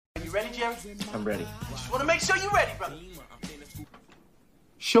You ready, Jerry? I'm ready. Just want to make sure you're ready, brother.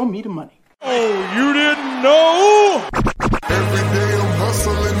 Show me the money. Oh, you didn't know? Every day I'm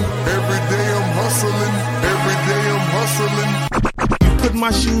hustling. Every day I'm hustling. Every day I'm hustling. You put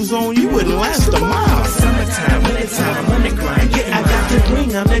my shoes on, you wouldn't last a mile. Summertime, wintertime, I'm on the grind. Yeah, I got the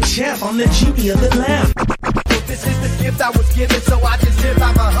ring, I'm the champ, I'm the genie of the lamp. This is the gift I was given, so I just live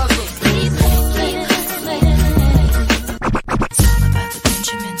by my hustle.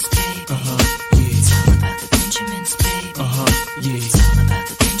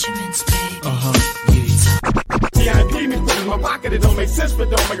 My pocket, it don't make sense, but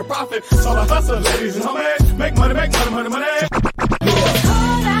don't make a profit. So I hustle, ladies and homies. Make money, money. Caught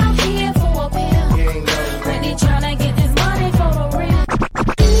out here for a pill. Really tryna get this money for the real.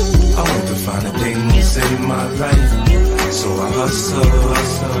 I want to find a thing to save my life. So I hustle.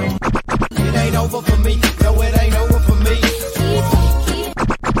 It ain't over for me. No, it ain't over for me.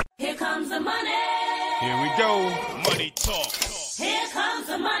 Here comes the money. Here we go. Money talk. Here comes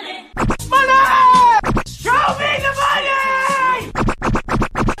the money. Show me the money!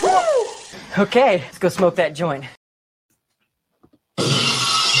 Okay, let's go smoke that joint.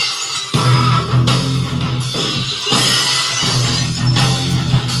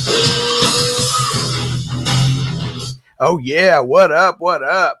 Oh yeah, what up?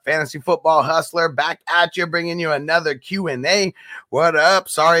 Fantasy Football Hustler back at you, bringing you another Q&A. What up?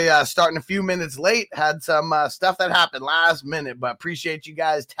 Sorry, starting a few minutes late. Had some stuff that happened last minute, but appreciate you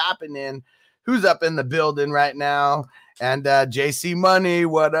guys tapping in. Who's up in the building right now? And JC Money,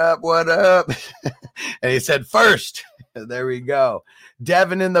 what up? And he said first. There we go.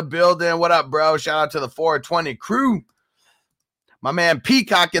 Devin in the building. What up, bro? Shout out to the 420 crew. My man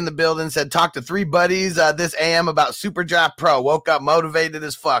Peacock in the building said, talk to three buddies this AM about Super Draft Pro. Woke up motivated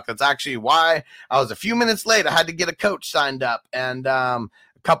as fuck. That's actually why I was a few minutes late. I had to get a coach signed up and a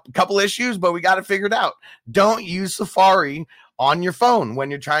couple issues, but we got it figured out. Don't use Safari on your phone when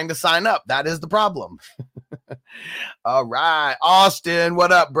you're trying to sign up. That is the problem. All right. Austin,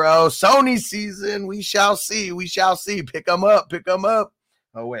 what up, bro? Sony season. We shall see. Pick them up.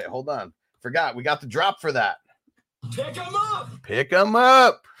 Oh, wait, hold on. Forgot. We got the drop for that. Pick them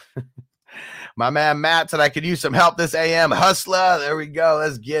up. My man Matt said I could use some help this AM. Hustler. There we go.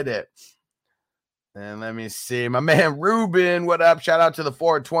 Let's get it. And let me see. My man Ruben, what up? Shout out to the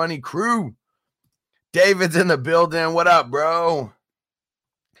 420 crew. David's in the building. What up, bro?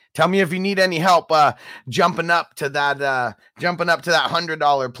 Tell me if you need any help jumping up to that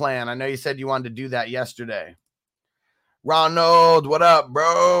 $100 plan. I know you said you wanted to do that yesterday. Ronald, what up,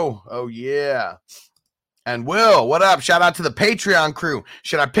 bro? Oh yeah. And Will, what up? Shout out to the Patreon crew.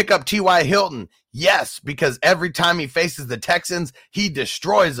 Should I pick up T.Y. Hilton? Yes, because every time he faces the Texans, he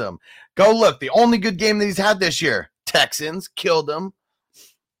destroys them. Go look. The only good game that he's had this year, Texans killed him.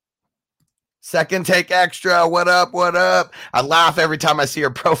 Second take extra. What up? I laugh every time I see your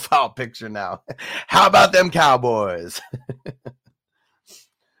profile picture now. How about them Cowboys?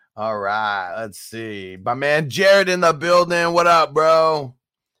 All right, let's see. My man Jared in the building. What up, bro?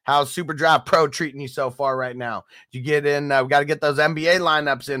 How's Super Draft Pro treating you so far right now? You get in, we got to get those NBA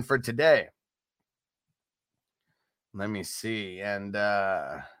lineups in for today. Let me see. And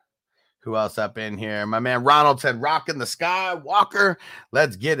who else up in here? My man Ronald said, rock in the sky, Walker.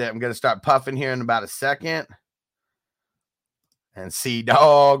 Let's get it. I'm going to start puffing here in about a second. And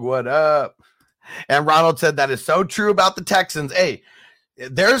C-Dog, what up? And Ronald said, that is so true about the Texans. Hey,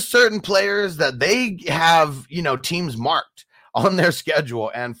 there's certain players that they have, teams marked on their schedule,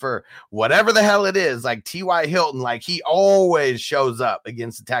 and for whatever the hell it is, like T.Y. Hilton, like he always shows up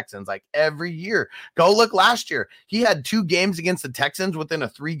against the Texans, like every year. Go look last year. He had 2 games against the Texans within a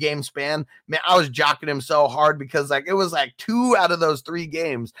 3-game span. Man, I was jocking him so hard because like it was like 2 out of those 3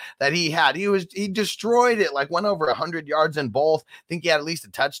 games that he had. He destroyed it, like went over 100 yards in both. I think he had at least a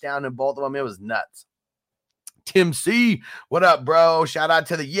touchdown in both of them. It was nuts. Tim C, what up, bro? Shout out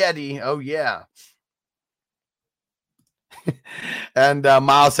to the Yeti. Oh yeah. And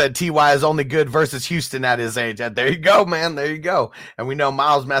Miles said T.Y. is only good versus Houston at his age. There you go, man. There you go. And we know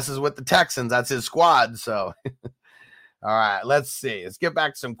Miles messes with the Texans. That's his squad. So, all right, let's see. Let's get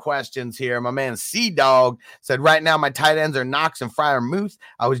back to some questions here. My man C-Dog said, right now my tight ends are Knox and Fryer Moose.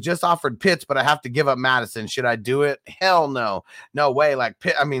 I was just offered Pitts, but I have to give up Madison. Should I do it? Hell no. No way. Like,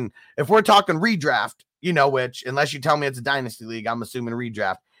 Pitt, I mean, if we're talking redraft, which, unless you tell me it's a dynasty league, I'm assuming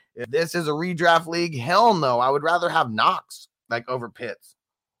redraft. If this is a redraft league, hell no. I would rather have Knox like over Pitts.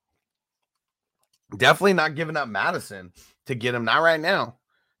 Definitely not giving up Madison to get him. Not right now.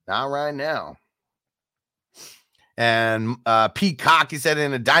 And Peacock, he said,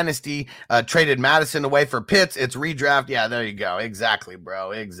 in a dynasty, traded Madison away for Pitts. It's redraft. Yeah, there you go. Exactly,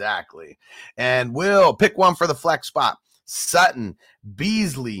 bro. Exactly. And Will, pick one for the flex spot. Sutton,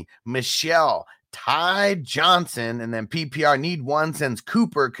 Beasley, Michelle, Ty Johnson, and then PPR need one since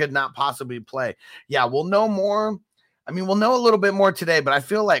Cooper could not possibly play. Yeah, we'll know more. I mean, we'll know a little bit more today, but I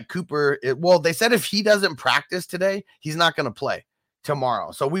feel like Cooper, they said if he doesn't practice today, he's not going to play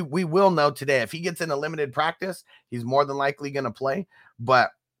tomorrow. So we will know today. If he gets in a limited practice, he's more than likely going to play. But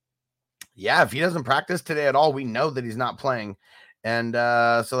yeah, if he doesn't practice today at all, we know that he's not playing. And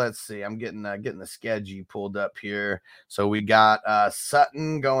so let's see. I'm getting the schedule pulled up here. So we got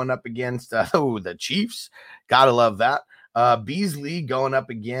Sutton going up against the Chiefs. Gotta love that. Beasley going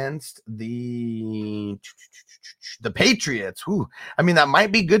up against the Patriots. Whew. I mean, that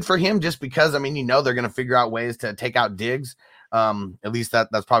might be good for him just because, I mean, they're going to figure out ways to take out Diggs. At least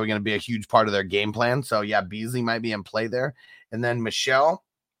that's probably going to be a huge part of their game plan. So yeah, Beasley might be in play there. And then Michelle,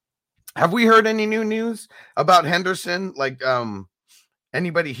 have we heard any new news about Henderson? Like,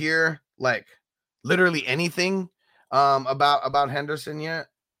 anybody here, like literally anything, about Henderson yet?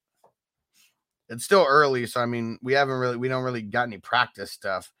 It's still early. So, I mean, we don't really got any practice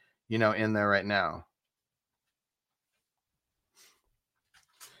stuff, in there right now.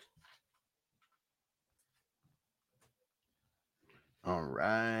 All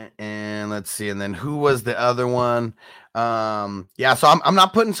right, and let's see, and then who was the other one? Yeah, so I'm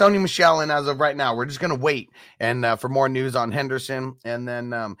not putting Sony Michel in as of right now. We're just gonna wait and for more news on Henderson, and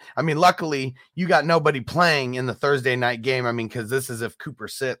then I mean, luckily you got nobody playing in the Thursday night game. I mean, because this is if Cooper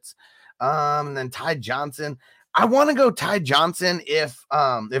sits. And then Ty Johnson. I want to go Ty Johnson if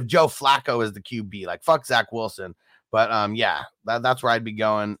Joe Flacco is the QB. Like fuck Zach Wilson. But yeah, that's where I'd be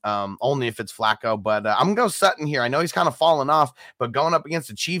going. Only if it's Flacco. But I'm gonna go Sutton here. I know he's kind of fallen off, but going up against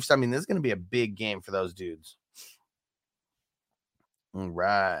the Chiefs, I mean, this is gonna be a big game for those dudes. All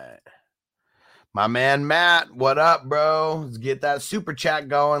right. My man Matt, what up, bro? Let's get that super chat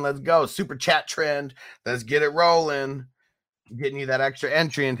going. Let's go. Super chat trend. Let's get it rolling. Getting you that extra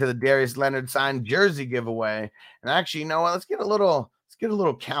entry into the Darius Leonard signed jersey giveaway. And actually, you know what? Let's get a little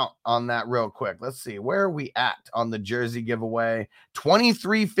count on that real quick. Let's see. Where are we at on the jersey giveaway?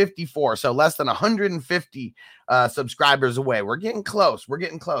 2354. So less than 150 subscribers away. We're getting close.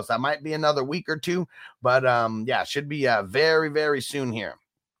 That might be another week or two, but yeah, should be very, very soon here.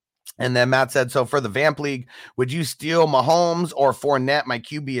 And then Matt said, so for the Vamp League, would you steal Mahomes or Fournette? My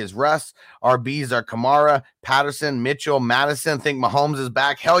QB is Russ. RBs are Kamara, Patterson, Mitchell, Madison. Think Mahomes is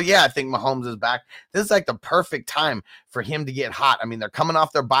back. Hell yeah, I think Mahomes is back. This is like the perfect time for him to get hot. I mean, they're coming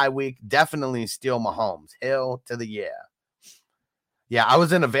off their bye week. Definitely steal Mahomes. Hell to the yeah. Yeah, I'm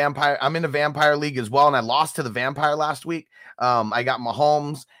in a Vampire League as well, and I lost to the Vampire last week. I got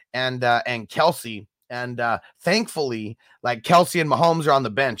Mahomes and Kelsey. And thankfully, like Kelsey and Mahomes are on the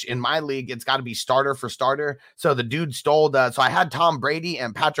bench. In my league, it's got to be starter for starter. So the dude stole so I had Tom Brady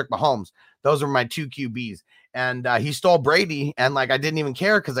and Patrick Mahomes. Those were my two QBs. And he stole Brady, and like I didn't even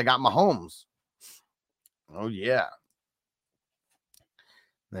care because I got Mahomes. Oh, yeah.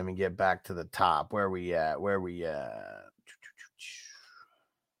 Let me get back to the top. Where we at?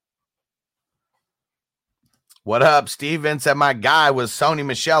 What up, Steven? Said my guy was Sony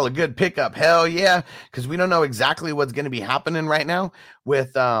Michel, a good pickup. Hell yeah, because we don't know exactly what's going to be happening right now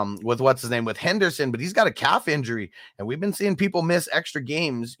with what's his name, with Henderson, but he's got a calf injury, and we've been seeing people miss extra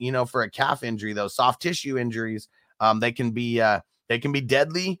games, for a calf injury. Those soft tissue injuries, they can be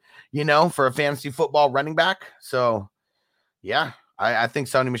deadly, for a fantasy football running back. So, yeah. I think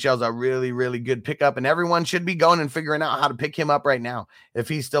Sony Michel's a really, really good pickup, and everyone should be going and figuring out how to pick him up right now if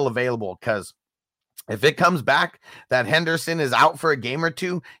he's still available, because if it comes back that Henderson is out for a game or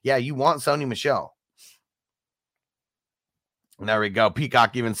two, yeah, you want Sony Michel. There we go.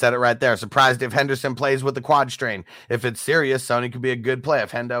 Peacock even said it right there. Surprised if Henderson plays with the quad strain. If it's serious, Sony could be a good play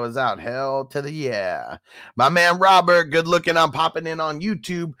if Hendo is out. Hell to the yeah. My man Robert, good looking. I'm popping in on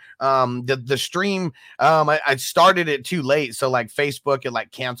YouTube. The stream, I started it too late. So like Facebook, it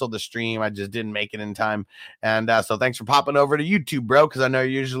like canceled the stream. I just didn't make it in time. And so thanks for popping over to YouTube, bro, because I know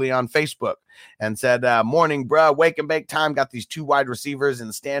you're usually on Facebook. And said, morning, bro. Wake and bake time. Got these two wide receivers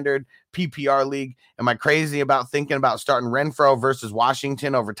in standard PPR league. Am I crazy about thinking about starting Renfro versus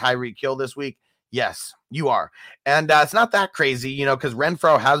Washington over Tyreek Hill this week? Yes, you are. And it's not that crazy, because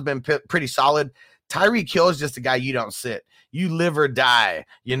Renfro has been pretty solid. Tyreek Hill is just a guy you don't sit. You live or die,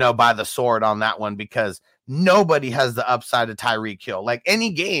 by the sword on that one, because nobody has the upside of Tyreek Hill. Like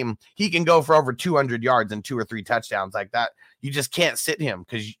any game, he can go for over 200 yards and 2 or 3 touchdowns like that. You just can't sit him,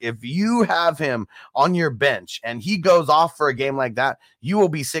 because if you have him on your bench and he goes off for a game like that, you will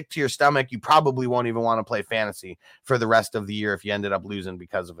be sick to your stomach. You probably won't even want to play fantasy for the rest of the year if you ended up losing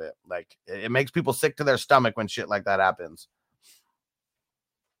because of it. Like, it makes people sick to their stomach when shit like that happens.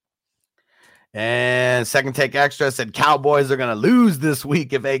 And Second Take Extra said Cowboys are going to lose this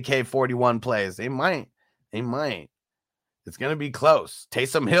week if AK-41 plays. They might. It's going to be close.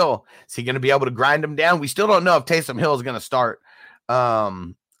 Taysom Hill, is he going to be able to grind him down? We still don't know if Taysom Hill is going to start.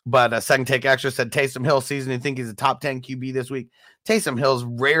 But Second Take Extra said Taysom Hill season, you think he's a top 10 QB this week? Taysom Hill's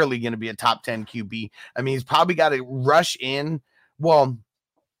rarely going to be a top 10 QB. I mean, he's probably got to rush in. Well,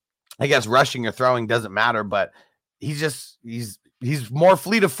 I guess rushing or throwing doesn't matter, but he's more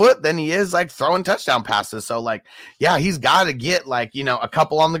fleet of foot than he is like throwing touchdown passes. So like, yeah, he's got to get like, you know, a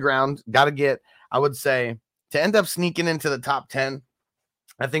couple on the ground, got to get, I would say, to end up sneaking into the top 10.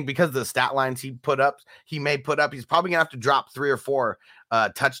 I think because of the stat lines he may put up, he's probably gonna have to drop 3 or 4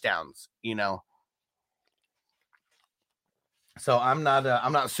 touchdowns, you know. So I'm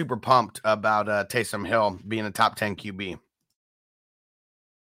not super pumped about Taysom Hill being a top 10 QB.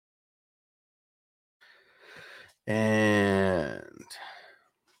 And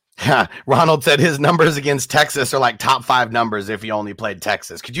Ronald said his numbers against Texas are like top 5 numbers if he only played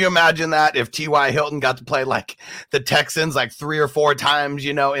Texas. Could you imagine that if T.Y. Hilton got to play like the Texans like 3 or 4 times,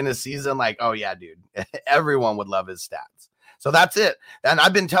 you know, in a season? Like, oh yeah, dude, everyone would love his stats. So that's it. And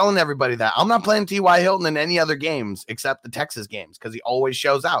I've been telling everybody that I'm not playing T.Y. Hilton in any other games except the Texas games because he always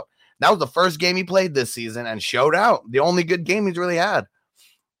shows out. That was the first game he played this season and showed out. The only good game he's really had.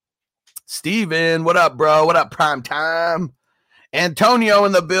 Steven, what up, bro? What up, Prime Time? Antonio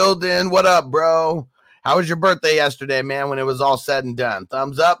in the building. What up, bro? How was your birthday yesterday, man, when it was all said and done?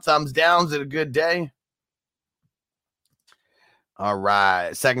 Thumbs up, thumbs down. Is it a good day? All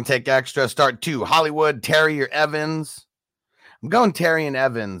right. Second Take Extra. Start 2. Hollywood, Terry or Evans? I'm going Terry and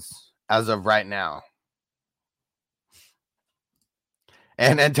Evans as of right now.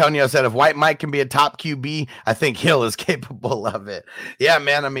 And Antonio said, if White Mike can be a top QB, I think Hill is capable of it. Yeah,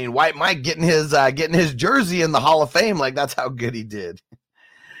 man. I mean, White Mike getting his jersey in the Hall of Fame. Like, that's how good he did.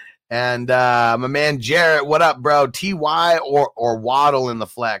 And my man Jarrett, what up, bro? TY or Waddle in the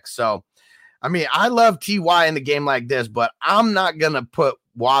flex. So, I mean, I love TY in a game like this, but I'm not going to put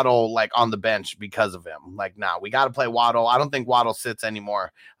Waddle like on the bench because of him. Like, nah, we got to play Waddle. I don't think Waddle sits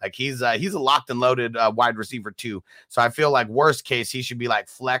anymore. Like, he's a locked and loaded wide receiver too. So I feel like worst case, he should be like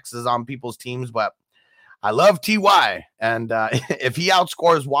flexes on people's teams, but I love TY. And if he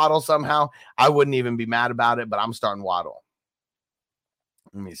outscores Waddle somehow, I wouldn't even be mad about it, but I'm starting Waddle.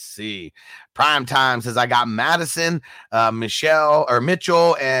 Let me see. Prime Time says I got Madison,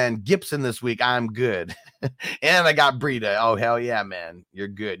 Mitchell, and Gibson this week. I'm good. And I got Breida. Oh, hell yeah, man. You're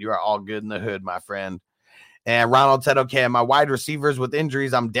good. You are all good in the hood, my friend. And Ronald said, okay, my wide receivers with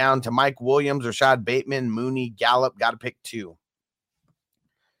injuries, I'm down to Mike Williams, Rashad Bateman, Mooney, Gallup. Got to pick 2.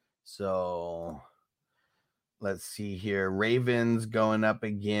 So let's see here. Ravens going up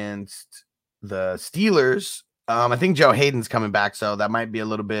against the Steelers. I think Joe Hayden's coming back, so that might be a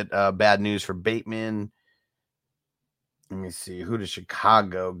little bit bad news for Bateman. Let me see. Who does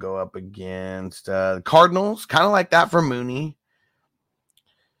Chicago go up against? Cardinals, kind of like that for Mooney.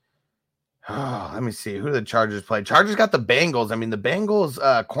 Oh, let me see. Who do the Chargers play? Chargers got the Bengals. I mean, the Bengals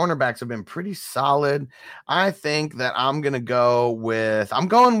cornerbacks have been pretty solid. I think that I'm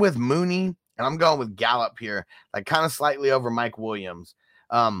going with Mooney, and I'm going with Gallup here, like kind of slightly over Mike Williams.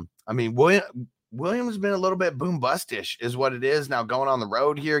 I mean, Williams has been a little bit boom bustish is what it is. Now going on the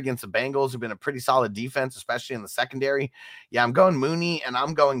road here against the Bengals, who've been a pretty solid defense, especially in the secondary. Yeah, I'm going Mooney and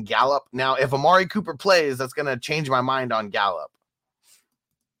I'm going Gallup. Now, if Amari Cooper plays, that's going to change my mind on Gallup.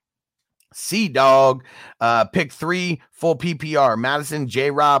 C-Dog, pick 3, full PPR. Madison,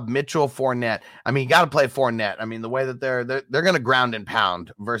 J-Rob, Mitchell, Fournette. I mean, you got to play Fournette. I mean, the way that they're going to ground and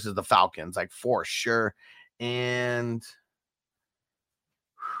pound versus the Falcons, like for sure. And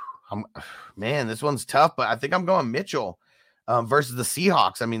man, this one's tough, but I think I'm going Mitchell versus the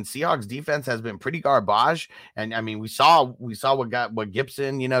Seahawks. I mean, Seahawks defense has been pretty garbage, and I mean, we saw what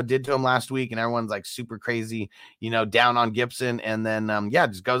Gibson, did to him last week, and everyone's like super crazy, down on Gibson, and then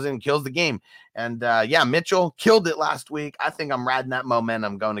just goes in and kills the game. And Mitchell killed it last week. I think I'm riding that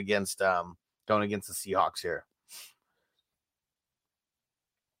momentum going against the Seahawks here.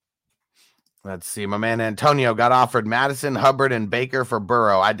 Let's see. My man Antonio got offered Madison, Hubbard, and Baker for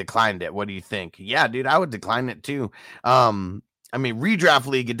Burrow. I declined it. What do you think? Yeah, dude, I would decline it too. I mean, redraft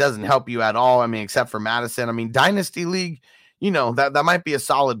league, it doesn't help you at all. I mean, except for Madison. I mean, dynasty league, that might be a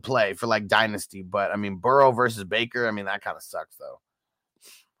solid play for like dynasty. But I mean, Burrow versus Baker, I mean, that kind of sucks though.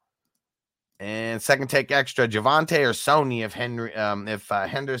 And second take extra, Javonte or Sony if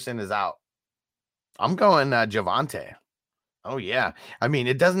Henderson is out. I'm going Javonte. Oh, yeah. I mean,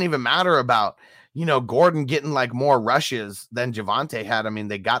 it doesn't even matter about, Gordon getting like more rushes than Javonte had. I mean,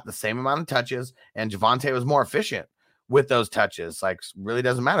 they got the same amount of touches, and Javonte was more efficient with those touches. Like, really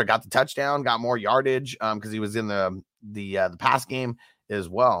doesn't matter. Got the touchdown, got more yardage because he was in the pass game as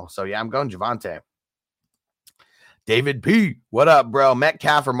well. So, yeah, I'm going Javonte. David P. What up, bro?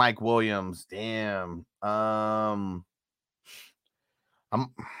 Metcalf or Mike Williams? Damn. I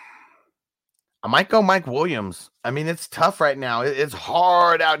might go Mike Williams. I mean, it's tough right now. It's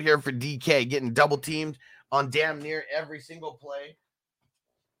hard out here for DK, getting double teamed on damn near every single play.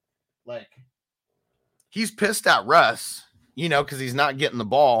 Like, he's pissed at Russ, because he's not getting the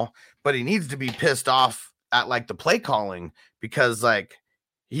ball, but he needs to be pissed off at like the play calling because like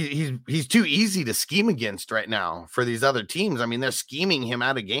he's too easy to scheme against right now for these other teams. I mean, they're scheming him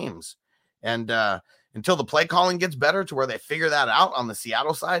out of games. And until the play calling gets better to where they figure that out on the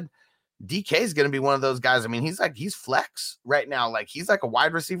Seattle side, DK is going to be one of those guys. I mean, he's flex right now. Like, he's like a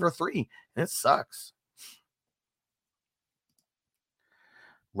wide receiver 3, and it sucks.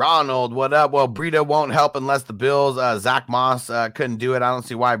 Ronald, what up? Well, Breida won't help unless the Bills, Zach Moss couldn't do it. I don't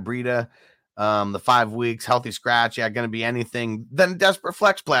see why Breida, the 5 weeks, healthy scratch, going to be anything than desperate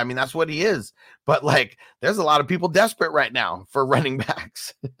flex play. I mean, that's what he is. But, like, there's a lot of people desperate right now for running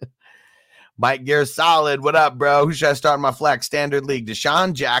backs. Mike Gear Solid, what up, bro? Who should I start in my flex? Standard League,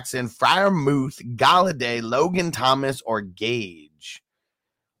 Deshaun Jackson, Freiermuth, Galladay, Logan Thomas, or Gage.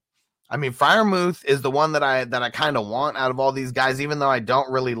 I mean, Freiermuth is the one that I kind of want out of all these guys, even though I don't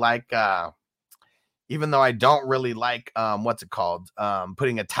really like what's it called?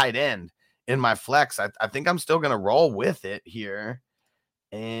 Putting a tight end in my flex. I think I'm still gonna roll with it here.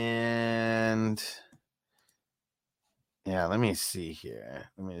 And yeah, let me see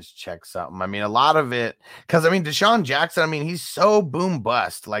here. Let me just check something. I mean, a lot of it, because I mean, Deshaun Jackson, I mean, he's so boom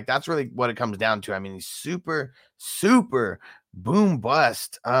bust. Like, that's really what it comes down to. I mean, he's super, super boom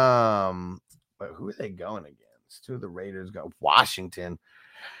bust. But who are they going against? Who the Raiders go? Washington.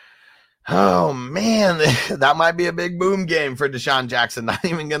 Oh man, that might be a big boom game for Deshaun Jackson. Not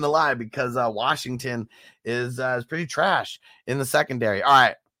even gonna lie, because Washington is pretty trash in the secondary. All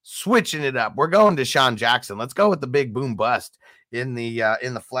right. Switching it up, we're going to Deshaun Jackson. Let's go with the big boom bust in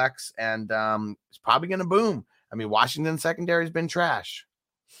the flex, and it's probably going to boom. I mean, Washington secondary has been trash,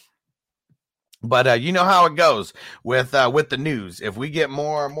 but you know how it goes with the news. If we get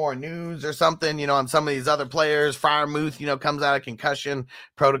more news or something, on some of these other players, Freiermuth, comes out of concussion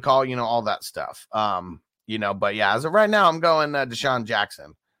protocol, all that stuff. But yeah, as of right now, I'm going Deshaun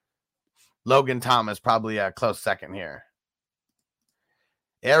Jackson. Logan Thomas probably a close second here.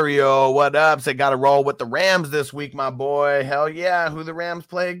 Ariel, what up? Say, got to roll with the Rams this week, my boy. Hell yeah. Who the Rams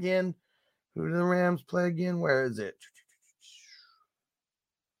play again? Where is it?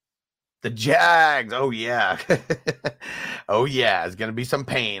 The Jags. Oh, yeah. Oh, yeah. It's going to be some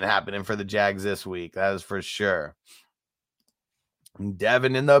pain happening for the Jags this week. That is for sure.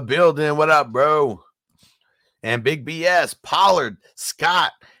 Devin in the building. What up, bro? And Big BS, Pollard,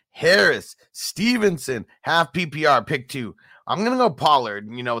 Scott, Harris, Stevenson, half PPR, pick 2. I'm going to go Pollard,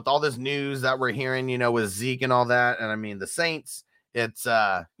 with all this news that we're hearing, with Zeke and all that. And I mean, the Saints, it's,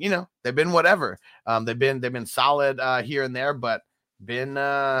 they've been whatever. They've been solid here and there, but been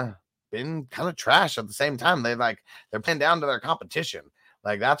kind of trash at the same time. They're playing down to their competition.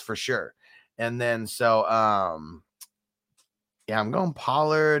 Like, that's for sure. And then, so, yeah, I'm going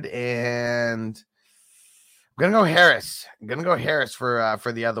Pollard, and I'm going to go Harris. I'm going to go Harris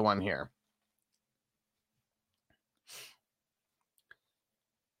for the other one here.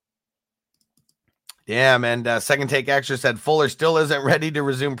 Damn, and Second Take Extra said Fuller still isn't ready to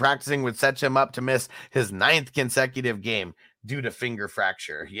resume practicing, would set him up to miss his 9th consecutive game due to finger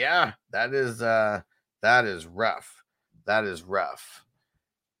fracture. Yeah, that is rough. That is rough.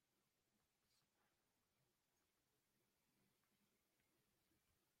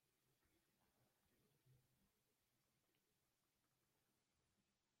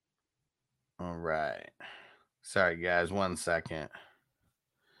 All right. Sorry, guys. 1 second.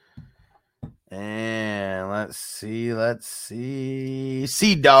 And let's see.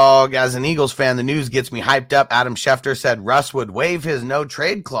 Sea-Dog, as an Eagles fan, the news gets me hyped up. Adam Schefter said Russ would waive his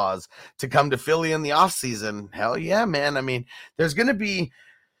no-trade clause to come to Philly in the offseason. Hell yeah, man. I mean, there's going to be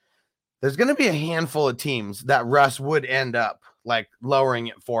a handful of teams that Russ would end up, like, lowering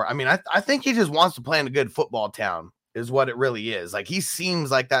it for. I mean, I think he just wants to play in a good football town. Is what it really is. Like, he seems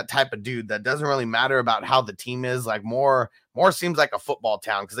like that type of dude that doesn't really matter about how the team is. Like, more seems like a football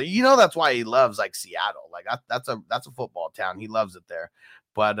town, because that's why he loves, like, Seattle. Like, that's a football town. He loves it there.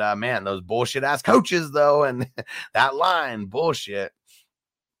 But man, those bullshit ass coaches though, and that line, bullshit.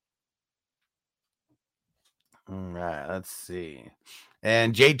 All right, let's see.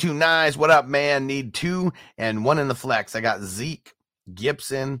 And J2 Nice, what up, man? Need 2 and 1 in the flex. I got Zeke,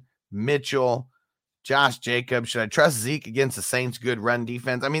 Gibson, Mitchell, Josh Jacobs. Should I trust Zeke against the Saints' good run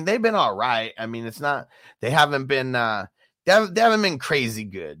defense? I mean, they've been all right. I mean, they haven't been crazy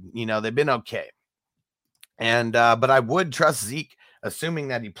good. You know, they've been okay. And but I would trust Zeke, assuming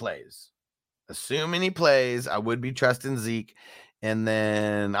that he plays. Assuming he plays, I would be trusting Zeke. And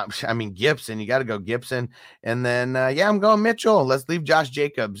then, I mean, Gibson, you got to go Gibson. And then, I'm going Mitchell. Let's leave Josh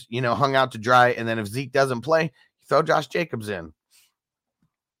Jacobs, hung out to dry. And then if Zeke doesn't play, throw Josh Jacobs in.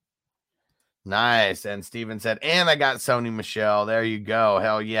 Nice. And Steven said, and I got Sony Michel. There you go.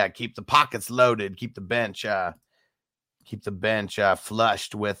 Hell yeah. Keep the pockets loaded. Keep the bench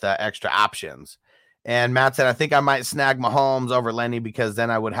flushed with extra options. And Matt said, I think I might snag Mahomes over Lenny because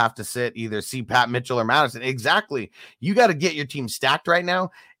then I would have to sit either Pat Mitchell or Madison. Exactly. You got to get your team stacked right now.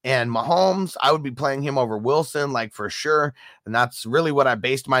 And Mahomes, I would be playing him over Wilson, like for sure. And that's really what I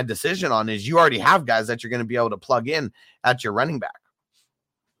based my decision on is you already have guys that you're going to be able to plug in at your running back.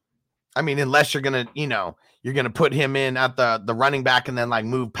 I mean, unless you're going to, you're going to put him in at the running back and then like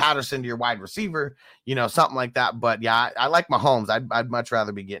move Patterson to your wide receiver, something like that. But yeah, I like Mahomes. I'd much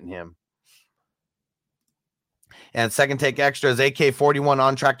rather be getting him. And second take extra, is AK-41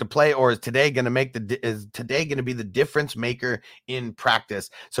 on track to play, or is today going to be the difference maker in practice?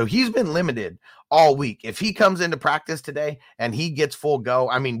 So he's been limited all week. If he comes into practice today and he gets full go,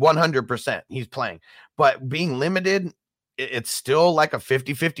 I mean, 100% he's playing. But being limited, it's still like a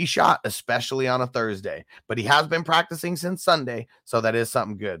 50-50 shot, especially on a Thursday. But he has been practicing since Sunday, so that is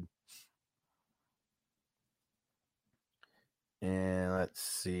something good. And let's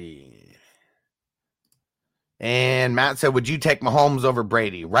see. And Matt said, would you take Mahomes over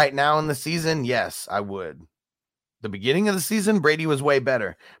Brady? Right now in the season, yes, I would. The beginning of the season, Brady was way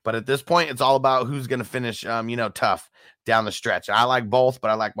better. But at this point, it's all about who's going to finish, tough down the stretch. I like both,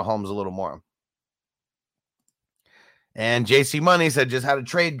 but I like Mahomes a little more. And JC Money said, just had a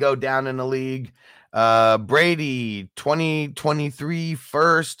trade go down in the league. Brady, 2023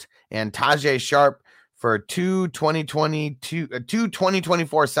 first, and Tajay Sharp for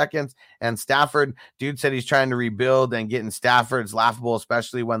 2024 seconds, and Stafford, dude said he's trying to rebuild, and getting Stafford is laughable,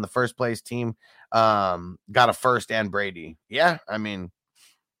 especially when the first place team got a first and Brady. I don't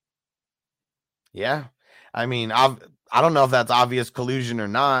know if that's obvious collusion or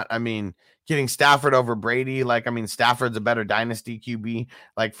not. I mean, getting Stafford over Brady, Stafford's a better dynasty QB,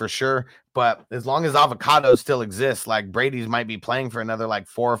 for sure. But as long as avocados still exists, Brady's might be playing for another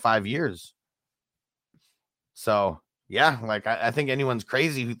 4 or 5 years. So, I think anyone's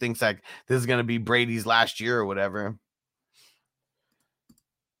crazy who thinks this is going to be Brady's last year or whatever.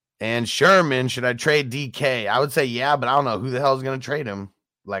 And Sherman, should I trade DK? I would say, yeah, but I don't know who the hell is going to trade him.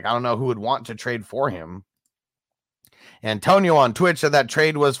 I don't know who would want to trade for him. Antonio on Twitch said that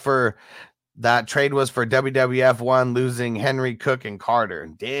trade was for WWF 1 losing Henry, Cook, and Carter.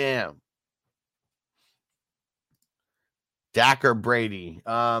 Damn. Dak or Brady.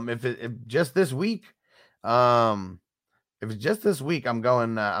 If just this week, I'm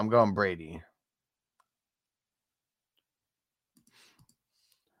going Brady.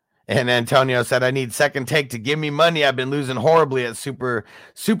 And Antonio said, I need second take to give me money. I've been losing horribly at super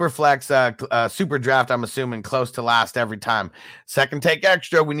flex, super draft. I'm assuming close to last every time. Second take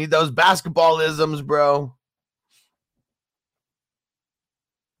extra. We need those basketballisms, bro.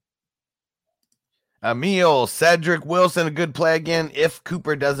 Emil, Cedric Wilson, a good play again if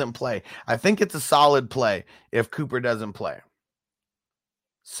Cooper doesn't play. I think it's a solid play if Cooper doesn't play.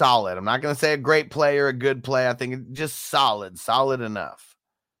 Solid. I'm not going to say a great play or a good play. I think it's just solid enough.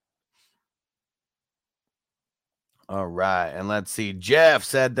 All right, and let's see. Jeff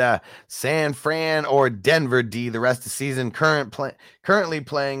said San Fran or Denver D the rest of the season. Currently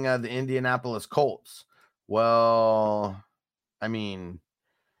playing the Indianapolis Colts. Well, I mean,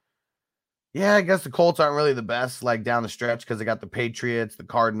 yeah, I guess the Colts aren't really the best down the stretch because they got the Patriots, the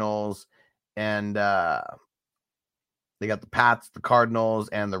Cardinals, and they got the Pats, the Cardinals,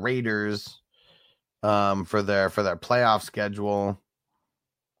 and the Raiders for their playoff schedule.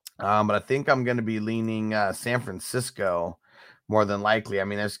 But I think I'm going to be leaning San Francisco more than likely. I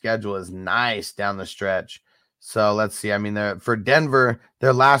mean, their schedule is nice down the stretch. So let's see. I mean, for Denver,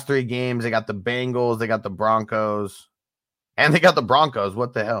 their last 3 games, they got the Bengals, they got the Broncos, and they got the Broncos.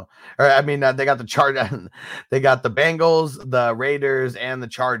 What the hell? They got the they got the Bengals, the Raiders, and the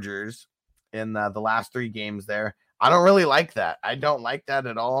Chargers in the last 3 games there. I don't really like that. I don't like that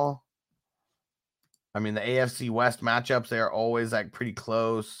at all. I mean, the AFC West matchups, they are always like pretty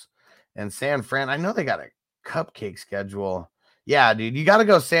close. And San Fran, I know they got a cupcake schedule. Yeah, dude, you got to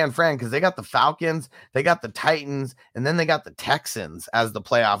go San Fran because they got the Falcons, they got the Titans, and then they got the Texans as the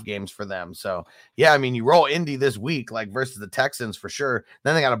playoff games for them. So, yeah, I mean, you roll Indy this week, like versus the Texans for sure.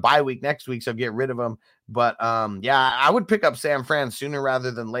 Then they got a bye week next week, so get rid of them. But, yeah, I would pick up San Fran sooner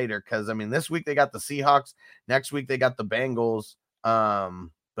rather than later because, I mean, this week they got the Seahawks. Next week they got the Bengals.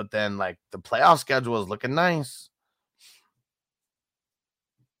 But then, like, the playoff schedule is looking nice.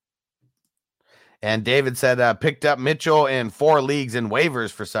 And David said, picked up Mitchell in 4 leagues in waivers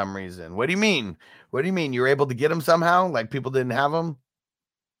for some reason. What do you mean? What do you mean? You were able to get him somehow? Like people didn't have him?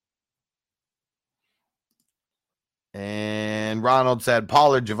 And Ronald said,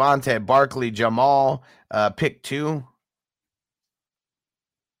 Pollard, Javonte, Barkley, Jamal, pick 2.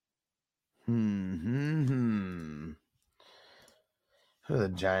 Who do the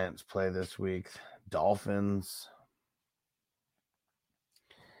Giants play this week? Dolphins.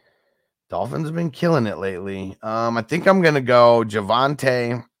 Dolphins have been killing it lately. I think I'm going to go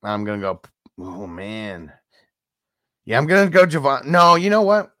Javonte. I'm going to go, oh, man. Yeah, I'm going to go Javonte. No, you know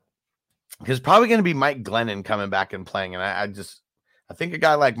what? Because probably going to be Mike Glennon coming back and playing. And I think a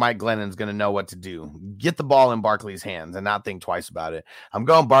guy like Mike Glennon's going to know what to do. Get the ball in Barkley's hands and not think twice about it. I'm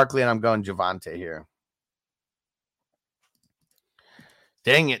going Barkley and I'm going Javonte here.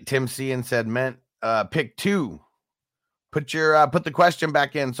 Dang it, Tim Cian said, meant pick 2. Put the question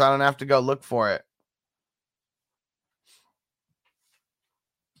back in so I don't have to go look for it.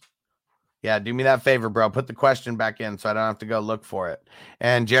 Yeah, do me that favor, bro. Put the question back in so I don't have to go look for it.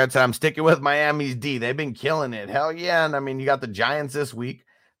 And Jared said, I'm sticking with Miami's D. They've been killing it. Hell yeah. And I mean, you got the Giants this week.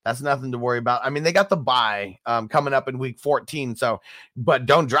 That's nothing to worry about. I mean, they got the bye coming up in week 14. So, but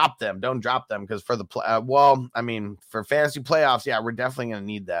don't drop them. Don't drop them because for the for fantasy playoffs, yeah, we're definitely going to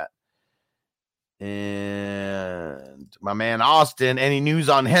need that. And my man Austin, any news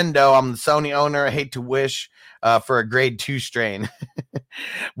on Hendo? I'm the Sony owner. I hate to wish for a grade 2 strain.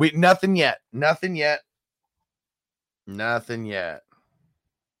 Nothing yet.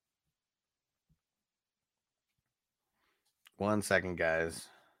 1 second, guys.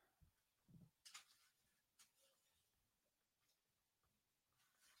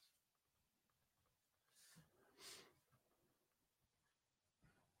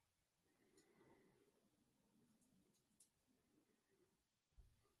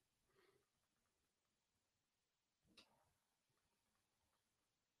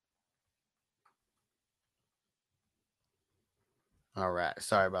 All right.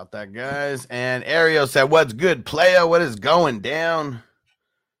 Sorry about that, guys. And Ariel said, what's good, playa? What is going down?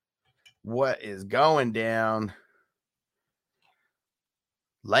 What is going down?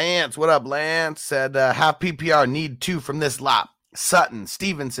 Lance, what up, Lance? Said, half PPR need 2 from this lot. Sutton,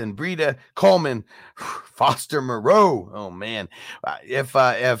 Stevenson, Breida, Coleman, Foster Moreau. Oh, man. If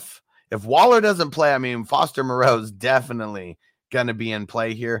Waller doesn't play, I mean, Foster Moreau is definitely going to be in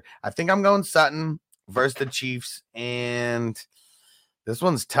play here. I think I'm going Sutton versus the Chiefs, and this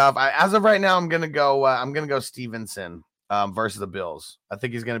one's tough. As of right now, I'm gonna go Stevenson versus the Bills. I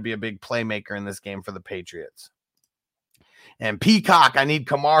think he's gonna be a big playmaker in this game for the Patriots. And Peacock, I need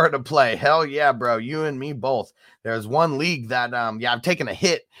Kamara to play. Hell yeah, bro. You and me both. There's one league that I've taken a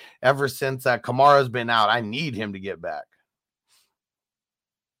hit ever since Kamara's been out. I need him to get back.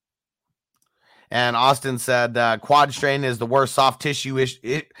 And Austin said quad strain is the worst soft tissue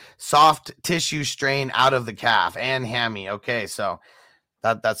strain out of the calf and hammy. Okay, so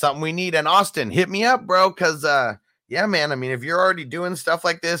that's something we need. And Austin, hit me up, bro, because yeah, man. I mean, if you're already doing stuff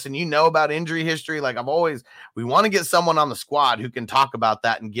like this and you know about injury history, like we want to get someone on the squad who can talk about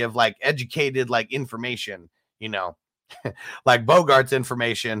that and give like educated like information, you know. Like Bogart's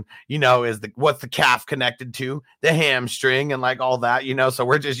information, you know, is what's the calf connected to, the hamstring, and like all that, you know. So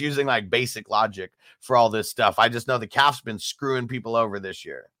we're just using like basic logic for all this stuff. I just know the calf's been screwing people over this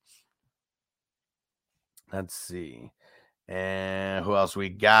year. Let's see. And who else we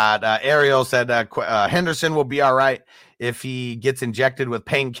got? Ariel said Henderson will be all right if he gets injected with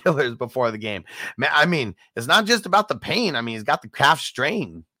painkillers before the game. Man, I mean, it's not just about the pain. I mean, he's got the calf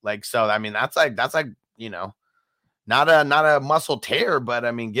strain. Like, so, I mean, that's like, you know, not a muscle tear, but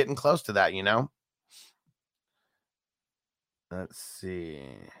I mean, getting close to that, you know? Let's see.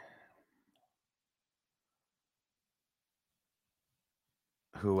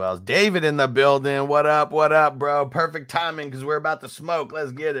 Who else? David in the building. What up, bro? Perfect timing because we're about to smoke.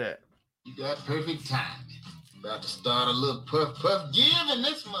 Let's get it. You got perfect timing. About to start a little puff give in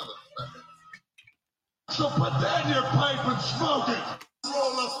this motherfucker. So put that in your pipe and smoke it.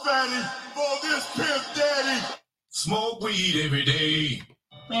 Roll a fatty for this pimp daddy. Smoke weed every day.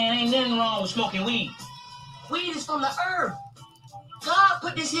 Man, ain't nothing wrong with smoking weed. Weed is from the herb. God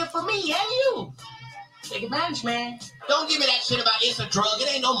put this here for me and you. Take advantage, man. Don't give me that shit about it's a drug.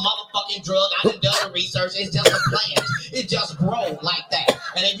 It ain't no motherfucking drug. I done done the research. It's just a plant. It just grows like that.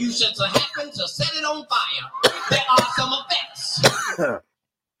 And if you should happen to set it on fire, there are some effects.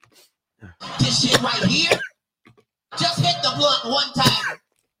 This shit right here, just hit the blunt one time.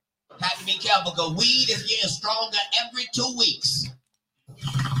 Have to be careful because weed is getting stronger every 2 weeks.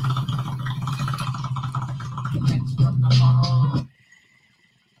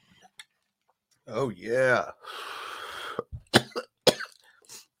 Oh, yeah.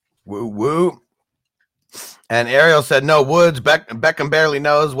 Woo woo. And Ariel said, no, Woods. Beckham barely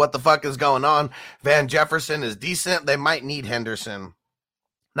knows what the fuck is going on. Van Jefferson is decent. They might need Henderson.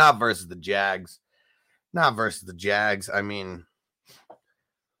 Not versus the Jags. Not versus the Jags. I mean,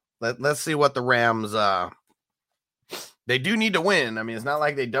 let's see what the Rams, they do need to win. I mean, it's not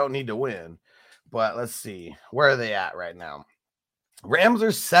like they don't need to win. But let's see. Where are they at right now? Rams are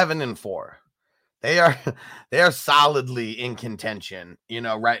 7-4. They are solidly in contention,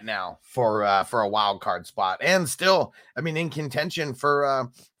 right now for a wild card spot, and still, I mean, in contention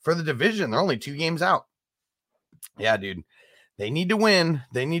for the division. They're only 2 games out. Yeah, dude, they need to win.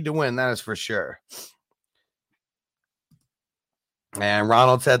 They need to win. That is for sure. And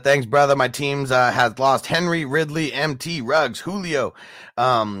Ronald said, "Thanks, brother. My teams has lost Henry, Ridley, MT, Ruggs, Julio,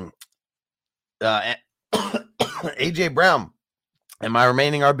 AJ Brown." And my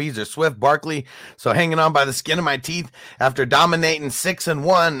remaining RBs are Swift, Barkley. So hanging on by the skin of my teeth after dominating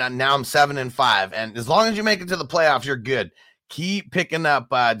 6-1. And now I'm 7-5. And as long as you make it to the playoffs, you're good. Keep picking up,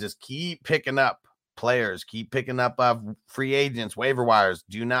 just keep picking up players. Keep picking up free agents, waiver wires.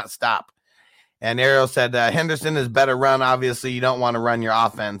 Do not stop. And Ariel said, Henderson is better run. Obviously, you don't want to run your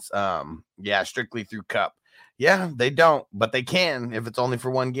offense. Strictly through Cup. Yeah, they don't, but they can if it's only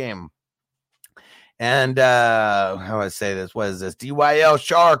for one game. And how do I say this? What is this? DYL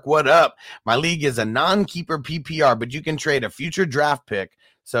Shark, what up? My league is a non-keeper PPR, but you can trade a future draft pick.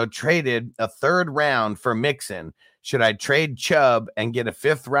 So traded a 3rd round for Mixon. Should I trade Chubb and get a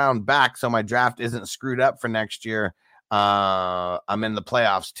 5th round back so my draft isn't screwed up for next year? I'm in the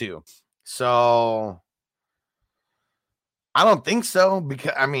playoffs too. So I don't think so,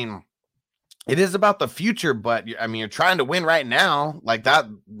 because I mean, it is about the future, but I mean, you're trying to win right now, like that,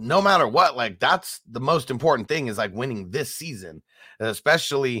 no matter what, like that's the most important thing, is like winning this season,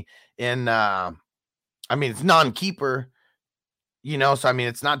 especially in, I mean, it's non-keeper, so I mean,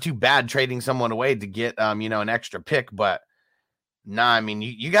 it's not too bad trading someone away to get, an extra pick, but nah, I mean,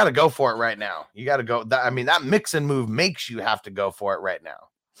 you got to go for it right now. You got to go. That Mixon move makes you have to go for it right now.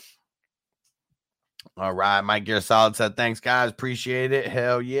 All right, Mike Gear Solid said, thanks, guys. Appreciate it.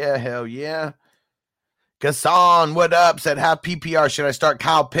 Hell yeah, hell yeah. Gasson, what up? Said, have PPR. Should I start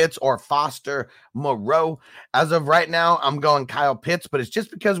Kyle Pitts or Foster Moreau? As of right now, I'm going Kyle Pitts, but it's just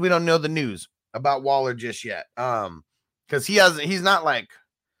because we don't know the news about Waller just yet. Because I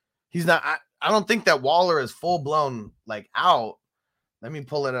don't think that Waller is full blown like out. Let me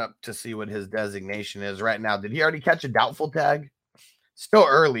pull it up to see what his designation is right now. Did he already catch a doubtful tag? Still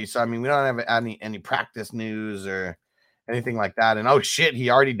early, so I mean, we don't have any practice news or anything like that. And oh shit, he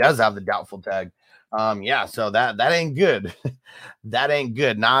already does have the doubtful tag. So that ain't good. That ain't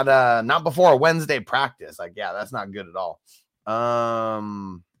good. Not before a Wednesday practice. Like, yeah, that's not good at all.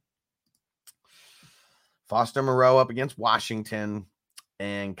 Foster Moreau up against Washington,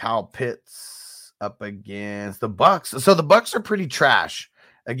 and Kyle Pitts up against the Bucks. So the Bucks are pretty trash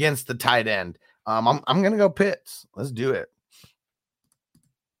against the tight end. I'm gonna go Pitts. Let's do it.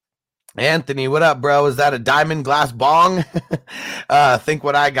 Anthony, what up, bro? Is that a diamond glass bong? Think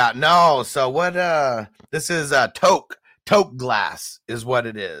what I got. No. So what, this is a taupe glass is what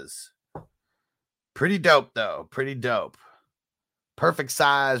it is. Pretty dope though. Pretty dope. Perfect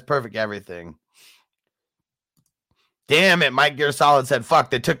size, perfect everything. Damn it. Mike Gear Solid said, fuck,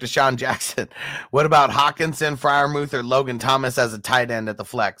 they took Deshaun Jackson. What about Hawkinson, Freiermuth, or Logan Thomas as a tight end at the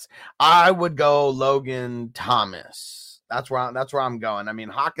flex? I would go Logan Thomas. That's where I'm going. I mean,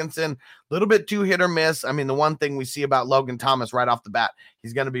 Hawkinson, a little bit too hit or miss. I mean, the one thing we see about Logan Thomas right off the bat,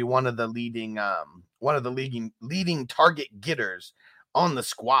 he's going to be one of the leading target getters on the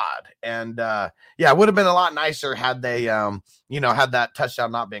squad. And it would have been a lot nicer had they, had that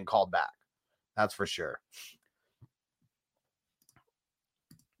touchdown not been called back. That's for sure.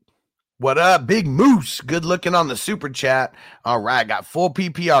 What up, Big Moose? Good looking on the super chat. All right, got full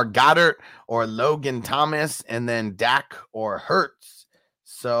PPR, Goddard or Logan Thomas, and then Dak or Hurts.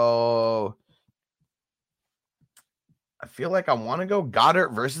 So I feel like I want to go Goddard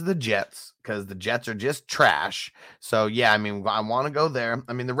versus the Jets because the Jets are just trash. So, yeah, I mean, I want to go there.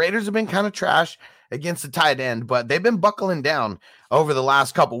 I mean, the Raiders have been kind of trash against the tight end, but they've been buckling down over the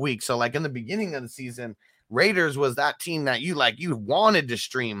last couple weeks. So, like in the beginning of the season, Raiders was that team that you wanted to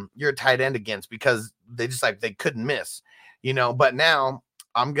stream your tight end against because they just they couldn't miss, but now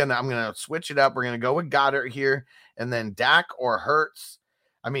I'm going to switch it up. We're going to go with Goddard here and then Dak or Hurts.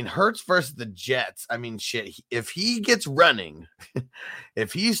 I mean, Hurts versus the Jets. I mean, shit, if he gets running,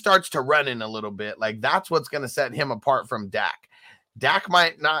 if he starts to run in a little bit, that's what's going to set him apart from Dak. Dak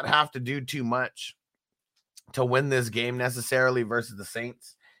might not have to do too much to win this game necessarily versus the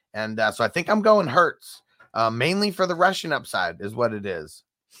Saints. And so I think I'm going Hurts, mainly for the rushing upside is what it is.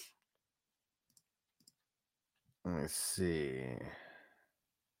 Let me see.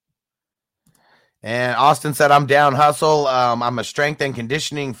 And Austin said, I'm down, Hustle. I'm a strength and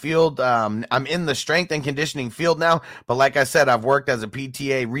conditioning field. I'm in the strength and conditioning field now. But like I said, I've worked as a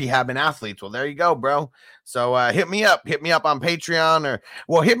PTA rehabbing athletes. Well, there you go, bro. So hit me up on Patreon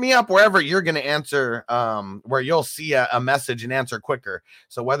hit me up wherever you're going to answer, where you'll see a message and answer quicker.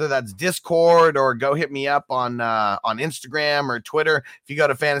 So whether that's Discord or go hit me up on Instagram or Twitter. If you go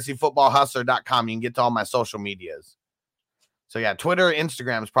to fantasyfootballhustler.com, you can get to all my social medias. So, yeah, Twitter,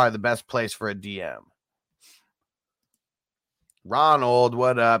 Instagram is probably the best place for a DM. Ronald,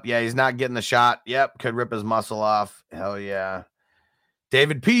 what up? Yeah, he's not getting the shot. Yep, could rip his muscle off. Hell yeah.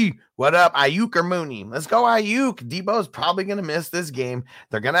 David P, what up? Ayuk or Mooney? Let's go Ayuk. Debo's probably going to miss this game.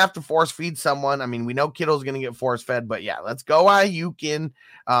 They're going to have to force feed someone. I mean, we know Kittle's going to get force fed, but yeah, let's go Ayuk in.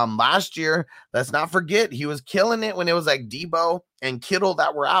 Last year, let's not forget, he was killing it when it was Debo and Kittle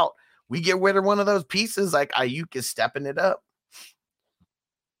that were out. We get rid of one of those pieces, Ayuk is stepping it up.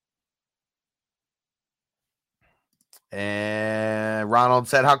 And Ronald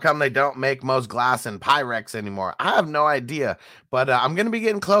said, how come they don't make Moe's Glass and Pyrex anymore? I have no idea, but I'm going to be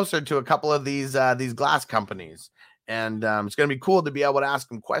getting closer to a couple of these glass companies. And it's going to be cool to be able to ask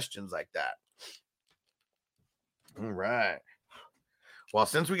them questions like that. All right. Well,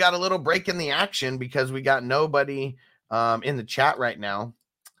 since we got a little break in the action because we got nobody in the chat right now,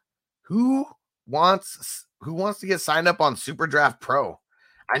 who wants to get signed up on Super Draft Pro?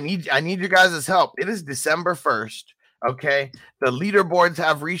 I need your guys' help. It is December 1st. Okay, the leaderboards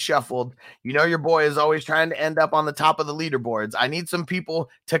have reshuffled. Your boy is always trying to end up on the top of the leaderboards. I need some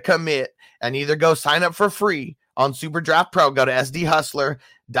people to commit and either go sign up for free on Super Draft Pro. Go to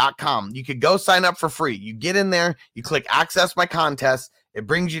sdhustler.com. You could go sign up for free. You get in there, you click access my contest. It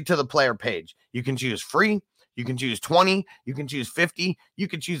brings you to the player page. You can choose free. You can choose 20. You can choose 50. You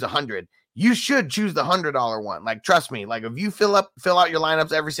can choose 100. You should choose the $100 one. Trust me, if you fill out your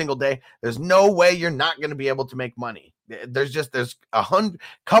lineups every single day, there's no way you're not going to be able to make money. There's a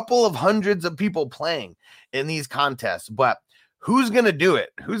couple of hundreds of people playing in these contests, but who's going to do it?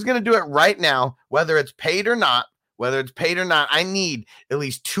 Who's going to do it right now, whether it's paid or not? I need at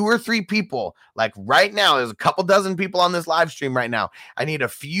least 2 or 3 people. Right now, there's a couple dozen people on this live stream right now. I need a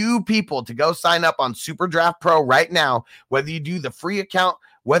few people to go sign up on Super Draft Pro right now, whether you do the free account,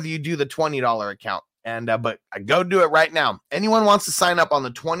 whether you do the $20 account. And but go do it right now. Anyone wants to sign up on the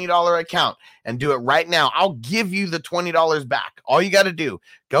 $20 account and do it right now, I'll give you the $20 back. All you got to do,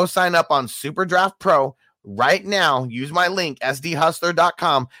 go sign up on Super Draft Pro right now. Use my link,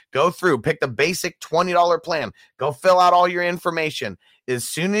 sdhustler.com. Go through, pick the basic $20 plan. Go fill out all your information. As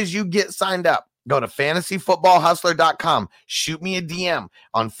soon as you get signed up, go to fantasyfootballhustler.com. Shoot me a DM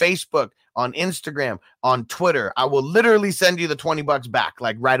on Facebook, on Instagram, on Twitter. I will literally send you the $20 back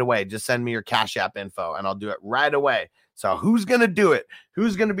right away. Just send me your Cash App info and I'll do it right away. So who's going to do it?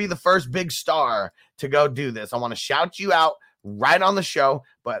 Who's going to be the first big star to go do this? I want to shout you out right on the show,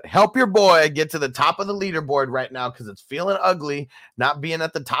 but help your boy get to the top of the leaderboard right now because it's feeling ugly not being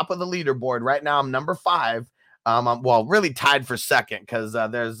at the top of the leaderboard. Right now, I'm number 5. I'm really tied for second because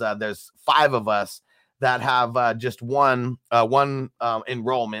there's 5 of us that have just one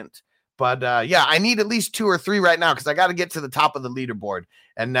enrollment. But yeah, I need at least 2 or 3 right now because I got to get to the top of the leaderboard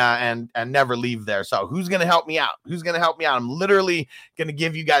and never leave there. So who's going to help me out? I'm literally going to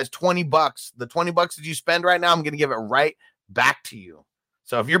give you guys $20. The $20 that you spend right now, I'm going to give it right back to you.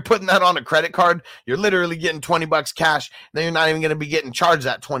 So if you're putting that on a credit card, you're literally getting $20 cash. Then you're not even going to be getting charged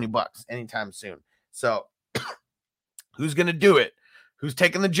that $20 anytime soon. So who's going to do it? Who's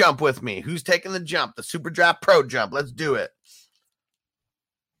taking the jump with me? Who's taking the jump? The Super Draft Pro jump. Let's do it.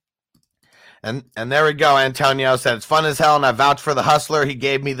 And there we go. Antonio said, it's fun as hell, and I vouch for the hustler. He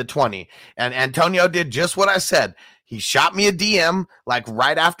gave me the 20. And Antonio did just what I said. He shot me a DM,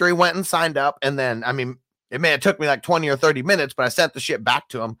 right after he went and signed up. And then, It may have took me like 20 or 30 minutes, but I sent the shit back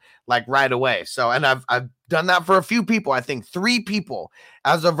to him like right away. So, and I've done that for a few people. I think 3 people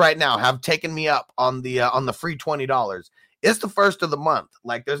as of right now have taken me up on the free $20. It's the first of the month.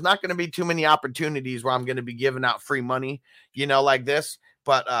 Like, there's not going to be too many opportunities where I'm going to be giving out free money, like this.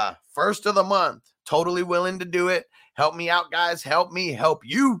 But first of the month, totally willing to do it. Help me out, guys. Help me help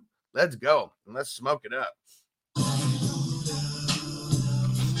you. Let's go. And let's smoke it up.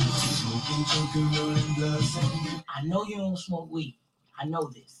 I know you don't smoke weed. I know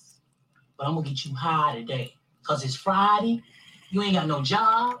this. But I'm going to get you high today. Because it's Friday, you ain't got no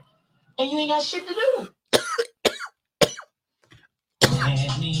job, and you ain't got shit to do.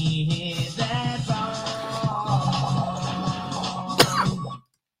 Let me hear that song.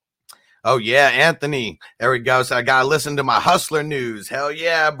 Oh, yeah, Anthony. There we go. So I got to listen to my Hustler news. Hell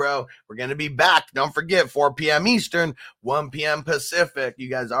yeah, bro. We're going to be back. Don't forget, 4 p.m. Eastern, 1 p.m. Pacific. You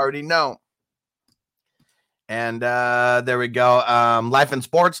guys already know. And there we go. Life and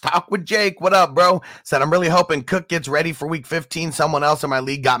Sports Talk with Jake. What up, bro? Said, I'm really hoping Cook gets ready for week 15. Someone else in my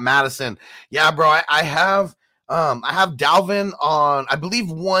league got Madison. Yeah, bro. I have Dalvin on, I believe,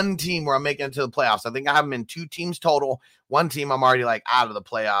 1 team where I'm making it to the playoffs. I think I have him in 2 teams total. 1 team I'm already like out of the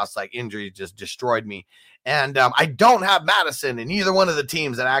playoffs. Like, injury just destroyed me. And I don't have Madison in either one of the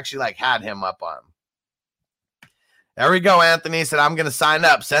teams that I actually like had him up on. There we go. Anthony said, I'm going to sign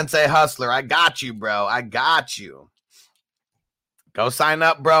up. Sensei Hustler. I got you, bro. I got you. Go sign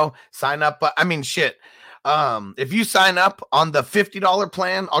up, bro. Sign up. I mean, shit. If you sign up on the $50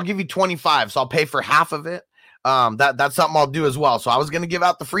 plan, I'll give you 25. So I'll pay for half of it. That's something I'll do as well. So I was going to give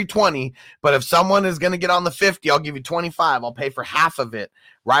out the free 20, but if someone is going to get on the 50, I'll give you 25. I'll pay for half of it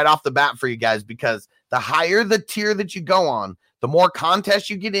right off the bat for you guys, because the higher the tier that you go on, the more contests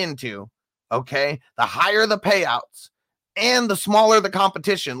you get into. Okay, the higher the payouts and the smaller the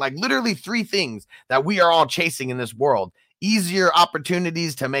competition. Like, literally 3 things that we are all chasing in this world. Easier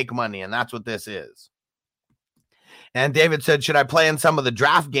opportunities to make money, and that's what this is. And David said, should I play in some of the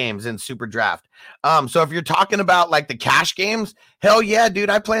draft games in Super Draft? So if you're talking about like the cash games, hell yeah, dude,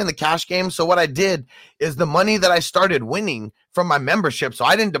 I play in the cash games. So what I did is the money that I started winning from my membership, so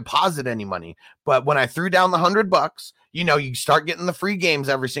I didn't deposit any money, but when I threw down the $100, you start getting the free games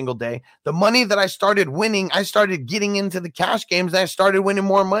every single day. The money that I started winning, I started getting into the cash games, and I started winning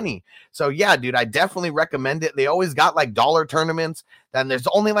more money. So yeah, dude, I definitely recommend it. They always got like dollar tournaments, and there's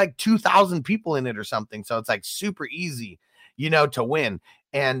only like 2,000 people in it or something. So it's like super easy, to win.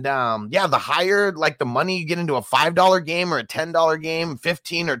 And yeah, the higher like the money you get into a $5 game or a $10 game,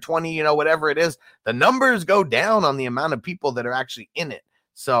 15 or 20, whatever it is, the numbers go down on the amount of people that are actually in it.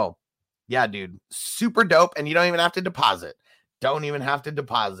 So yeah, dude, super dope. And you don't even have to deposit. Don't even have to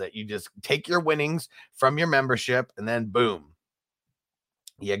deposit. You just take your winnings from your membership, and then boom,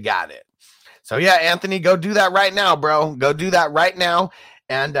 you got it. So yeah, Anthony, go do that right now, bro. Go do that right now.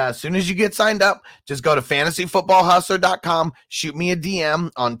 And as soon as you get signed up, just go to fantasyfootballhustler.com, shoot me a DM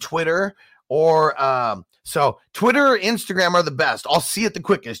on Twitter, or so Twitter or Instagram are the best. I'll see it the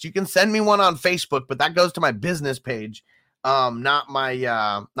quickest. You can send me one on Facebook, but that goes to my business page, not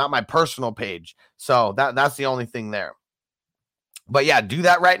my personal page. So that's the only thing there. But yeah, do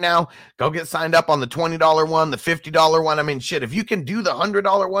that right now. Go get signed up on the $20 one, the $50 one. I mean, shit, if you can do the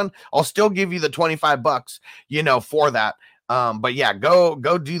 $100 one, I'll still give you the $25, for that. But yeah, go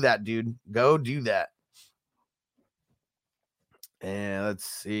do that, dude. Go do that. And let's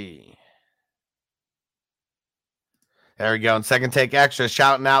see. There we go. And Second Take Extra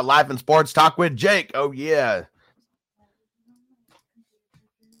shouting out Life and Sports Talk with Jake. Oh yeah.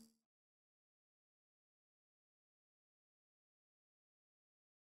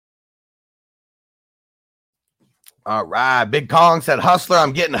 All right. Big Kong said, Hustler,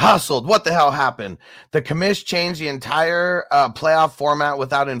 I'm getting hustled. What the hell happened? The commish changed the entire playoff format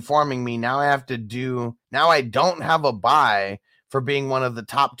without informing me. Now I don't have a bye for being one of the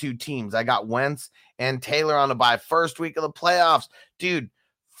top 2 teams. I got Wentz and Taylor on a bye first week of the playoffs. Dude,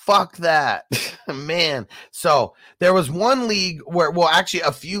 fuck that, man. So there was one league actually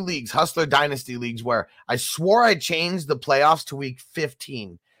a few leagues, Hustler Dynasty leagues, where I swore I changed the playoffs to week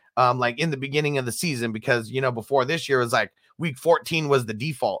 15. Like in the beginning of the season, because, before this year it was like week 14 was the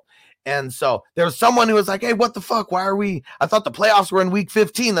default. And so there was someone who was like, hey, what the fuck? I thought the playoffs were in week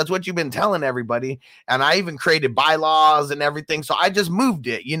 15. That's what you've been telling everybody. And I even created bylaws and everything. So I just moved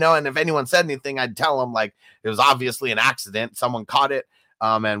it, and if anyone said anything, I'd tell them like it was obviously an accident. Someone caught it.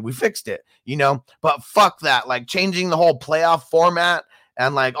 And we fixed it, but fuck that, like changing the whole playoff format.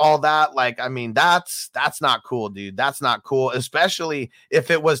 and like all that. Like, I mean, that's not cool, dude. That's not cool, especially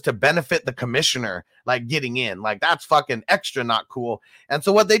if it was to benefit the commissioner, like getting in. Like, that's fucking extra not cool. And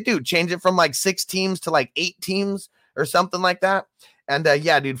so what they do, change it from like 6 teams to like 8 teams or something like that. And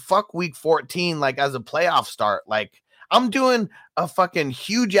yeah, dude, fuck week 14, like as a playoff start. Like, I'm doing a fucking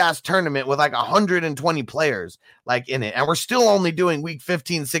huge ass tournament with like 120 players like in it. And we're still only doing week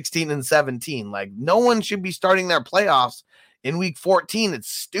 15, 16, and 17. Like, no one should be starting their playoffs in week 14.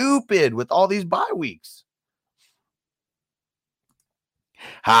 It's stupid with all these bye weeks.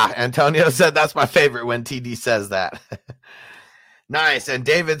 Antonio said that's my favorite when TD says that. Nice. And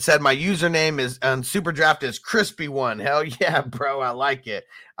David said my username is on Super Draft is Crispy One. Hell yeah, bro. I like it.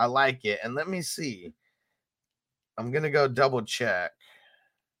 I like it. And let me see. I'm going to go double check.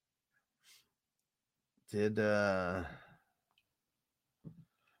 Hold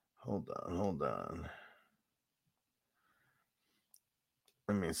on.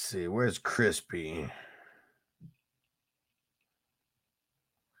 Let me see. Where's Crispy?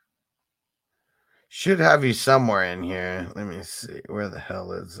 Should have you somewhere in here. Let me see. Where the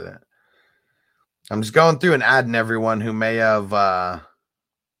hell is it? I'm just going through and adding everyone who may have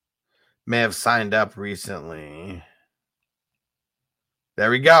signed up recently. There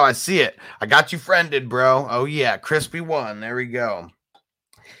we go. I see it. I got you friended, bro. Oh yeah, Crispy One. There we go.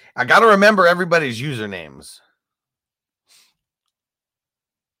 I got to remember everybody's usernames.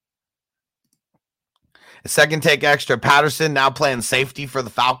 A second take extra. Patterson now playing safety for the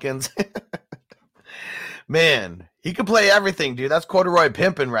Falcons. Man, he could play everything, dude. That's corduroy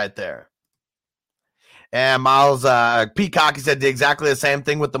pimping right there. And Miles Peacock, he said, did exactly the same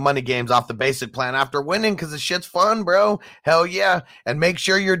thing with the money games off the basic plan after winning because the shit's fun, bro. Hell yeah. And make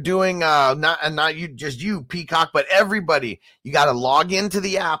sure you're doing not you, just you, Peacock, but everybody. You got to log into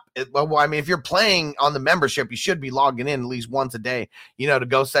the app. Well, I mean, if you're playing on the membership, you should be logging in at least once a day, to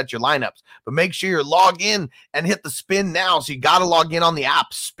go set your lineups. But make sure you're logged in and hit the spin now. So you got to log in on the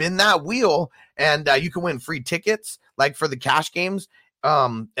app, spin that wheel, and you can win free tickets like for the cash games.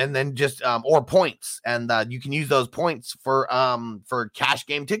 And then just or points, and you can use those points for cash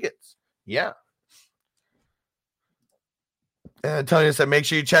game tickets. Yeah. And Antonio said, make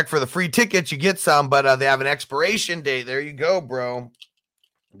sure you check for the free tickets. You get some, but they have an expiration date. There you go, bro.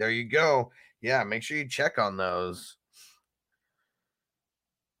 There you go. Yeah, make sure you check on those.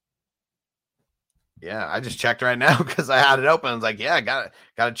 Yeah, I just checked right now because I had it open. I was like, yeah, I got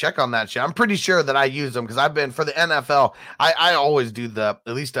to check on that shit. I'm pretty sure that I use them because I've been for the NFL. I always do at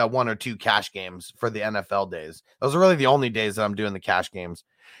least 1 or 2 cash games for the NFL days. Those are really the only days that I'm doing the cash games.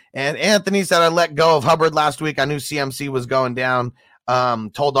 And Anthony said I let go of Hubbard last week. I knew CMC was going down.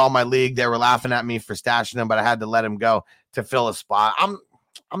 Told all my league they were laughing at me for stashing him, but I had to let him go to fill a spot.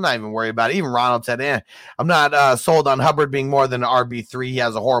 I'm not even worried about it. Even Ronald said, I'm not sold on Hubbard being more than an RB3. He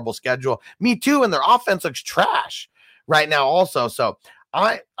has a horrible schedule. Me too, and their offense looks trash right now also. So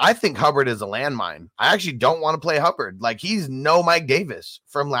I think Hubbard is a landmine. I actually don't want to play Hubbard. Like, he's no Mike Davis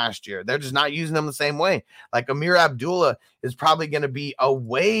from last year. They're just not using him the same way. Like, Amir Abdullah is probably going to be a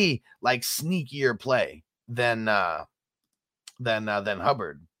way, like, sneakier play than Hubbard.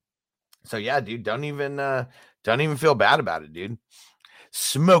 So, yeah, dude, don't even feel bad about it, dude.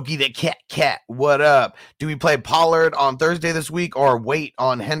 Smokey the cat, what up? Do we play Pollard on Thursday this week or wait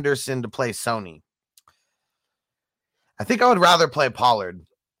on Henderson to play Sony? I think I would rather play Pollard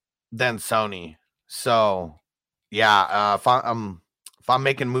than Sony. So, yeah, if I'm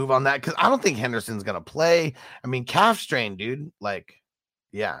making a move on that, because I don't think Henderson's going to play. I mean, calf strain, dude. Like,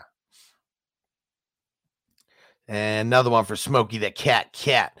 yeah. And another one for Smokey the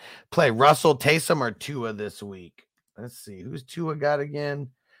cat. Play Russell, Taysom, or Tua this week. Let's see. Who's Tua got again?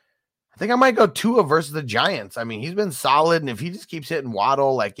 I think I might go Tua versus the Giants. I mean, he's been solid, and if he just keeps hitting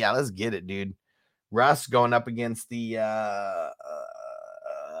Waddle, like, yeah, let's get it, dude. Russ going up against the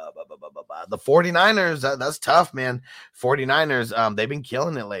 49ers. That's tough, man. 49ers, they've been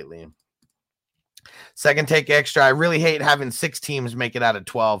killing it lately. Second take extra. I really hate having 6 teams make it out of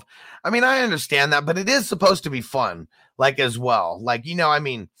 12. I mean, I understand that, but it is supposed to be fun, like, as well. Like, I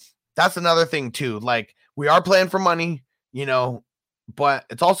mean, that's another thing, too. Like, we are playing for money, but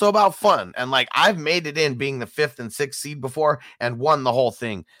it's also about fun. And like, I've made it in being the 5th and 6th seed before and won the whole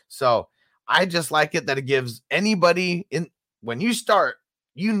thing. So I just like it that it gives anybody when you start,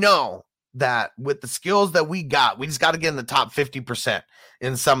 that with the skills that we just got to get in the top 50%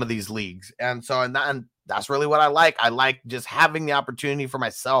 in some of these leagues. And so, and that's really what I like. I like just having the opportunity for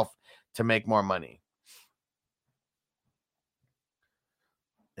myself to make more money.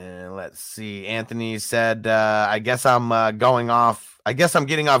 And let's see. Anthony said, I guess I'm getting off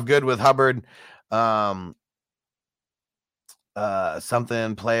good with Hubbard.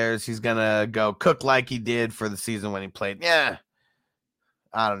 something players. He's gonna go cook like he did for the season when he played. Yeah,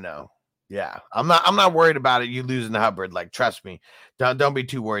 I don't know. Yeah, I'm not worried about it. You losing to Hubbard, like, trust me. Don't be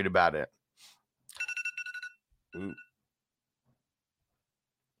too worried about it. Ooh.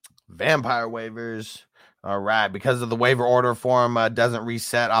 Vampire waivers. All right, because of the waiver order form doesn't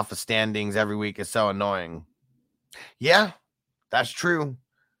reset off of standings every week. Is so annoying. Yeah, that's true.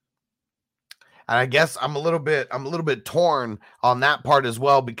 And I guess I'm a little bit torn on that part as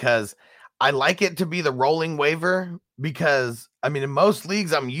well, because I like it to be the rolling waiver, because I mean, in most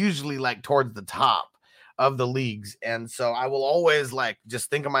leagues, I'm usually like towards the top of the leagues. And so I will always like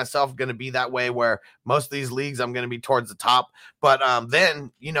just think of myself going to be that way, where most of these leagues, I'm going to be towards the top. But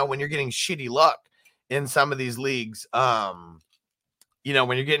then, you know, when you're getting shitty luck in some of these leagues, you know,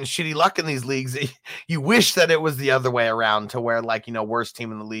 when you're getting shitty luck in these leagues, you wish that it was the other way around, to where, like, you know, worst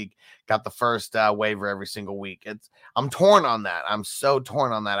team in the league got the first waiver every single week. I'm torn on that. I'm so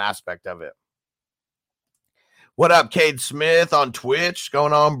torn on that aspect of it. What up, Cade Smith on Twitch? What's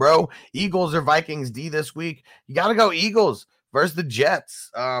going on, bro? Eagles or Vikings D this week? You got to go Eagles versus the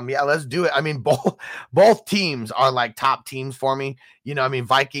Jets. Yeah, let's do it. I mean, both teams are like top teams for me. You know, I mean,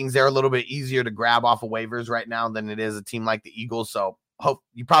 Vikings, they're a little bit easier to grab off of waivers right now than it is a team like the Eagles. So hope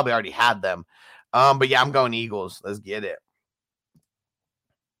you probably already had them. But yeah, I'm going Eagles. Let's get it.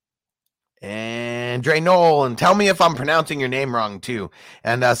 And Dre Nolan, tell me if I'm pronouncing your name wrong too.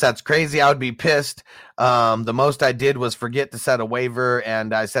 And so that's crazy. I would be pissed. The most I did was forget to set a waiver,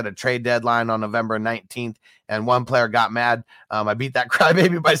 and I set a trade deadline on November 19th, and one player got mad. I beat that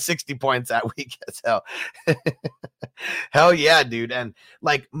crybaby by 60 points that week. So hell yeah, dude. And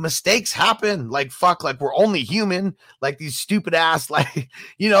like, mistakes happen. Like, fuck, like, we're only human. Like, these stupid ass, like,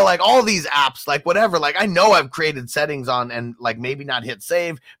 you know, like all these apps, like whatever. Like, I know I've created settings on and like maybe not hit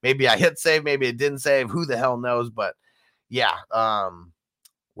save. Maybe I hit save, maybe it didn't save. Who the hell knows? But yeah,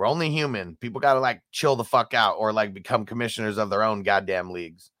 we're only human. People got to like chill the fuck out, or like become commissioners of their own goddamn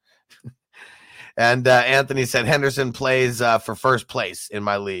leagues. And Anthony said Henderson plays for first place in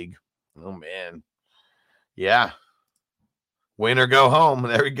my league. Oh man. Yeah. Win or go home.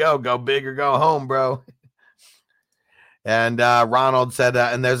 There we go. Go big or go home, bro. And Ronald said,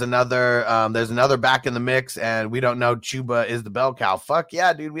 and there's another back in the mix, and we don't know Chuba is the bell cow. Fuck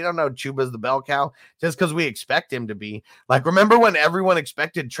yeah, dude. We don't know Chuba is the bell cow just because we expect him to be. Like, remember when everyone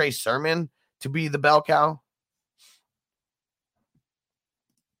expected Trey Sermon to be the bell cow?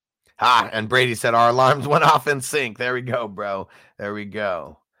 And Brady said our alarms went off in sync. There we go, bro. There we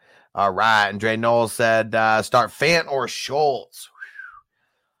go. All right. And Dre Knowles said, start Fant or Schultz.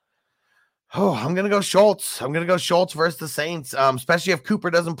 Oh, I'm going to go Schultz. I'm going to go Schultz versus the Saints, especially if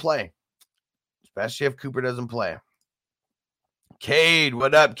Cooper doesn't play. Cade,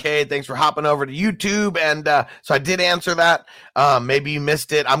 what up, Cade? Thanks for hopping over to YouTube. And so I did answer that. Maybe you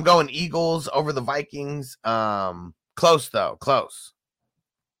missed it. I'm going Eagles over the Vikings. Close, though. Close.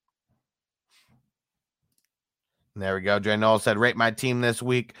 There we go. Dre Noel said, rate my team this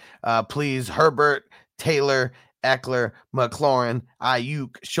week. Please, Herbert, Taylor, Eckler, McLaurin,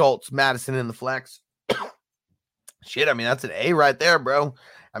 Ayuk, Schultz, Madison in the flex. Shit, I mean, that's an A right there, bro.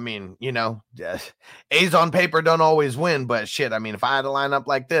 I mean, you know, A's on paper don't always win, but shit, I mean, if I had a lineup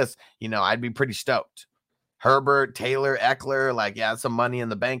like this, you know, I'd be pretty stoked. Herbert, Taylor, Eckler, like, yeah, some money in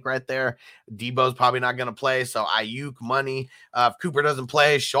the bank right there. Debo's probably not going to play, so Ayuk, money. If Cooper doesn't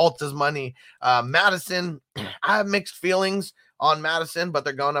play, Schultz is money. Madison, I have mixed feelings on Madison, but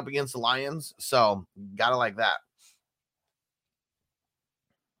they're going up against the Lions, so gotta like that.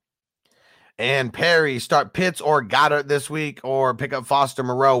 And Perry, start Pitts or Goddard this week, or pick up Foster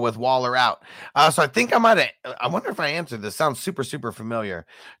Moreau with Waller out. So I think I wonder if I answered this. Sounds super, super familiar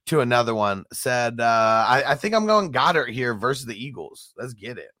to another one. Said, I think I'm going Goddard here versus the Eagles. Let's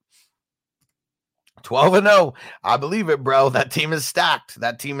get it. 12-0. I believe it, bro. That team is stacked.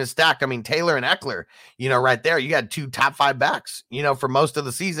 I mean, Taylor and Eckler, you know, right there, you got 2 top 5 backs, you know, for most of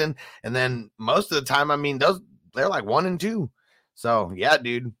the season. And then most of the time, I mean, they're like 1 and 2. So yeah,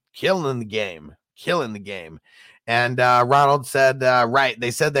 dude. Killing the game. And Ronald said, right, they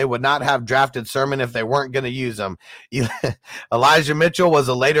said they would not have drafted Sermon if they weren't going to use him. Elijah Mitchell was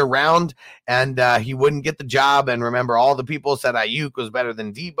a later round, and he wouldn't get the job. And remember, all the people said Ayuk was better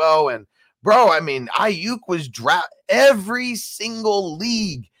than Debo. And, bro, I mean, Ayuk was drafted every single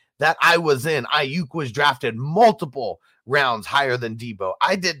league that I was in. Ayuk was drafted multiple rounds higher than Debo.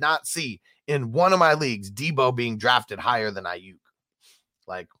 I did not see in one of my leagues Debo being drafted higher than Ayuk.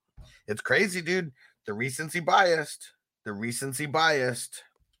 Like, it's crazy, dude. The recency biased.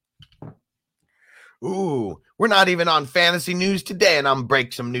 Ooh, we're not even on fantasy news today, and I'm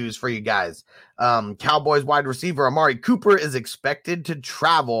break some news for you guys. Cowboys wide receiver Amari Cooper is expected to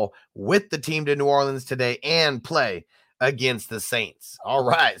travel with the team to New Orleans today and play against the Saints. All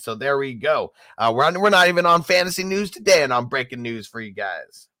right, so there we go. We're not even on fantasy news today, and I'm breaking news for you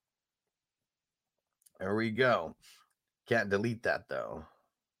guys. There we go. Can't delete that though.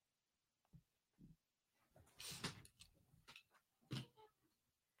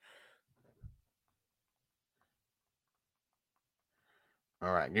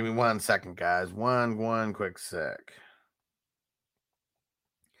 All right, give me 1 second, guys. One quick sec.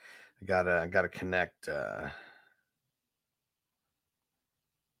 I gotta connect. I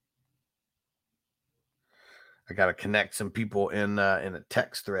gotta connect some people in a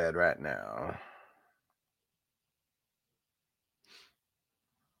text thread right now.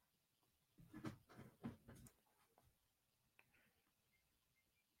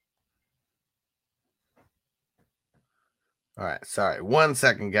 All right, sorry. 1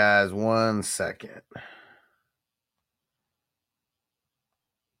 second, guys. 1 second.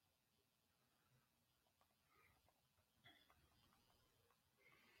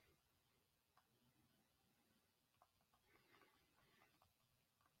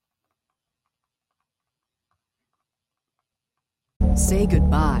 Say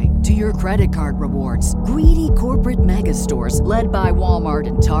goodbye to your credit card rewards. Greedy corporate mega stores, led by Walmart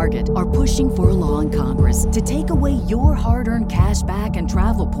and Target, are pushing for a law in Congress to take away your hard-earned cash back and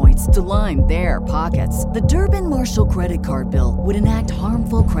travel points to line their pockets. The Durbin-Marshall credit card bill would enact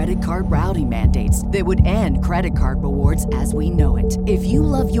harmful credit card routing mandates that would end credit card rewards as we know it. If you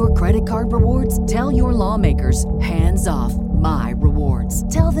love your credit card rewards, tell your lawmakers, hands off my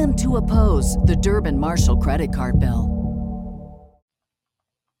rewards. Tell them to oppose the Durbin-Marshall credit card bill.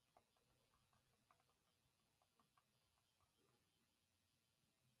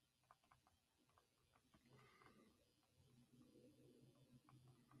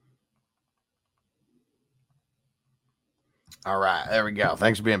 All right, there we go.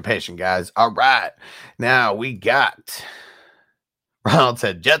 Thanks for being patient, guys. All right, now we got Ronald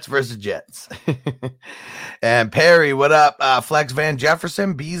said Jets versus Jets. And Perry, what up? Flex Van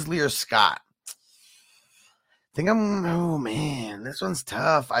Jefferson, Beasley, or Scott? Oh man, this one's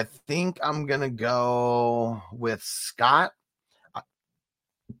tough. I think I'm gonna go with Scott.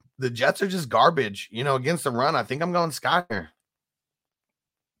 The Jets are just garbage, against the run. I think I'm going Scott here.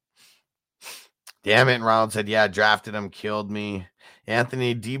 Damn it. And Ronald said, yeah, drafted him, killed me.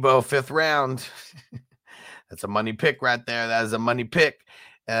 Anthony Debo, 5th round. That's a money pick right there. That is a money pick.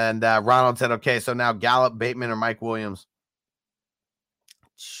 And Ronald said, okay, so now Gallup, Bateman, or Mike Williams.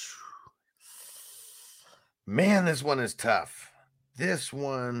 Man, this one is tough. This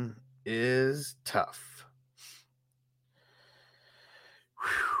one is tough.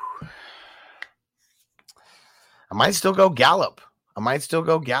 Whew. I might still go Gallup.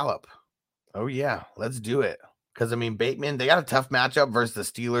 Oh, yeah, let's do it. Because, Bateman, they got a tough matchup versus the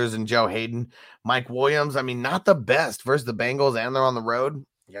Steelers and Joe Hayden. Mike Williams, not the best versus the Bengals, and they're on the road.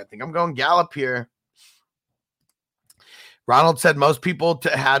 Yeah, I think I'm going Gallup here. Ronald said most people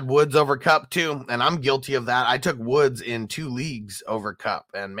had Woods over Kupp, too, and I'm guilty of that. I took Woods in 2 leagues over Kupp,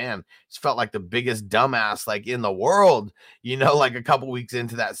 and, man, it felt like the biggest dumbass, in the world, a couple weeks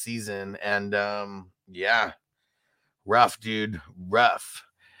into that season. And, yeah, rough, dude, rough.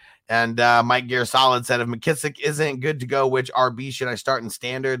 And Mike Gear Solid said, if McKissick isn't good to go, which RB should I start in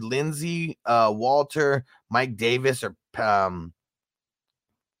standard? Lindsey, Walter, Mike Davis, or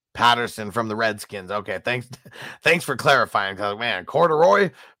Patterson from the Redskins? Okay, thanks for clarifying. Because, man,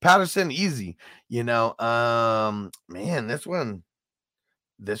 Corduroy, Patterson, easy. Man, this one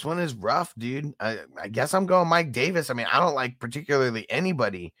is rough, dude. I guess I'm going Mike Davis. I don't like particularly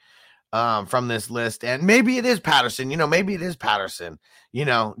anybody from this list, and maybe it is Patterson,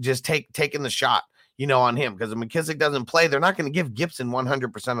 just taking the shot, on him, because if McKissick doesn't play, they're not going to give Gibson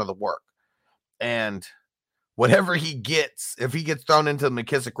 100% of the work, and whatever he gets, if he gets thrown into the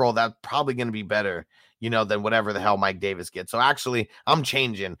McKissick role, that's probably going to be better, than whatever the hell Mike Davis gets. So actually, I'm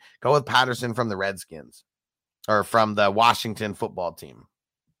changing. Go with Patterson from the Redskins, or from the Washington football team.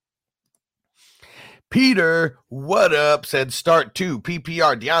 Peter, what up? Said start 2,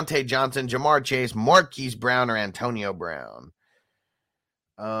 PPR, Deontay Johnson, Jamar Chase, Marquise Brown, or Antonio Brown.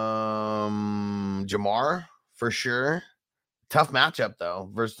 Jamar, for sure. Tough matchup, though,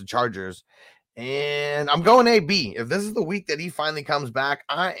 versus the Chargers. And I'm going AB. If this is the week that he finally comes back,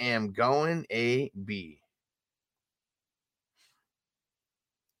 I am going AB.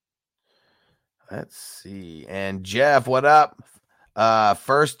 Let's see. And Jeff, what up?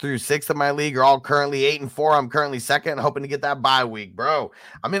 First through sixth of my league are all currently 8-4. I'm currently second, hoping to get that bye week, bro.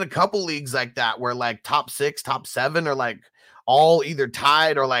 I'm in a couple leagues like that where like top 6, top 7 are like all either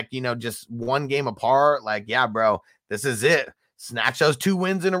tied or like, just one game apart. Like, yeah, bro, this is it. Snatch those 2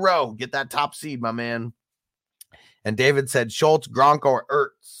 wins in a row. Get that top seed, my man. And David said Schultz, Gronk, or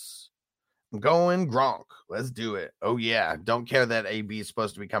Ertz. I'm going Gronk. Let's do it. Oh, yeah. Don't care that AB is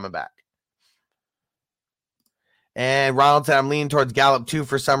supposed to be coming back. And Ronald said, I'm leaning towards Gallup too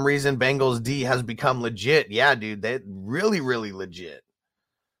for some reason. Bengals D has become legit. Yeah, dude, they really, really legit.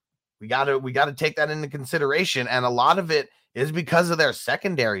 We gotta take that into consideration. And a lot of it is because of their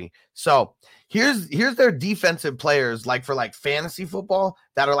secondary. So here's their defensive players, like for like fantasy football,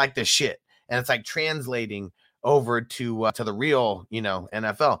 that are like the shit. And it's like translating over to the real,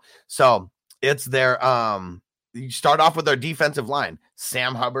 NFL. So it's their you start off with their defensive line,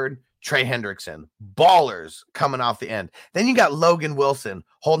 Sam Hubbard, Trey Hendrickson, ballers coming off the end. Then you got Logan Wilson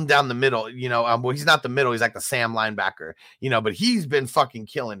holding down the middle. Well, he's not the middle. He's like the Sam linebacker, but he's been fucking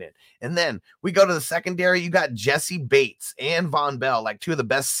killing it. And then we go to the secondary. You got Jesse Bates and Von Bell, like 2 of the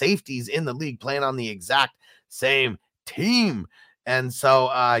best safeties in the league, playing on the exact same team. And so,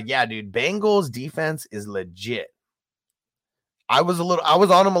 yeah, dude, Bengals defense is legit. I was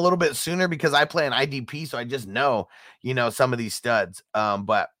on them a little bit sooner because I play an IDP, so I just know, some of these studs.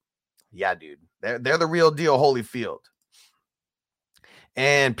 But yeah, dude, they're the real deal, Holyfield.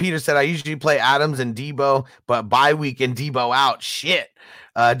 And Peter said, I usually play Adams and Debo, but bye week and Debo out. Shit.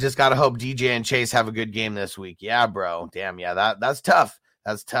 Just got to hope DJ and Chase have a good game this week. Yeah, bro. Damn, yeah, that's tough.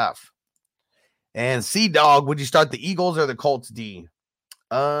 That's tough. And C-Dog, would you start the Eagles or the Colts D?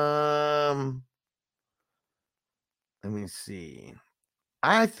 Let me see.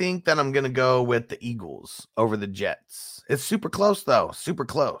 I think that I'm going to go with the Eagles over the Jets. It's super close, though. Super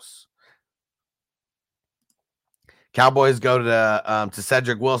close. Cowboys go to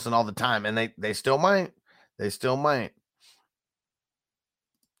Cedric Wilson all the time, and they still might. They still might.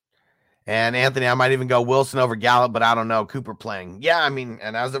 And Anthony, I might even go Wilson over Gallup, but I don't know. Cooper playing. Yeah, I mean,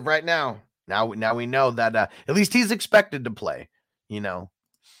 and as of right now we know that at least he's expected to play,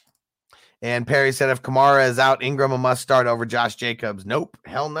 And Perry said, if Kamara is out, Ingram a must start over Josh Jacobs. Nope.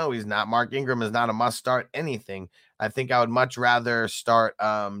 Hell no, he's not. Mark Ingram is not a must start anything. I think I would much rather start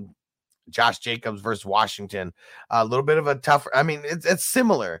Josh Jacobs versus Washington. A little bit of a tougher. I mean, it's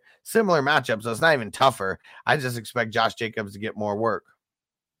similar matchup, so it's not even tougher. I just expect Josh Jacobs to get more work.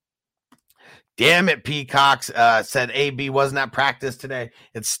 Damn it, Peacocks said AB wasn't at practice today.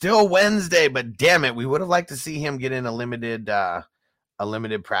 It's still Wednesday, but damn it, we would have liked to see him get in a limited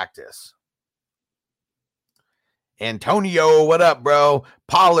practice. Antonio, what up, bro?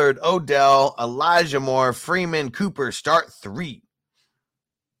 Pollard, Odell, Elijah Moore, Freeman, Cooper, start 3.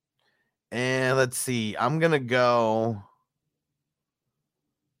 And let's see. I'm going to go.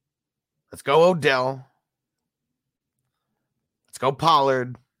 Let's go Odell. Let's go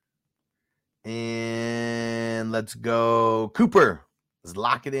Pollard. And let's go Cooper. Let's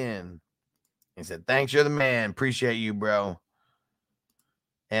lock it in. He said, thanks, you're the man. Appreciate you, bro.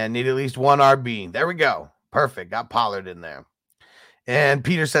 And need at least 1 RB. There we go. Perfect. Got Pollard in there. And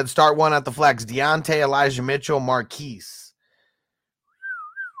Peter said, start 1 at the flex. Deontay, Elijah Mitchell, Marquise.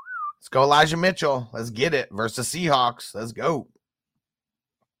 Let's go Elijah Mitchell. Let's get it. Versus Seahawks. Let's go.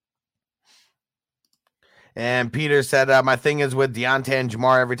 And Peter said, my thing is with Deontay and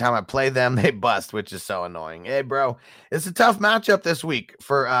Jamar, every time I play them, they bust, which is so annoying. Hey, bro, it's a tough matchup this week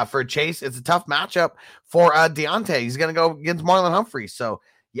for Chase. It's a tough matchup for Deontay. He's going to go against Marlon Humphrey. So,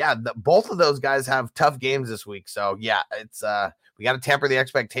 yeah, both of those guys have tough games this week. So, yeah, it's we got to temper the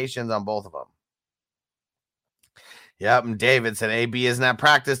expectations on both of them. Yep, and David said AB isn't at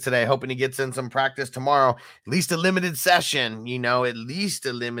practice today. Hoping he gets in some practice tomorrow. At least a limited session, at least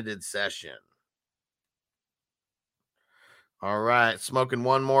a limited session. All right, smoking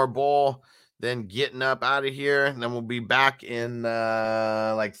one more bowl, then getting up out of here. And then we'll be back in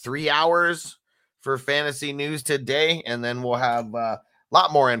like 3 hours for fantasy news today. And then we'll have a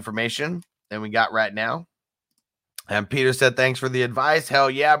lot more information than we got right now. And Peter said, thanks for the advice. Hell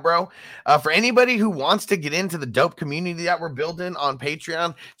yeah, bro. For anybody who wants to get into the dope community that we're building on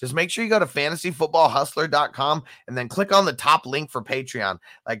Patreon, just make sure you go to fantasyfootballhustler.com and then click on the top link for Patreon.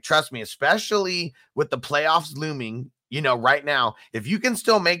 Like, trust me, especially with the playoffs looming, right now, if you can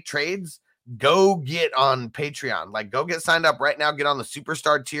still make trades, go get on Patreon. Like, go get signed up right now. Get on the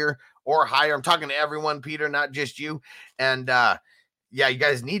superstar tier or higher. I'm talking to everyone, Peter, not just you. And, yeah, you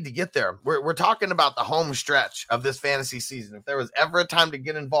guys need to get there. We're talking about the home stretch of this fantasy season. If there was ever a time to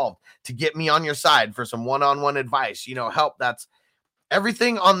get involved, to get me on your side for some one-on-one advice, help, that's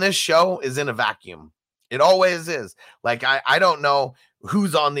everything on this show is in a vacuum. It always is. Like, I don't know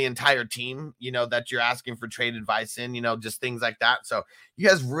who's on the entire team, you know, that you're asking for trade advice in, you know, just things like that. So you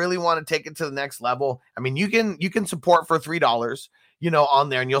guys really want to take it to the next level. I mean, you can support for $3, you know, on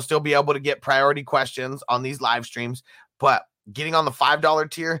there, and you'll still be able to get priority questions on these live streams. But getting on the $5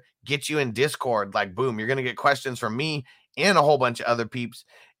 tier gets you in Discord. Like, boom, you're going to get questions from me and a whole bunch of other peeps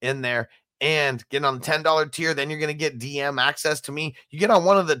in there. And getting on the $10 tier, then you're going to get DM access to me. You get on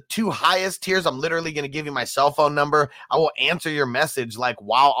one of the 2 highest tiers, I'm literally going to give you my cell phone number. I will answer your message like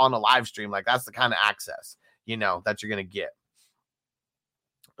while on a live stream. Like, that's the kind of access, you know, that you're going to get.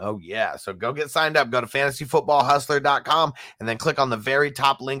 Oh, yeah. So go get signed up. Go to fantasyfootballhustler.com and then click on the very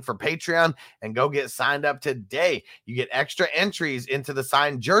top link for Patreon and go get signed up today. You get extra entries into the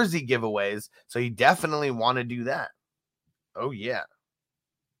signed jersey giveaways. So you definitely want to do that. Oh, yeah.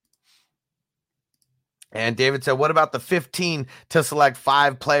 And David said, what about the 15 to select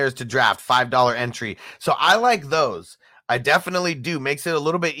 5 players to draft, $5 entry? So I like those. I definitely do. Makes it a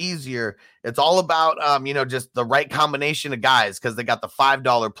little bit easier. It's all about, you know, just the right combination of guys, because they got the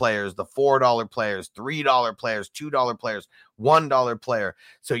 $5 players, the $4 players, $3 players, $2 players, $1 player.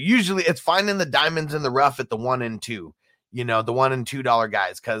 So usually it's finding the diamonds in the rough at the 1 and 2. You know, the $1 and $2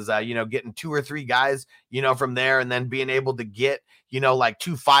 guys, because, you know, getting 2 or 3 guys, you know, from there, and then being able to get, you know, like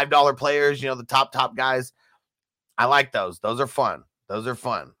 2 $5 players, you know, the top guys. I like those. Those are fun. Those are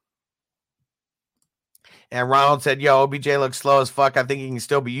fun. And Ronald said, yo, OBJ looks slow as fuck. I think he can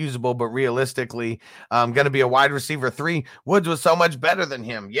still be usable, but realistically, going to be a wide receiver 3. Woods was so much better than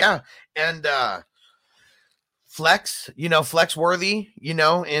him. Yeah. And, flex, you know, flex worthy, you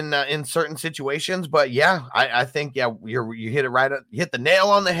know, in certain situations. But yeah, I think, yeah, you hit it right. You hit the nail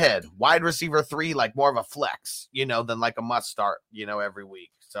on the head. Wide receiver 3, like more of a flex, you know, than like a must start, you know, every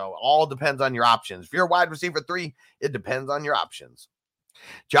week. So all depends on your options. If you're a wide receiver 3, it depends on your options.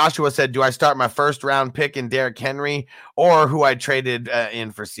 Joshua said, do I start my first round pick in Derrick Henry or who I traded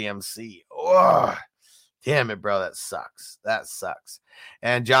in for CMC? Oh, damn it, bro. That sucks. That sucks.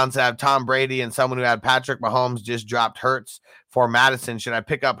 And John said, I have Tom Brady and someone who had Patrick Mahomes just dropped Hurts for Madison. Should I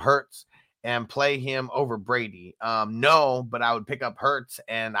pick up Hurts and play him over Brady? No, but I would pick up Hurts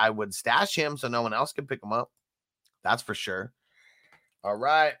and I would stash him so no one else could pick him up. That's for sure. All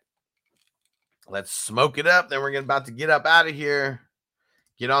right. Let's smoke it up. Then we're about to get up out of here.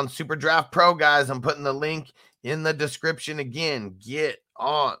 Get on Super Draft Pro, guys. I'm putting the link in the description again. Get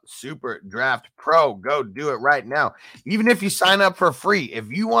on Super Draft Pro. Go do it right now. Even if you sign up for free,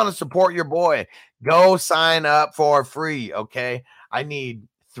 if you want to support your boy, go sign up for free. Okay. I need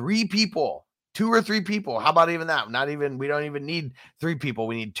 3 people, 2 or 3 people. How about even that? We don't even need 3 people.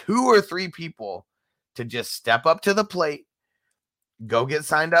 We need 2 or 3 people to just step up to the plate. Go get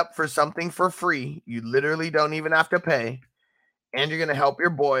signed up for something for free. You literally don't even have to pay. And you're going to help your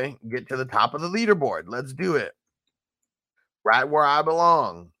boy get to the top of the leaderboard. Let's do it. Right where I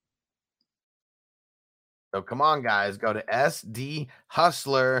belong. So come on, guys. Go to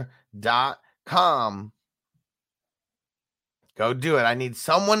sdhustler.com. Go do it. I need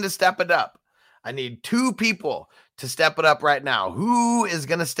someone to step it up. I need 2 people to step it up right now. Who is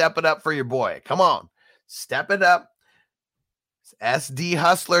going to step it up for your boy? Come on. Step it up.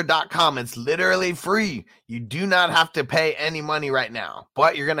 sdhustler.com. It's literally free. You do not have to pay any money right now,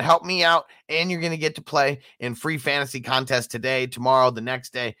 but you're going to help me out and you're going to get to play in free fantasy contests today, tomorrow, the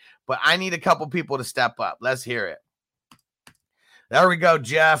next day. But I need a couple people to step up. Let's hear it. There we go,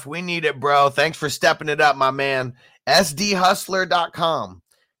 Jeff. We need it, bro. Thanks for stepping it up, my man. sdhustler.com.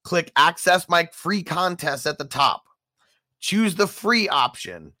 Click access my free contest at the top. Choose the free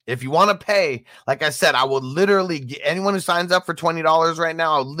option. If you want to pay, like I said, I will literally get anyone who signs up for $20 right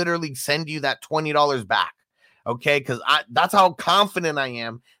now, I'll literally send you that $20 back. Okay. Because that's how confident I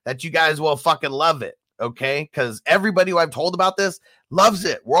am that you guys will fucking love it. Okay. Because everybody who I've told about this loves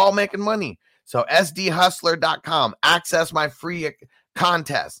it. We're all making money. So sdhustler.com, access my free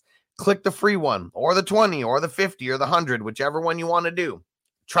contest. Click the free one or the 20 or the 50 or the 100, whichever one you want to do.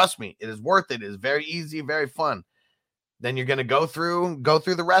 Trust me, it is worth it. It is very easy, very fun. Then you're going to go through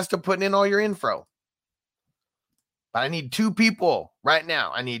the rest of putting in all your info. But I need 2 people right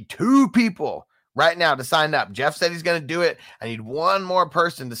now. I need 2 people right now to sign up. Jeff said he's going to do it. I need 1 more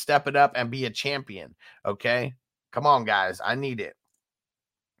person to step it up and be a champion. Okay? Come on, guys. I need it.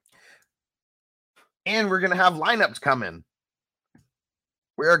 And we're going to have lineups coming.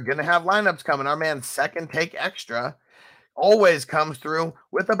 We're going to have lineups coming. Our man Second Take Extra always comes through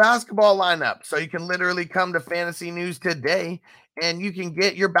with a basketball lineup. So you can literally come to Fantasy News today and you can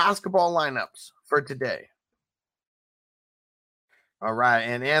get your basketball lineups for today. All right,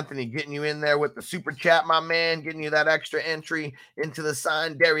 and Anthony getting you in there with the super chat, my man, getting you that extra entry into the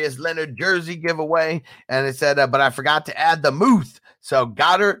signed Darius Leonard jersey giveaway. And it said, but I forgot to add the Muth. So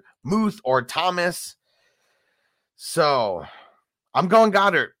Goddard, Muth, or Thomas. So I'm going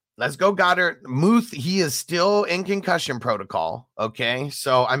Goddard. Let's go Goddard. Muth, he is still in concussion protocol. Okay,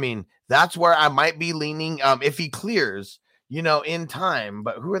 so I mean, that's where I might be leaning if he clears, in time.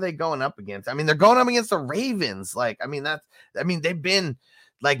 But who are they going up against? I mean, they're going up against the Ravens. They've been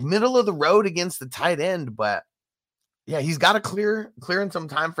like middle of the road against the tight end, but yeah, he's got to clearing some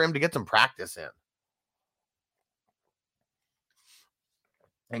time for him to get some practice in.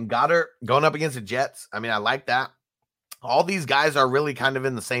 And Goddard going up against the Jets. I mean, I like that. All these guys are really kind of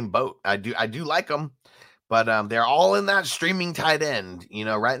in the same boat. I do like them, but they're all in that streaming tight end,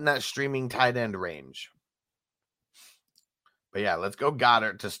 right in that streaming tight end range. But yeah, let's go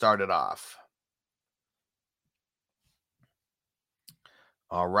Goddard to start it off.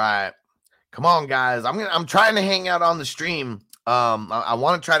 All right. Come on, guys. I'm trying to hang out on the stream. I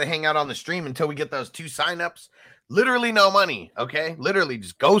want to try to hang out on the stream until we get those 2 signups. Literally no money, okay? Literally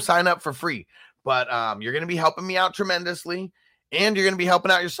just go sign up for free. But you're going to be helping me out tremendously, and you're going to be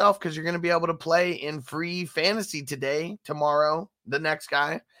helping out yourself because you're going to be able to play in free fantasy today, tomorrow, the next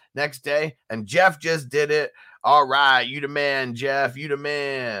day. And Jeff just did it. All right, you the man, Jeff. You the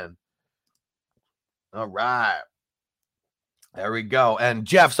man. All right. There we go. And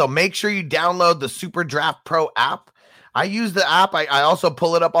Jeff, so make sure you download the Super Draft Pro app. I use the app. I also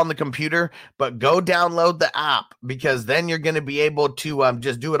pull it up on the computer, but go download the app because then you're going to be able to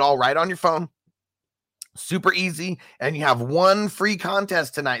just do it all right on your phone. Super easy. And you have 1 free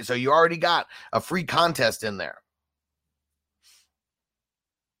contest tonight. So you already got a free contest in there.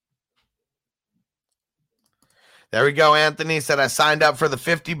 There we go. Anthony said I signed up for the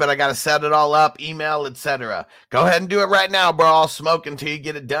 50, but I got to set it all up, email, etc. Go ahead and do it right now, bro. I'll smoke until you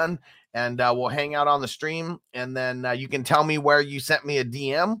get it done, and we'll hang out on the stream, and then you can tell me where you sent me a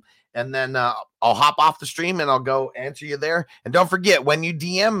DM, and then I'll hop off the stream, and I'll go answer you there. And don't forget, when you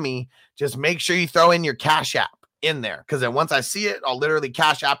DM me, just make sure you throw in your Cash App in there, because then once I see it, I'll literally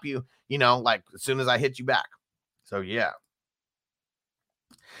Cash App you, like as soon as I hit you back. So, yeah.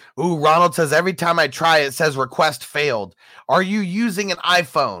 Ooh, Ronald says, every time I try, it says request failed. Are you using an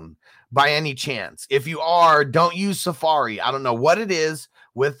iPhone by any chance? If you are, don't use Safari. I don't know what it is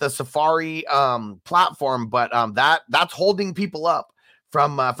with the Safari platform, but that's holding people up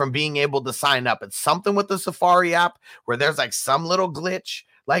from being able to sign up. It's something with the Safari app where there's like some little glitch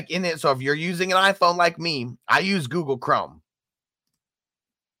like in it. So if you're using an iPhone like me, I use Google Chrome.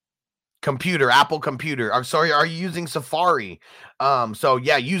 Apple computer. Are you using Safari? So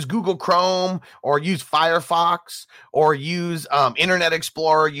yeah, use Google Chrome or use Firefox or use Internet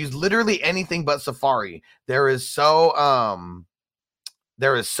Explorer. Use literally anything but Safari. It's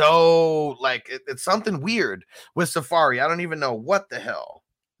something weird with Safari. I don't even know what the hell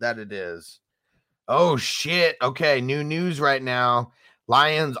that it is. Oh shit. Okay, new news right now.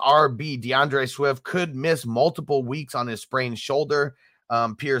 Lions RB DeAndre Swift could miss multiple weeks on his sprained shoulder.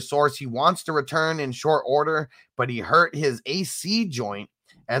 Pierce source, he wants to return in short order, but he hurt his AC joint,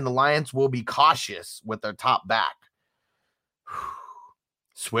 and the Lions will be cautious with their top back.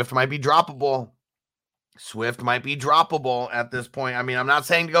 Swift might be droppable. At this point. I mean, I'm not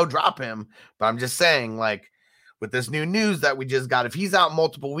saying to go drop him, but I'm just saying, like, with this new news that we just got, if he's out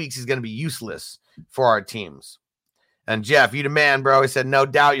multiple weeks, he's going to be useless for our teams. And Jeff, you the man, bro. He said, no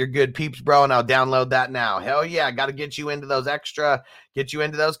doubt you're good peeps, bro, and I'll download that now. Hell yeah, got to get you into those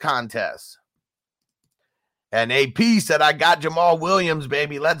contests. And AP said, I got Jamal Williams,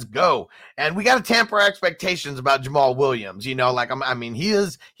 baby. Let's go. And we got to tamper our expectations about Jamal Williams. He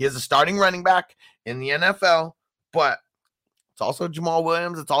is a starting running back in the NFL, but it's also Jamal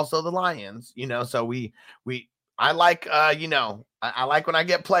Williams. It's also the Lions, so I like, I like when I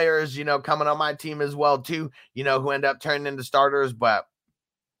get players, coming on my team as well, too, who end up turning into starters. But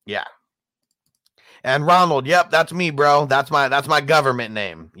yeah. And Ronald, yep, that's me, bro. That's my government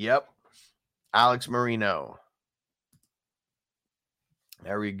name. Yep. Alex Marino.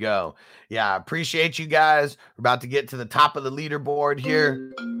 There we go. Yeah, appreciate you guys. We're about to get to the top of the leaderboard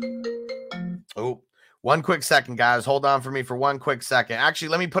here. Oh, one quick second, guys. Hold on for me for one quick second. Actually,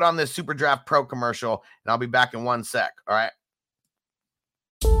 let me put on this Super Draft Pro commercial, and I'll be back in 1 sec. All right.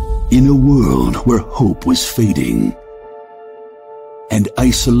 In a world where hope was fading and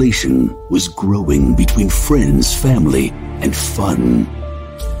isolation was growing between friends, family, and fun,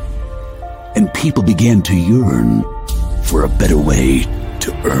 and people began to yearn for a better way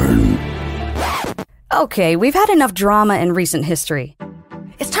to earn. Okay, we've had enough drama in recent history.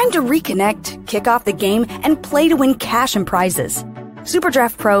 It's time to reconnect, kick off the game, and play to win cash and prizes.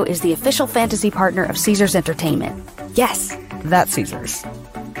 SuperDraft Pro is the official fantasy partner of Caesars Entertainment. Yes, that's Caesars.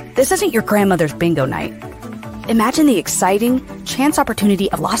 This isn't your grandmother's bingo night. Imagine the exciting chance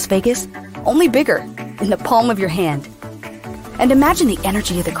opportunity of Las Vegas, only bigger, in the palm of your hand. And imagine the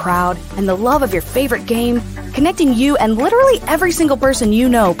energy of the crowd and the love of your favorite game, connecting you and literally every single person you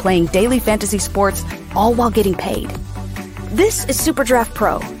know playing daily fantasy sports, all while getting paid. This is SuperDraft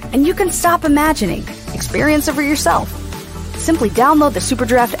Pro, and you can stop imagining. Experience it for yourself. Simply download the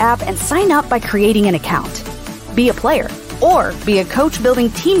SuperDraft app and sign up by creating an account. Be a player, or be a coach building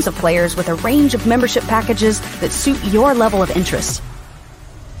teams of players with a range of membership packages that suit your level of interest.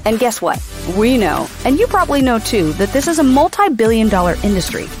 And guess what? We know, and you probably know too, that this is a multi-billion-dollar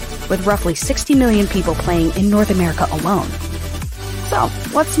industry with roughly 60 million people playing in North America alone. So,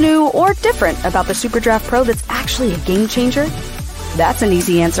 what's new or different about the SuperDraft Pro that's actually a game changer? That's an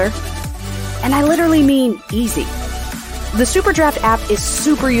easy answer. And I literally mean easy. The SuperDraft app is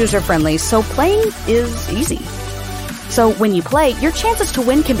super user-friendly, so playing is easy. So when you play, your chances to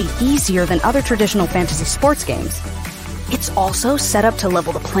win can be easier than other traditional fantasy sports games. It's also set up to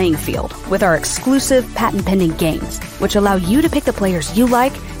level the playing field with our exclusive patent-pending games, which allow you to pick the players you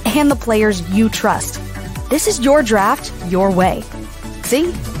like and the players you trust. This is your draft, your way.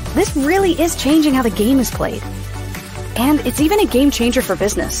 See? This really is changing how the game is played. And it's even a game changer for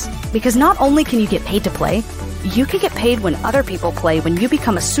business, because not only can you get paid to play, you can get paid when other people play when you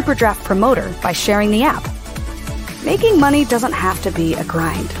become a SuperDraft promoter by sharing the app. Making money doesn't have to be a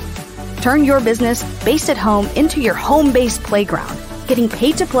grind. Turn your business based at home into your home-based playground, getting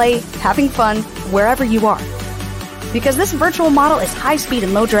paid to play, having fun, wherever you are. Because this virtual model is high speed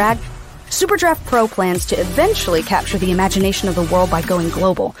and low drag, SuperDraft Pro plans to eventually capture the imagination of the world by going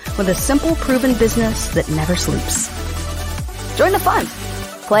global with a simple, proven business that never sleeps. Join the fun.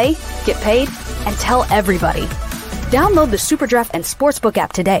 Play, get paid, and tell everybody. Download the SuperDraft and Sportsbook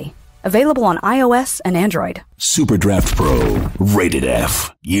app today. Available on iOS and Android. SuperDraft Pro, rated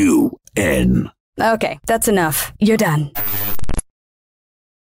F, UN. Okay, that's enough. You're done.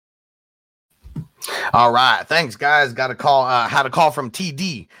 All right. Thanks, guys. Got a call. Had a call from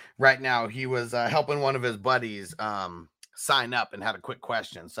TD right now. He was helping one of his buddies sign up and had a quick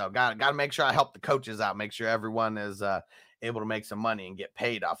question. So got to make sure I help the coaches out. Make sure everyone is able to make some money and get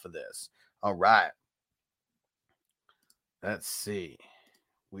paid off of this. All right. Let's see.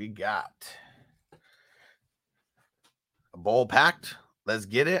 We got a bowl packed. Let's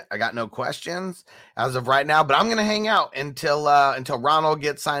get it. I got no questions as of right now, but I'm going to hang out until Ronald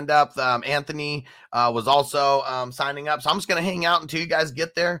gets signed up. Anthony was also signing up. So I'm just going to hang out until you guys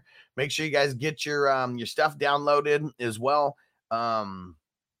get there. Make sure you guys get your stuff downloaded as well. And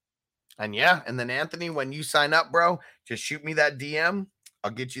yeah, and then Anthony, when you sign up, bro, just shoot me that DM.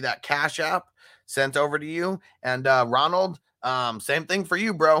 I'll get you that Cash App sent over to you. And Ronald, same thing for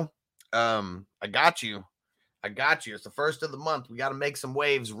you, bro. I got you. It's the first of the month. We got to make some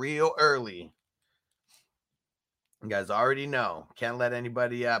waves real early. You guys already know. Can't let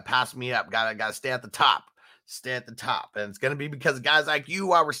anybody pass me up. Gotta stay at the top. Stay at the top. And it's going to be because of guys like you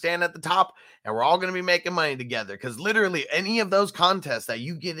while we're standing at the top, and we're all going to be making money together. Because literally any of those contests that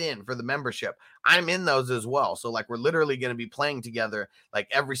you get in for the membership, I'm in those as well. So like we're literally going to be playing together like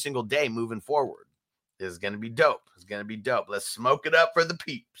every single day moving forward. It's going to be dope. Let's smoke it up for the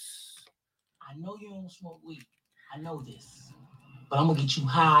peeps. I know you don't smoke weed. I know this. But I'm going to get you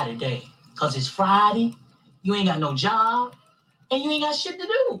high today. Because it's Friday, you ain't got no job, and you ain't got shit to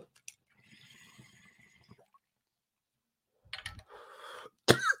do.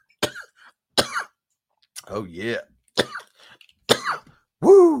 Oh, yeah.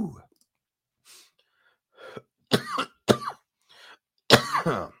 Woo!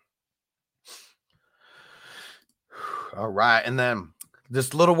 All right. And then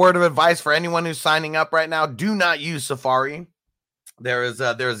just a little word of advice for anyone who's signing up right now. Do not use Safari. There's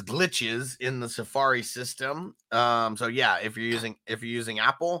glitches in the Safari system. So yeah, if you're using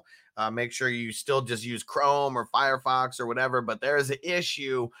Apple, make sure you still just use Chrome or Firefox or whatever. But there is an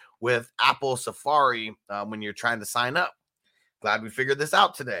issue with Apple Safari when you're trying to sign up. Glad we figured this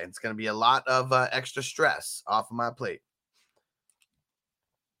out today. It's going to be a lot of extra stress off of my plate.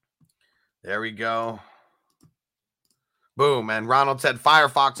 There we go. Boom. And Ronald said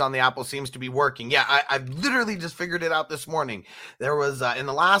Firefox on the Apple seems to be working. Yeah, I literally just figured it out this morning. There was in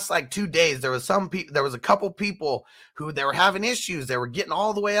the last 2 days, there was a couple people who they were having issues. They were getting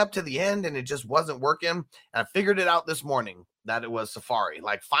all the way up to the end and it just wasn't working. And I figured it out this morning that it was Safari.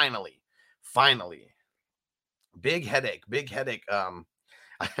 Like finally. Big headache.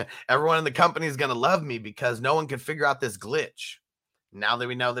 Everyone in the company is going to love me because no one can figure out this glitch. Now that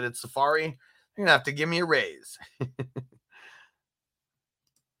we know that it's Safari, you're going to have to give me a raise.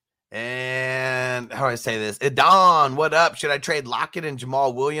 And how do I say this? Don, what up? Should I trade Lockett and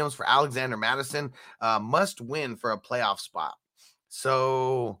Jamal Williams for Alexander Madison? Must win for a playoff spot.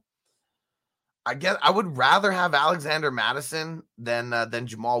 So I guess I would rather have Alexander Madison than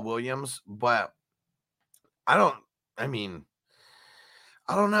Jamal Williams, but I don't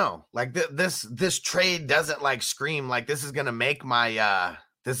know. Like this trade doesn't like scream like this is gonna make my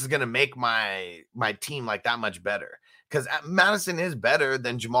team like that much better. Because Madison is better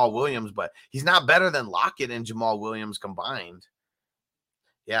than Jamal Williams, but he's not better than Lockett and Jamal Williams combined.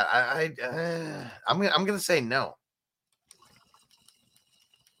 Yeah, I'm gonna say no.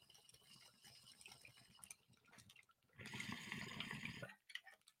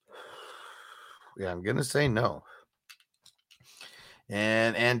 Yeah, I'm gonna say no.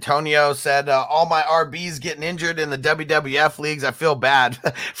 And Antonio said, all my RBs getting injured in the WWF leagues. I feel bad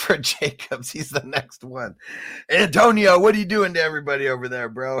for Jacobs. He's the next one. Antonio, what are you doing to everybody over there,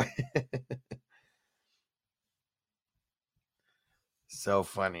 bro? So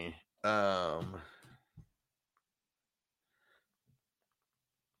funny.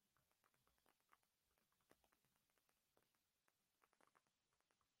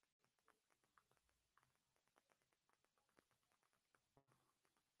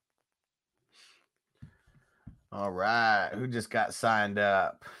 All right. Who just got signed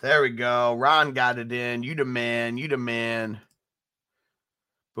up? There we go. Ron got it in. You the man. You the man.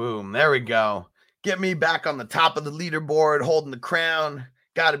 Boom. There we go. Get me back on the top of the leaderboard, holding the crown.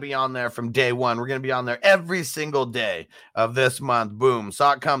 Got to be on there from day one. We're going to be on there every single day of this month. Boom.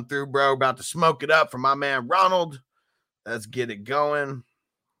 Saw it come through, bro. About to smoke it up for my man, Ronald. Let's get it going.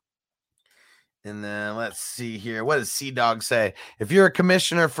 And then let's see here. What does C-Dog say? If you're a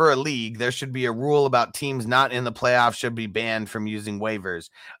commissioner for a league, there should be a rule about teams not in the playoffs should be banned from using waivers.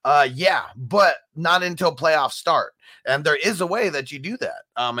 Yeah, but not until playoffs start. And there is a way that you do that.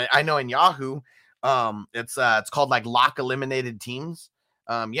 I know in Yahoo, it's called like lock eliminated teams.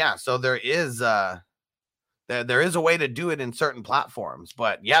 Yeah, so there is there is a way to do it in certain platforms.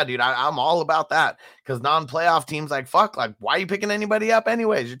 But yeah, dude, I'm all about that because non-playoff teams like, fuck, like, why are you picking anybody up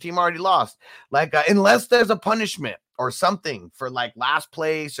anyways? Your team already lost. Like, unless there's a punishment or something for like last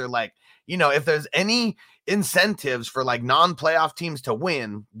place or like, you know, if there's any incentives for like non-playoff teams to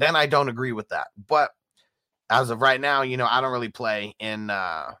win, then I don't agree with that. But as of right now, you know, I don't really play in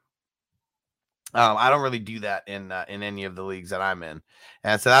I don't really do that in any of the leagues that I'm in.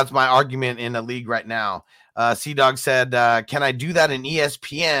 And so that's my argument in the league right now. C-Dog said, can I do that in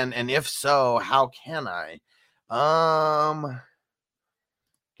ESPN? And if so, how can I?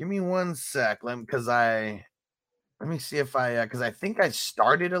 Give me one sec. Let me see if because I think I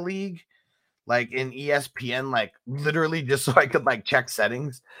started a league like in ESPN, like literally just so I could like check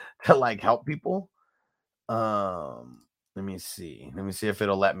settings to like help people. Let me see if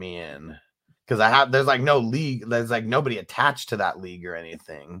it'll let me in. Because there's like no league, there's like nobody attached to that league or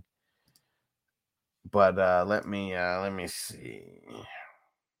anything. But let me see.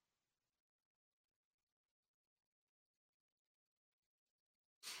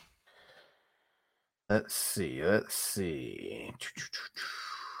 Let's see.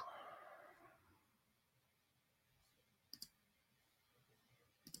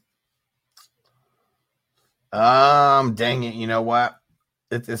 Dang it, you know what?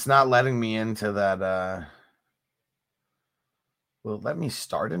 It's not letting me into that. Will it let me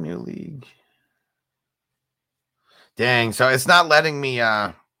start a new league? Dang, so it's not letting me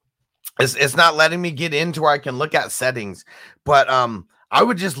it's not letting me get into where I can look at settings. But I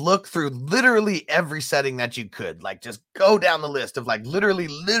would just look through literally every setting that you could. Like just go down the list of like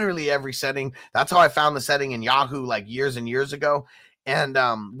literally every setting. That's how I found the setting in Yahoo like years and years ago. And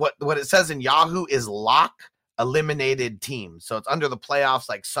what it says in Yahoo is lock eliminated teams. So it's under the playoffs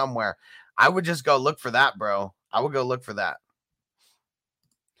like somewhere. I would just go look for that, bro. I would go look for that.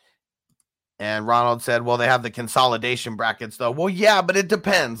 And Ronald said, well, they have the consolidation brackets though. Well, yeah, but it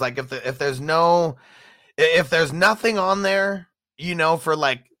depends. Like if there's nothing on there, you know, for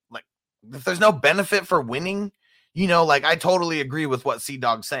like if there's no benefit for winning, you know, like I totally agree with what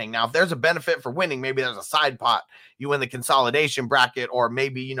C-Dog's saying. Now, if there's a benefit for winning, maybe there's a side pot, you win the consolidation bracket, or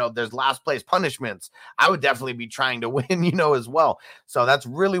maybe, you know, there's last place punishments. I would definitely be trying to win, you know, as well. So that's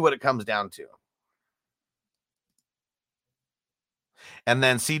really what it comes down to. And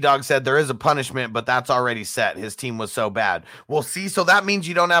then C-Dog said there is a punishment, but that's already set. His team was so bad. Well, see, so that means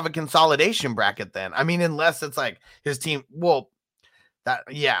you don't have a consolidation bracket then. I mean, unless it's like his team, well,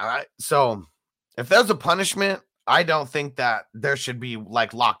 so if there's a punishment, I don't think that there should be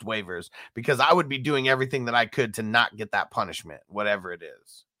like locked waivers because I would be doing everything that I could to not get that punishment, whatever it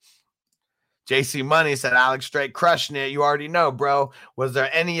is. JC Money said, Alex straight crushing it. You already know, bro. Was there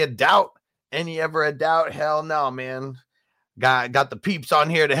any doubt? Ever a doubt? Hell no, man. Got the peeps on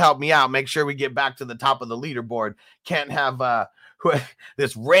here to help me out. Make sure we get back to the top of the leaderboard. Can't have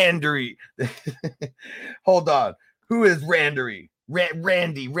this Randery. Hold on. Who is Randery?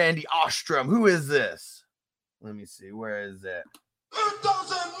 Randy Ostrom. Who is this? Let me see. Where is it? It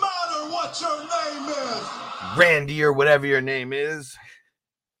doesn't matter what your name is. Randy or whatever your name is.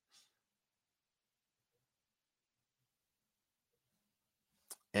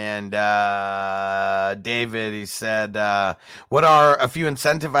 And David, he said, what are a few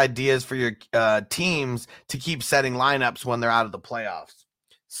incentive ideas for your teams to keep setting lineups when they're out of the playoffs?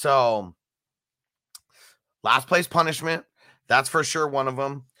 So, last place punishment, that's for sure one of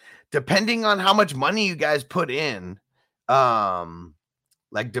them. Depending on how much money you guys put in,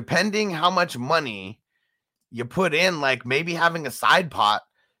 depending how much money you put in, like maybe having a side pot,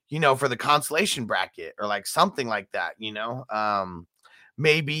 for the consolation bracket or like something like that,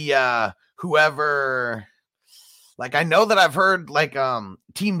 maybe whoever, like I know that I've heard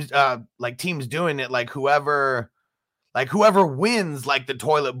teams doing it, like whoever wins like the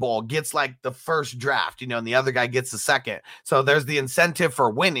toilet bowl gets like the first draft, and the other guy gets the second. So there's the incentive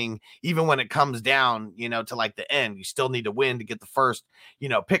for winning, even when it comes down, to like the end. You still need to win to get the first,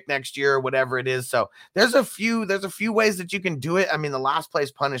 pick next year or whatever it is. So there's a few ways that you can do it. I mean, the last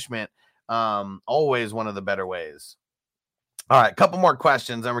place punishment, always one of the better ways. All right, a couple more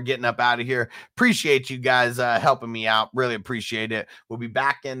questions and we're getting up out of here. Appreciate you guys helping me out. Really appreciate it. We'll be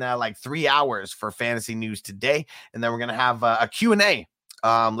back in 3 hours for fantasy news today. And then we're going to have a Q&A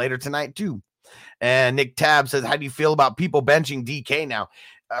later tonight too. And Nick Tab says, how do you feel about people benching DK now?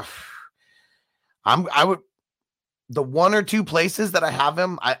 The one or two places that I have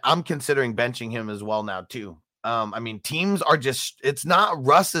him, I'm considering benching him as well now too. I mean, teams are it's not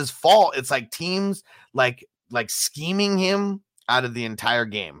Russ's fault. It's like teams like scheming him out of the entire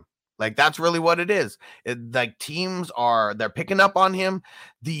game. Like that's really what it is. Teams they're picking up on him.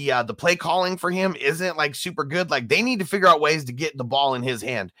 The play calling for him isn't like super good. Like they need to figure out ways to get the ball in his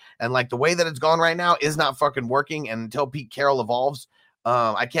hand. And like the way that it's gone right now is not fucking working. And until Pete Carroll evolves,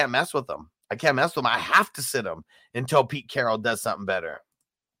 I can't mess with him. I have to sit him until Pete Carroll does something better.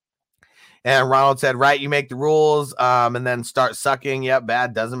 And Ronald said, right, you make the rules and then start sucking. Yep,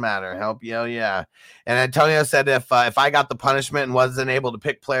 bad, doesn't matter. Help you, yeah. And Antonio said, if I got the punishment and wasn't able to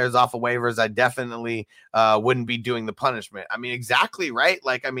pick players off of waivers, I definitely wouldn't be doing the punishment. I mean, exactly, right?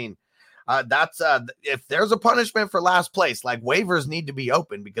 Like, I mean, that's if there's a punishment for last place, like waivers need to be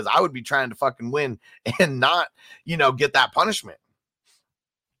open because I would be trying to fucking win and not, get that punishment.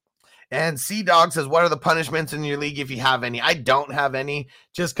 And C-Dog says, what are the punishments in your league if you have any? I don't have any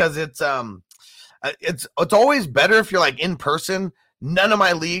just because it's always better if you're like in person. None of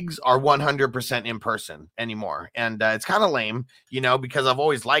my leagues are 100% in person anymore. And it's kind of lame, because I've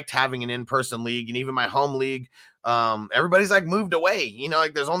always liked having an in-person league. And even my home league, everybody's like moved away.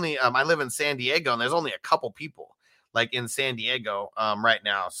 Like there's only, I live in San Diego and there's only a couple people like in San Diego right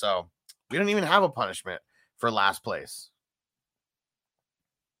now. So we don't even have a punishment for last place.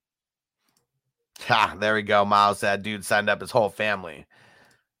 There we go. Miles said, dude signed up his whole family.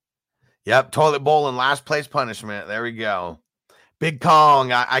 Yep, toilet bowl and last place punishment. There we go. Big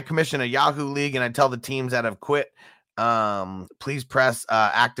Kong. I commission a Yahoo League and I tell the teams that have quit, please press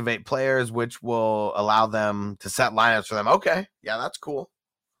activate players, which will allow them to set lineups for them. Okay. Yeah, that's cool.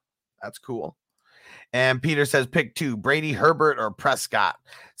 That's cool. And Peter says, pick two, Brady, Herbert, or Prescott.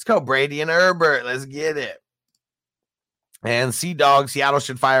 Let's go Brady and Herbert. Let's get it. And C-Dog, Seattle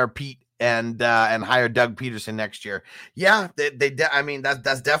should fire Pete and hire Doug Peterson next year. Yeah, I mean,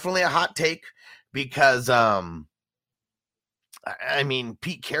 that's definitely a hot take because, I mean,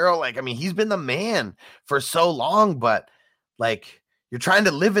 Pete Carroll, he's been the man for so long, but you're trying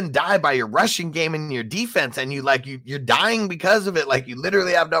to live and die by your rushing game and your defense, and you're dying because of it. Like you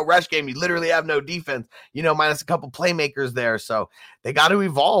literally have no rush game, you literally have no defense, minus a couple playmakers there. So they got to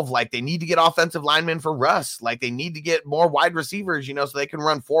evolve. Like they need to get offensive linemen for Russ. Like they need to get more wide receivers, so they can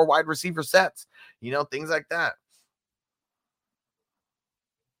run 4 wide receiver sets, things like that.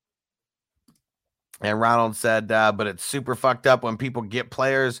 And Ronald said, but it's super fucked up when people get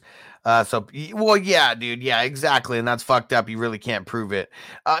players. Well, yeah, dude. Yeah, exactly. And that's fucked up. You really can't prove it.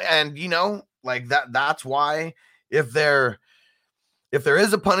 And that's why if there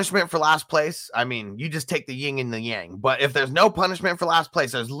is a punishment for last place, I mean, you just take the yin and the yang. But if there's no punishment for last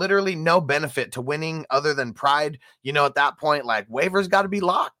place, there's literally no benefit to winning other than pride. At that point, waivers got to be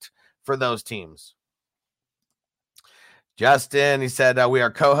locked for those teams. Justin, he said, we are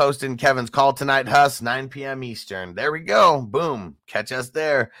co-hosting Kevin's call tonight, Huss, 9 p.m. Eastern. There we go. Boom. Catch us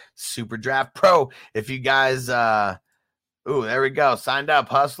there. Super Draft Pro. If you guys, there we go. Signed up,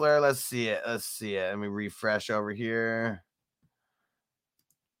 Hustler. Let's see it. Let me refresh over here.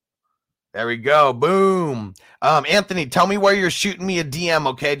 There we go. Boom. Anthony, tell me where you're shooting me a DM,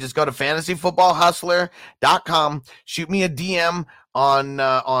 okay? Just go to fantasyfootballhustler.com. Shoot me a DM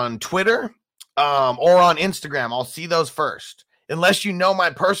on Twitter. Or on Instagram. I'll see those first. Unless you know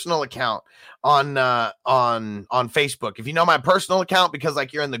my personal account on Facebook. If you know my personal account because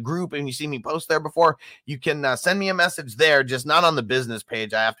like you're in the group and you see me post there before, you can send me a message there, just not on the business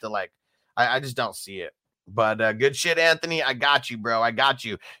page. I have to I just don't see it. But good shit, Anthony. I got you, bro. I got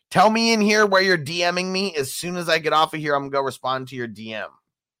you. Tell me in here where you're DMing me. As soon as I get off of here, I'm going to go respond to your DM.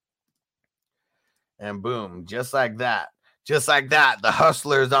 And boom, just like that. Just like that, the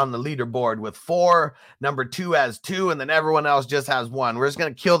Hustler's on the leaderboard with 4. Number 2 has 2, and then everyone else just has 1. We're just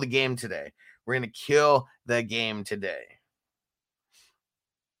going to kill the game today. We're going to kill the game today.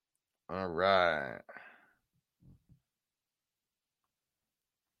 All right.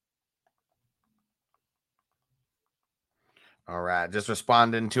 All right. Just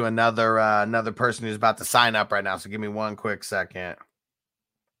responding to another person who's about to sign up right now. So give me one quick second.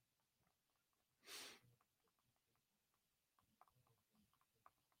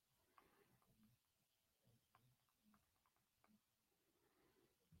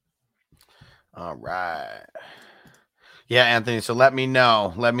 All right. Yeah, Anthony. So let me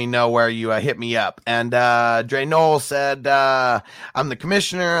know where you hit me up. And Dre Knoll said, I'm the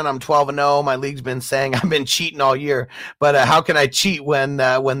commissioner and I'm 12-0. My league's been saying I've been cheating all year, but how can I cheat when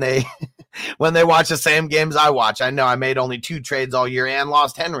they when they watch the same games I watch? I know I made only 2 trades all year and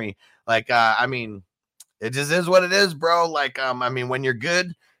lost Henry. I mean, it just is what it is, bro. When you're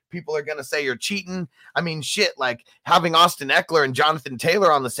good, people are going to say you're cheating. I mean, shit, like having Austin Eckler and Jonathan Taylor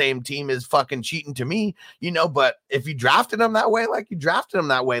on the same team is fucking cheating to me, but if you drafted him that way,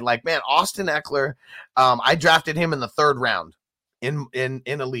 man, Austin Eckler, I drafted him in the 3rd round in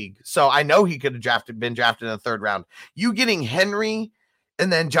a league. So I know he could have been drafted in the 3rd round. You getting Henry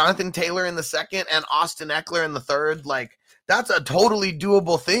and then Jonathan Taylor in the 2nd and Austin Eckler in the 3rd, that's a totally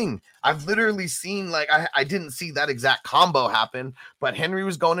doable thing. I've literally seen, I didn't see that exact combo happen, but Henry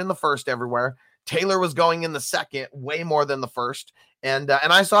was going in the 1st everywhere. Taylor was going in the 2nd, way more than the 1st. And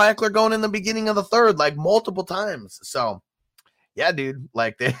I saw Eckler going in the beginning of the 3rd, multiple times. So, yeah, dude,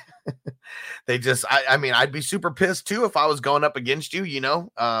 they just, I'd be super pissed too if I was going up against you,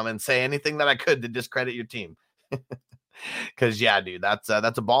 and say anything that I could to discredit your team. Because, yeah, dude, that's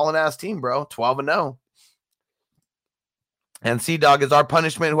a balling ass team, bro. 12-0. And C-Dog is our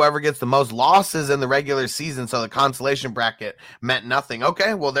punishment, whoever gets the most losses in the regular season, so the consolation bracket meant nothing.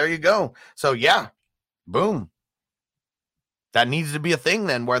 Okay, well, there you go. So, yeah, boom. That needs to be a thing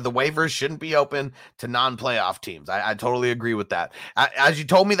then, where the waivers shouldn't be open to non-playoff teams. I totally agree with that. As you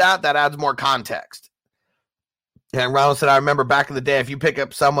told me that adds more context. And Ronald said, I remember back in the day, if you pick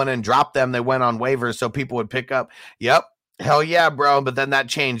up someone and drop them, they went on waivers so people would pick up. Yep. Hell yeah, bro. But then that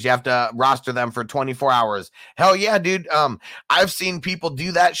changed. You have to roster them for 24 hours. Hell yeah, dude. I've seen people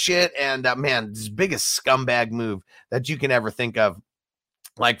do that shit. And man, this biggest scumbag move that you can ever think of.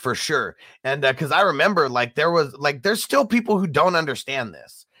 For sure. And because I remember there's still people who don't understand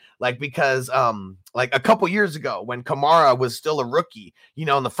this. Because a couple years ago when Kamara was still a rookie,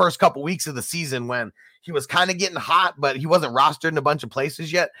 in the first couple weeks of the season when he was kind of getting hot, but he wasn't rostered in a bunch of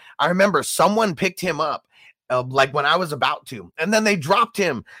places yet. I remember someone picked him up. When I was about to, and then they dropped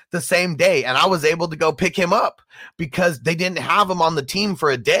him the same day, and I was able to go pick him up because they didn't have him on the team for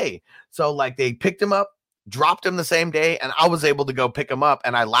a day. So they picked him up, dropped him the same day, and I was able to go pick him up,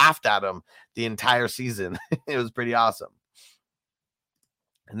 and I laughed at him the entire season. It was pretty awesome.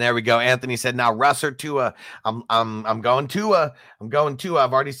 And there we go. Anthony said, now Russ or Tua. I'm going Tua.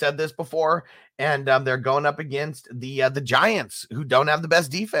 I've already said this before. And they're going up against the Giants, who don't have the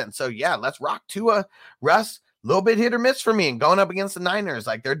best defense. So, yeah, let's rock Tua. Russ, a little bit hit or miss for me. And going up against the Niners,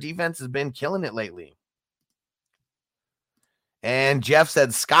 their defense has been killing it lately. And Jeff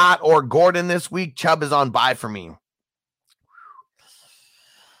said, Scott or Gordon this week. Chubb is on bye for me.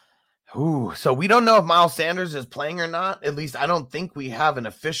 Ooh, so we don't know if Miles Sanders is playing or not. At least I don't think we have an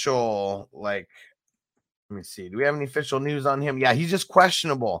official, let me see. Do we have any official news on him? Yeah, he's just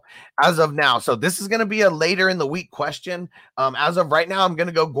questionable as of now. So this is going to be a later in the week question. As of right now, I'm going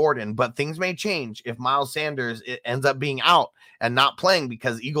to go Gordon, but things may change if Miles Sanders ends up being out and not playing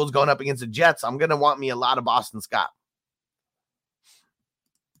because Eagles going up against the Jets. I'm going to want me a lot of Boston Scott.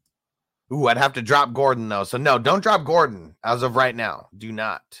 Ooh, I'd have to drop Gordon though. So no, don't drop Gordon as of right now. Do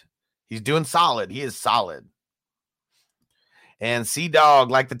not. He's doing solid. He is solid. And Dog,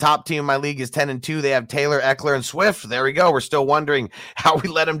 like the top team in my league is 10-2. They have Taylor, Eckler, and Swift. There we go. We're still wondering how we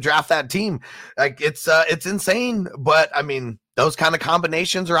let him draft that team. Like it's insane. But I mean, those kind of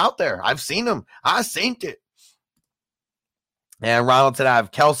combinations are out there. I've seen them. I synced it. And Ronald said I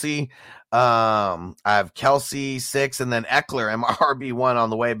have Kelsey. I have Kelsey 6 and then Eckler MRB1 on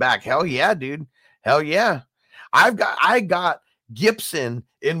the way back. Hell yeah, dude. Hell yeah. I got Gibson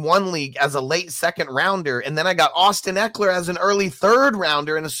in one league as a late second rounder, and then I got Austin Eckler as an early third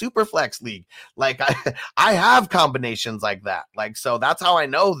rounder in a super flex league. Like I have combinations like that. Like, so that's how I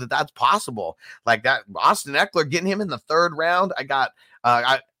know that that's possible. Like that Austin Eckler, getting him in the third round. I got,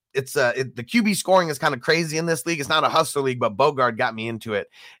 the QB scoring is kind of crazy in this league. It's not a hustler league, but Bogard got me into it.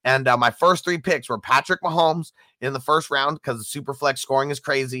 And my first 3 picks were Patrick Mahomes in the first round because the super flex scoring is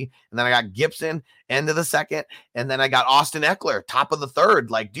crazy. And then I got Gibson end of the second. And then I got Austin Eckler top of the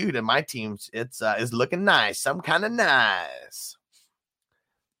third. Like, dude, in my teams, it's is looking nice. Some kind of nice.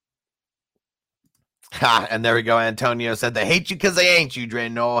 And there we go. Antonio said they hate you because they ain't you, Dre.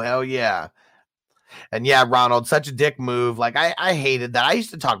 No, hell yeah. And yeah, Ronald, such a dick move. Like I hated that. I used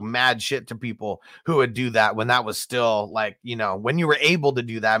to talk mad shit to people who would do that when that was still like, you know, when you were able to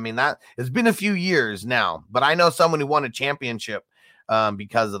do that. I mean, that it's been a few years now, but I know someone who won a championship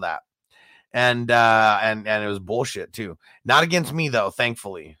because of that. And it was bullshit too. Not against me though.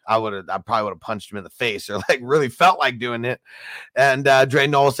 Thankfully, I probably would have punched him in the face or like really felt like doing it. And Dre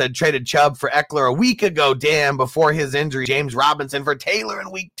Knoll said traded Chubb for Eckler a week ago. Damn, before his injury, James Robinson for Taylor in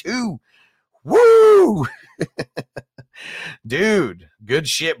week 2. Woo! Dude, good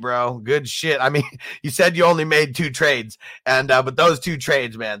shit, bro. Good shit. I mean, you said you only made 2 trades, and but those 2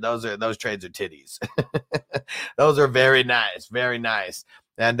 trades, man, those trades are titties. Those are very nice, very nice.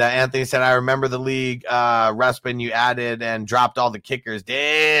 And Anthony said, I remember the league, Ruspin, you added and dropped all the kickers.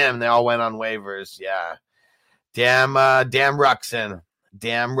 Damn, they all went on waivers. Yeah. Damn Ruxin.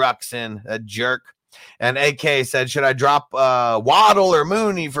 Damn Ruxin, a jerk. And AK said, should I drop Waddle or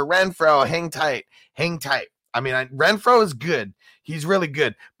Mooney for Renfro? Hang tight. I mean, Renfro is good. He's really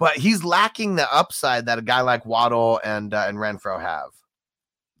good, but he's lacking the upside that a guy like Waddle and Renfro have.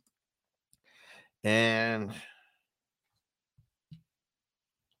 And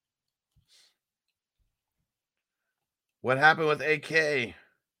what happened with AK?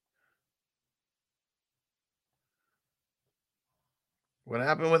 What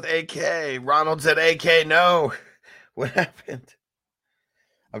happened with AK? Ronald said AK, no. What happened?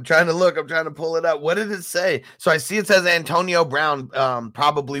 I'm trying to look. I'm trying to pull it up. What did it say? So I see it says Antonio Brown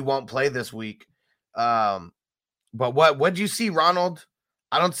probably won't play this week. But what'd you see, Ronald?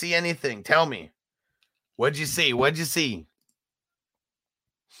 I don't see anything. Tell me. What'd you see?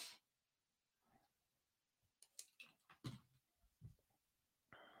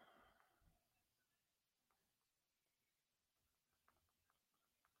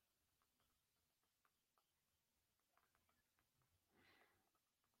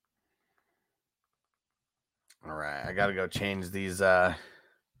 All right, I gotta go change these. Oh,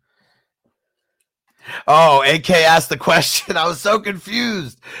 AK asked the question. I was so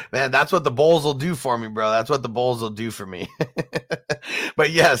confused, man. That's what the bowls will do for me, bro. That's what the bowls will do for me.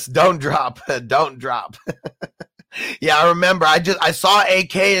 But yes, don't drop. Yeah, I remember. I saw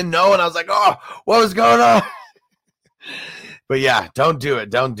AK and no, and I was like, oh, what was going on? But yeah, don't do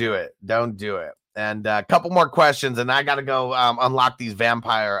it. And a couple more questions, and I got to go unlock these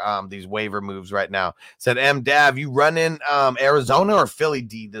these waiver moves right now. Said Dav, you running Arizona or Philly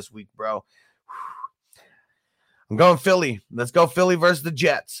D this week, bro? I'm going Philly. Let's go Philly versus the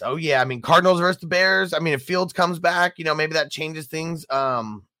Jets. Oh yeah, I mean Cardinals versus the Bears. I mean if Fields comes back, you know maybe that changes things,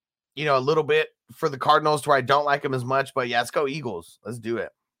 you know a little bit for the Cardinals to where I don't like them as much. But yeah, let's go Eagles. Let's do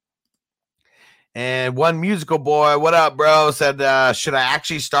it. And one musical boy, what up, bro? Said, should I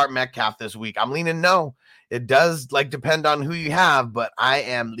actually start Metcalf this week? I'm leaning no. It does like depend on who you have, but I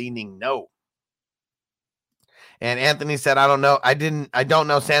am leaning no. And Anthony said, I don't know. I don't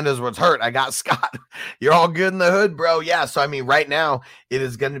know Sanders was hurt. I got Scott. You're all good in the hood, bro. Yeah. So, I mean, right now it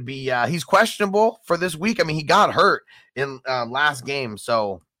is going to be, he's questionable for this week. I mean, he got hurt in last game.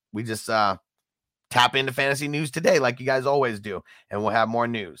 So we just tap into fantasy news today, like you guys always do. And we'll have more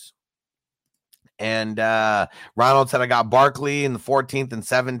news. And Ronald said I got Barkley in the 14th and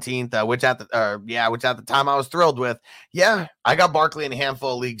 17th, which at the time I was thrilled with. Yeah, I got Barkley in a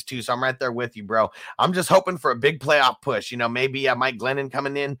handful of leagues too, so I'm right there with you, bro. I'm just hoping for a big playoff push. You know, maybe Mike Glennon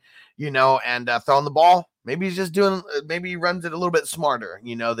coming in, you know, and throwing the ball. Maybe he's just doing. Maybe he runs it a little bit smarter,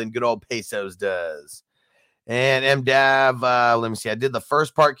 you know, than good old Pesos does. And MDav, let me see. I did the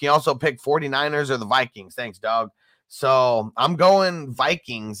first part. Can you also pick 49ers or the Vikings? Thanks, dog. So I'm going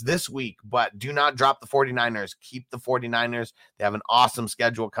Vikings this week, but do not drop the 49ers. Keep the 49ers. They have an awesome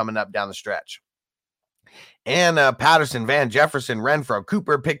schedule coming up down the stretch. And Patterson, Van Jefferson, Renfro,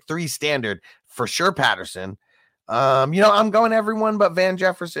 Cooper, pick 3 standard. For sure, Patterson. I'm going everyone but Van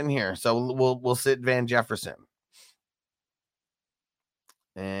Jefferson here. So we'll sit Van Jefferson.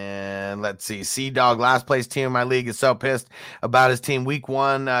 And let's see. C-Dog, last place team in my league, is so pissed about his team. Week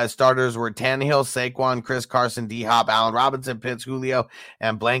 1 starters were Tannehill, Saquon, Chris Carson, D-Hop, Allen Robinson, Pitts, Julio,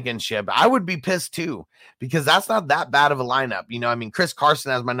 and Blankenship. I would be pissed too, because that's not that bad of a lineup. Chris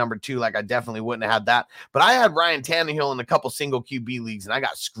Carson as my number 2. Like, I definitely wouldn't have had that. But I had Ryan Tannehill in a couple single QB leagues, and I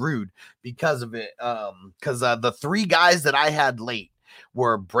got screwed because of it. Because the 3 guys that I had late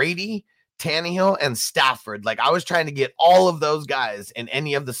were Brady, Tannehill, and Stafford. Like, I was trying to get all of those guys in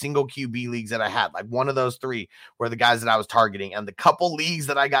any of the single QB leagues that I had. Like, one of those 3 were the guys that I was targeting. And the couple leagues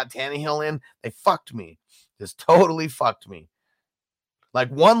that I got Tannehill in, they fucked me. Just totally fucked me. Like,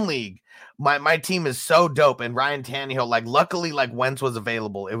 one league, my team is so dope, and Ryan Tannehill, like, luckily, like, Wentz was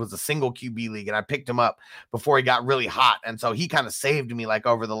available. It was a single QB league, and I picked him up before he got really hot. And so he kind of saved me, like,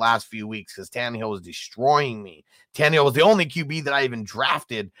 over the last few weeks, because Tannehill was destroying me. Tannehill was the only QB that I even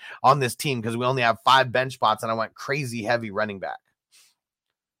drafted on this team, because we only have 5 bench spots, and I went crazy heavy running back.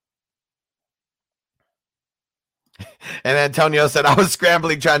 And Antonio said, I was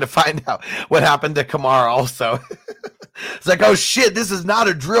scrambling trying to find out what happened to Kamara also. It's like, oh shit, this is not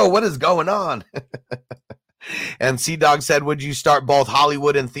a drill. What is going on? And C-Dog said, would you start both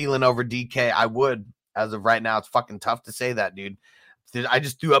Hollywood and Thielen over DK? I would. As of right now, it's fucking tough to say that, dude. I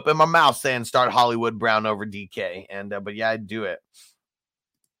just threw up in my mouth saying start Hollywood Brown over DK. But yeah, I'd do it.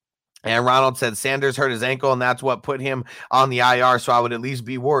 And Ronald said Sanders hurt his ankle, and that's what put him on the IR, so I would at least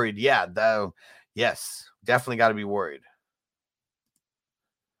be worried. Yeah, though. Yes, definitely got to be worried.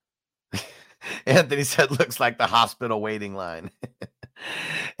 Anthony said, looks like the hospital waiting line.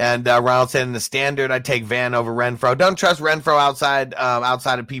 And Ronald said, in the standard, I take Van over Renfro. Don't trust Renfro outside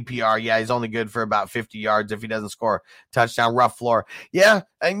of PPR. Yeah, he's only good for about 50 yards if he doesn't score touchdown. Rough floor. Yeah,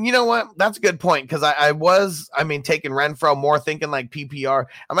 and you know what? That's a good point, because I was taking Renfro more thinking like PPR.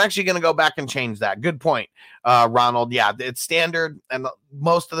 I'm actually going to go back and change that. Good point, Ronald. Yeah, it's standard, and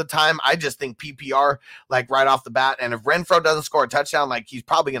most of the time, I just think PPR, like right off the bat. And if Renfro doesn't score a touchdown, like he's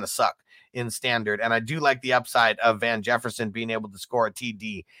probably going to suck in standard. And I do like the upside of Van Jefferson being able to score a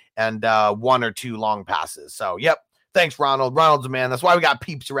TD and 1 or 2 long passes. So, yep. Thanks, Ronald. Ronald's a man. That's why we got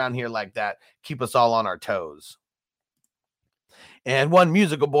peeps around here like that. Keep us all on our toes. And one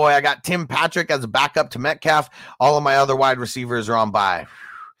musical boy, I got Tim Patrick as a backup to Metcalf. All of my other wide receivers are on bye.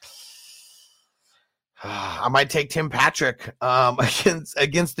 I might take Tim Patrick against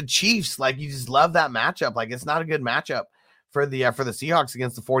the Chiefs. Like, you just love that matchup. Like, it's not a good matchup for the Seahawks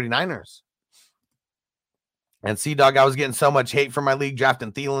against the 49ers. And C-Dog, I was getting so much hate from my league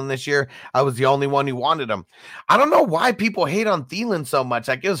drafting Thielen this year. I was the only one who wanted him. I don't know why people hate on Thielen so much.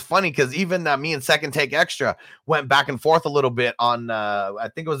 Like, it was funny because even me and Second Take Extra went back and forth a little bit on, I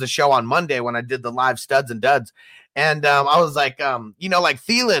think it was a show on Monday when I did the live studs and duds. And I was like, like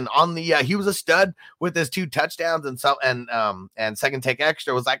Thielen on the, he was a stud with his 2 touchdowns, and Second Take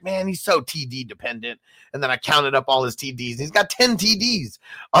Extra was like, man, he's so TD dependent. And then I counted up all his TDs. He's got 10 TDs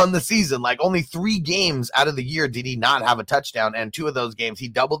on the season. Like, only 3 games out of the year did he not have a touchdown, and 2 of those games he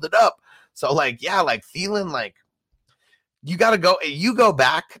doubled it up. So, like, yeah, like Thielen, like, you go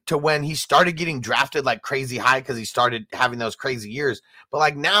back to when he started getting drafted like crazy high because he started having those crazy years. But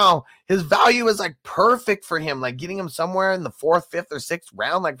like now his value is like perfect for him, like getting him somewhere in the 4th, 5th, or 6th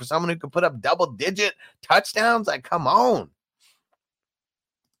round, like for someone who could put up double-digit touchdowns. Like, come on.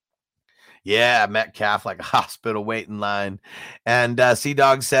 Yeah, Metcalf, like a hospital waiting line. And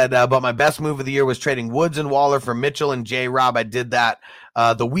C-Dog said, but my best move of the year was trading Woods and Waller for Mitchell and J-Rob. I did that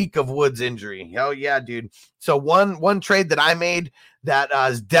the week of Woods' injury. Oh, yeah, dude. So one trade that I made that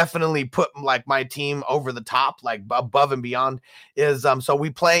has definitely put like my team over the top, like above and beyond, is so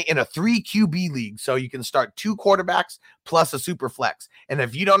we play in a 3 QB league. So you can start 2 quarterbacks plus a super flex. And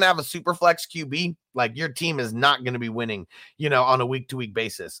if you don't have a super flex QB, like your team is not going to be winning, on a week-to-week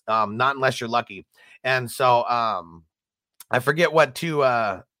basis. Not unless you're lucky. And so I forget what 2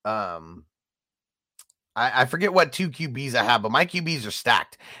 I forget what 2 QBs I have, but my QBs are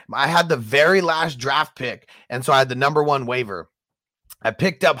stacked. I had the very last draft pick, and so I had the number 1 waiver. I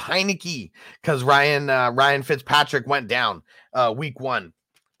picked up Heineke because Ryan Fitzpatrick went down week 1.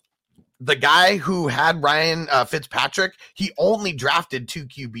 The guy who had Ryan Fitzpatrick, he only drafted 2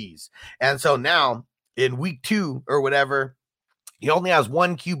 QBs. And so now in week 2 or whatever, he only has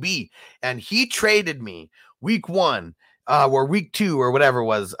 1 QB, and he traded me week 1 or week 2 or whatever it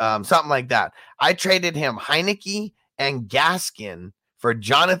was, something like that. I traded him Heineke and Gaskin for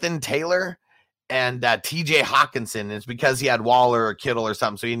Jonathan Taylor and TJ Hawkinson. It's because he had Waller or Kittle or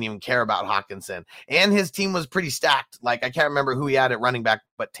something, so he didn't even care about Hawkinson. And his team was pretty stacked. Like, I can't remember who he had at running back,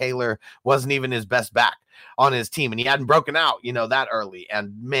 but Taylor wasn't even his best back on his team, and he hadn't broken out, that early.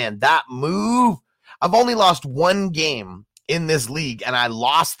 And man, that move, I've only lost one game in this league, and I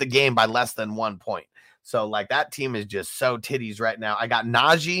lost the game by less than 1 point. So, like, that team is just so titties right now. I got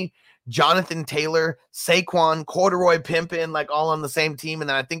Najee, Jonathan Taylor, Saquon, Corduroy Pimpin, like, all on the same team. And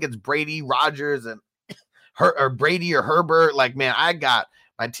then I think it's Brady, Rodgers, and Brady or Herbert. Like, man,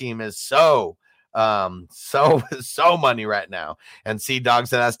 my team is so money right now. And C-Dog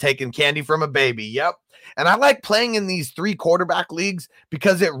said, that's taking candy from a baby. Yep. And I like playing in these 3 quarterback leagues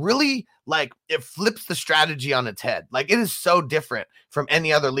because it really, like, it flips the strategy on its head. Like, it is so different from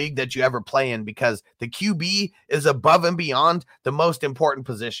any other league that you ever play in because the QB is above and beyond the most important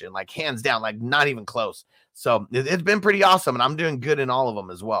position, like, hands down, like, not even close. So it's been pretty awesome, and I'm doing good in all of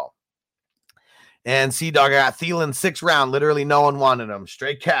them as well. And C-Dog, I got Thielen 6th round. Literally no one wanted him.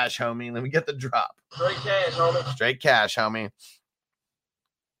 Straight cash, homie. Let me get the drop. Straight cash, homie. Straight cash, homie.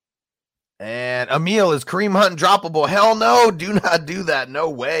 And Emil, is Kareem Hunt droppable? Hell no, do not do that. No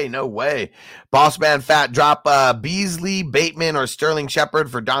way, no way. Boss Man Fat, drop Beasley, Bateman, or Sterling Shepard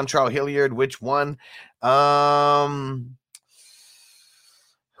for Dontrell Hilliard. Which one?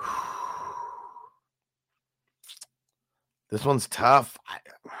 This one's tough.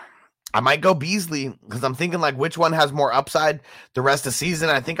 I might go Beasley because I'm thinking, like, which one has more upside the rest of the season.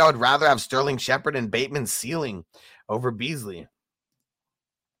 I think I would rather have Sterling Shepard and Bateman ceiling over Beasley.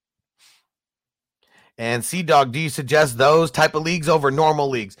 And C-Dog, do you suggest those type of leagues over normal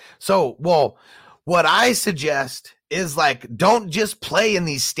leagues? So, well, what I suggest is, like, don't just play in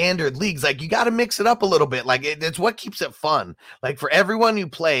these standard leagues. Like, you got to mix it up a little bit. Like, it's what keeps it fun. Like, for everyone who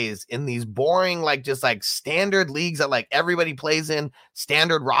plays in these boring, like, just like standard leagues that, like, everybody plays in,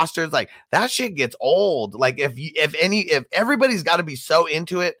 standard rosters, like, that shit gets old. Like, if everybody's got to be so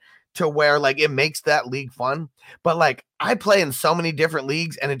into it to where, like, it makes that league fun. But, like, I play in so many different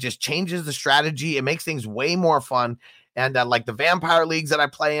leagues and it just changes the strategy. It makes things way more fun. And like the vampire leagues that I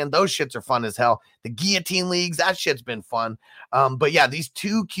play in, those shits are fun as hell. The guillotine leagues, that shit's been fun. But yeah, these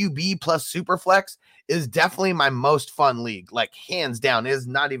 2 QB plus Superflex is definitely my most fun league. Like, hands down, it is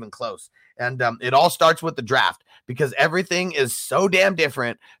not even close. And it all starts with the draft because everything is so damn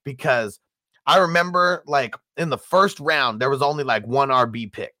different. Because I remember, like, in the first round, there was only like 1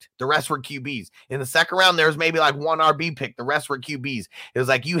 RB picked. The rest were QBs. In the second round, there was maybe like 1 RB picked. The rest were QBs. It was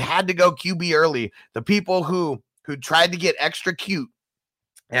like you had to go QB early. The people who tried to get extra cute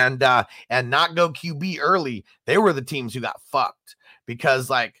and not go QB early, they were the teams who got fucked. Because,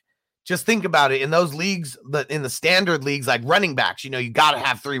 like, just think about it. In those leagues, in the standard leagues, like running backs, you got to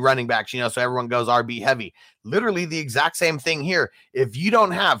have 3 running backs, so everyone goes RB heavy. Literally the exact same thing here. If you don't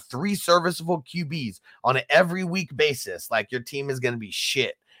have 3 serviceable QBs on an every week basis, like, your team is going to be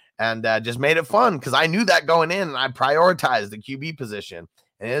shit. And just made it fun because I knew that going in and I prioritized the QB position.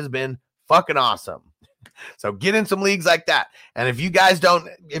 And it has been fucking awesome. So get in some leagues like that. And if you guys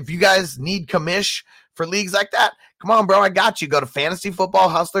need commish for leagues like that, come on, bro, I got you. Go to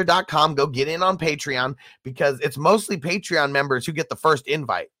fantasyfootballhustler.com. Go get in on Patreon because it's mostly Patreon members who get the first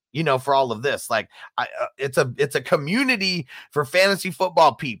invite, for all of this. Like, it's a community for fantasy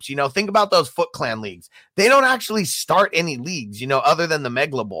football peeps. Think about those Foot Clan leagues. They don't actually start any leagues, other than the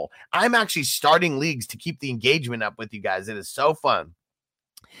Megla Bowl. I'm actually starting leagues to keep the engagement up with you guys. It is so fun.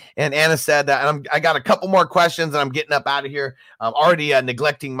 And Anna said that I got a couple more questions and I'm getting up out of here. I'm already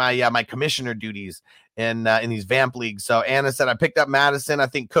neglecting my commissioner duties in these vamp leagues. So Anna said, I picked up Madison. I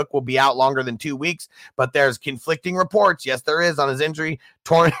think Cook will be out longer than 2 weeks, but there's conflicting reports. Yes, there is on his injury.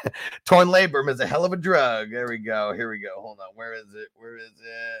 Torn labrum is a hell of a drug. There we go. Here we go. Hold on. Where is it?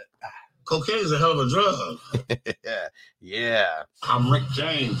 Cocaine is a hell of a drug. Yeah. I'm Rick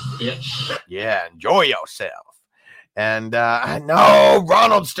James, bitch. Yeah. Enjoy yourself. And I know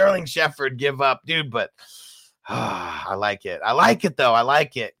Ronald Sterling Shepard give up, dude, but I like it. I like it, though. I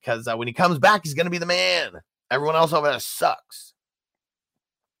like it because when he comes back, he's going to be the man. Everyone else over there sucks.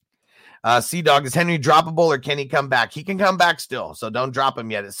 C-Dog, is Henry droppable or can he come back? He can come back still, so don't drop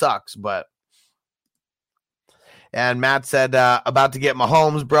him yet. It sucks, but. And Matt said, about to get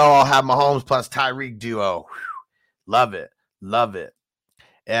Mahomes, bro. I'll have Mahomes plus Tyreek duo. Whew. Love it. Love it.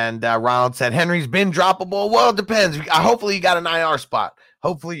 And Ronald said, Henry's been droppable. Well, it depends. Hopefully you got an IR spot.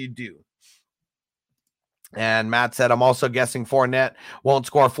 Hopefully you do. And Matt said, I'm also guessing Fournette won't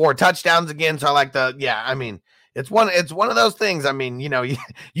score 4 touchdowns again. So I like it's one of those things. I mean,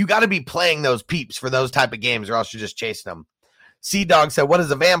 you got to be playing those peeps for those type of games or else you're just chasing them. Dog said, what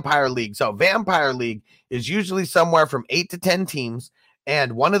is a Vampire League? So Vampire League is usually somewhere from 8 to 10 teams,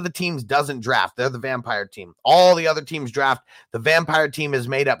 and one of the teams doesn't draft. They're the Vampire team. All the other teams draft. The Vampire team is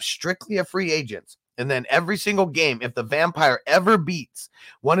made up strictly of free agents. And then every single game, if the Vampire ever beats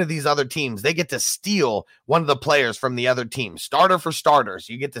one of these other teams, they get to steal one of the players from the other team. Starter for starters.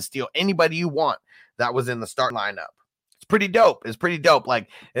 You get to steal anybody you want that was in the start lineup. It's pretty dope. It's pretty dope. Like,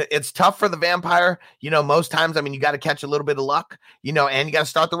 it's tough for the Vampire. Most times, I mean, you got to catch a little bit of luck, and you got to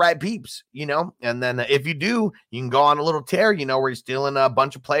start the right peeps, And then if you do, you can go on a little tear, where you're stealing a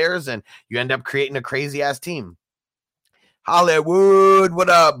bunch of players and you end up creating a crazy-ass team. Hollywood, what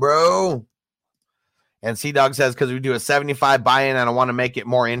up, bro? And Dog says, because we do a 75 buy-in and I want to make it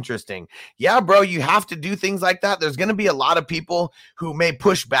more interesting. Yeah, bro, you have to do things like that. There's going to be a lot of people who may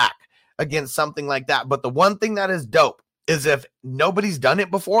push back against something like that. But the one thing that is dope is if nobody's done it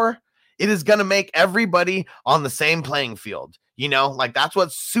before, it is going to make everybody on the same playing field. Like that's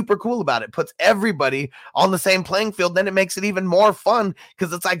what's super cool about it. Puts everybody on the same playing field. Then it makes it even more fun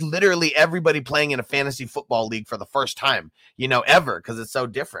because it's like literally everybody playing in a fantasy football league for the first time, ever, because it's so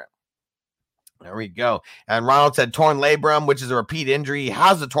different. There we go. And Ronald said torn labrum, which is a repeat injury. He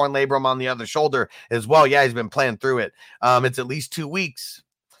has a torn labrum on the other shoulder as well. Yeah, he's been playing through it. It's at least 2 weeks.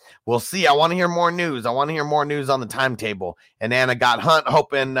 We'll see. I want to hear more news. I want to hear more news on the timetable. And Anna got Hunt,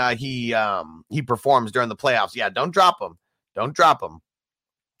 hoping he performs during the playoffs. Yeah, don't drop him. Don't drop him.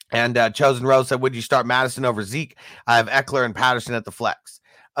 And Chosen Rose said, would you start Madison over Zeke? I have Eckler and Patterson at the flex.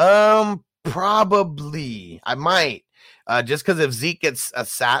 Probably. I might. Just because if Zeke gets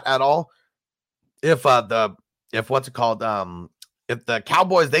sat at all, if the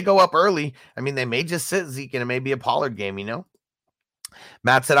Cowboys, they go up early, I mean, they may just sit Zeke and it may be a Pollard game,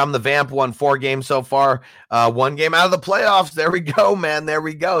 Matt said, I'm the Vamp, won 4 games so far. 1 game out of the playoffs. There we go, man. There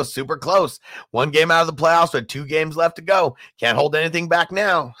we go. Super close. 1 game out of the playoffs with 2 games left to go. Can't hold anything back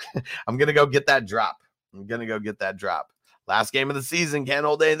now. I'm going to go get that drop. Last game of the season. Can't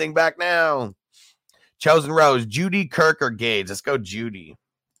hold anything back now. Chosen Rose, Judy, Kirk, or Gage? Let's go Judy.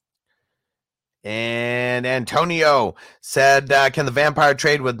 And Antonio said, can the Vampire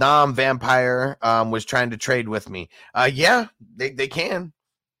trade with Nam? Vampire was trying to trade with me. Yeah, they can.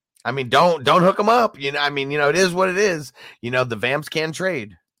 I mean, don't hook them up. It is what it is. The Vamps can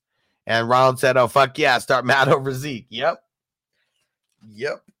trade. And Ronald said, oh, fuck yeah, start Matt over Zeke. Yep.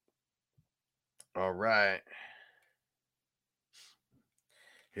 All right.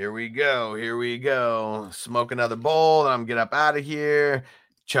 Here we go. Smoke another bowl, and I'm get up out of here.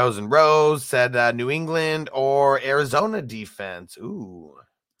 Chosen Rose said New England or Arizona defense. Ooh.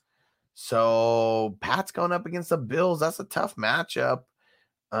 So Pat's going up against the Bills. That's a tough matchup.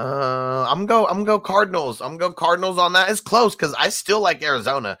 I'm gonna go Cardinals. I'm gonna go Cardinals on that. It's close because I still like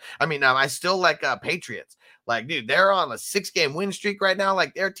Arizona. I mean, I still like Patriots. Like, dude, they're on a 6-game win streak right now.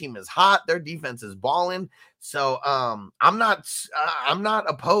 Like, their team is hot. Their defense is balling. So I'm not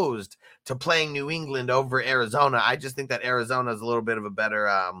opposed to playing New England over Arizona. I just think that Arizona is a little bit of a better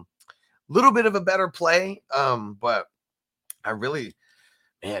play. But I really,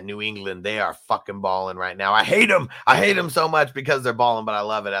 man, New England, they are fucking balling right now. I hate them so much because they're balling, but I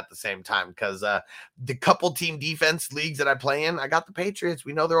love it at the same time because the couple team defense leagues that I play in, I got the Patriots.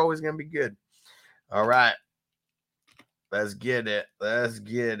 We know they're always going to be good. All right. Let's get it.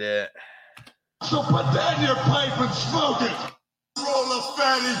 So put that in your pipe and smoke it. Roll a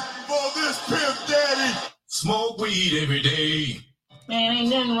fatty for this pimp daddy. Smoke weed every day. Man, ain't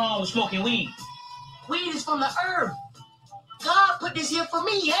nothing wrong with smoking weed. Weed is from the herb. God put this here for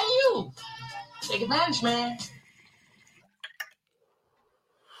me and you. Take advantage, man.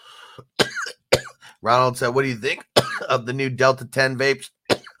 Ronald said, what do you think of the new Delta 10 vapes?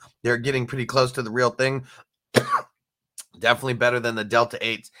 They're getting pretty close to the real thing. Definitely better than the Delta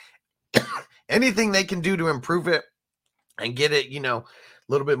 8s. Anything they can do to improve it and get it, a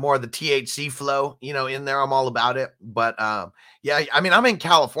little bit more of the THC flow, in there, I'm all about it. But yeah, I mean, I'm in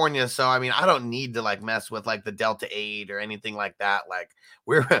California, so I mean, I don't need to like mess with like the Delta 8 or anything like that. Like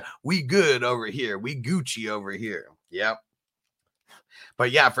we good over here. We Gucci over here. Yep. But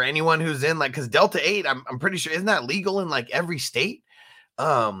yeah, for anyone who's in like, because Delta 8, I'm pretty sure, isn't that legal in like every state?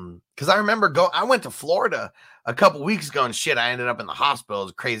 Because I remember I went to Florida a couple weeks ago and shit, I ended up in the hospital. It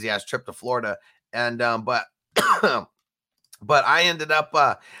was a crazy ass trip to Florida. And but I ended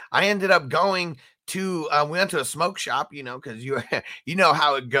up going to we went to a smoke shop, because you know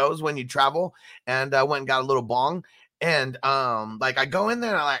how it goes when you travel, and I went and got a little bong. And like I go in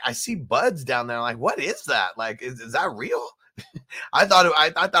there and I see buds down there. I'm like, what is that? Like, is that real? I thought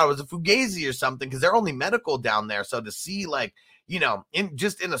it was a fugazi or something because they're only medical down there. So to see like, in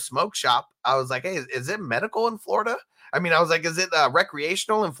a smoke shop, I was like, hey, is it medical in Florida? I mean, I was like, is it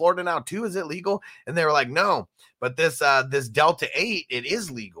recreational in Florida now too? Is it legal? And they were like, no, but this Delta 8, it is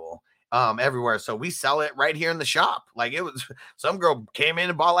legal everywhere. So we sell it right here in the shop. Like it was, some girl came in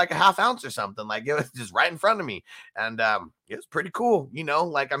and bought like a half ounce or something. Like it was just right in front of me. And it was pretty cool, you know,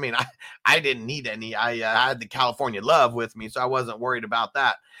 like, I mean, I didn't need any, I had the California Love with me, so I wasn't worried about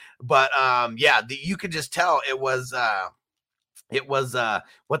that. But yeah, you could just tell it was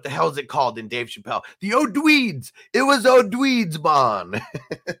what the hell is it called in Dave Chappelle? The O'Dweeds. It was O'Dweeds, Bon.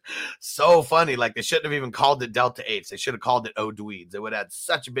 So funny. Like they shouldn't have even called it Delta 8s. They should have called it O'Dweeds. It would have had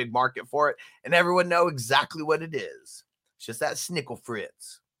such a big market for it, and everyone know exactly what it is. It's just that Snickle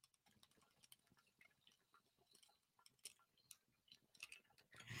Fritz.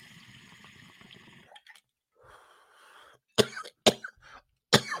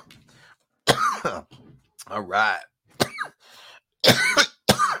 All right.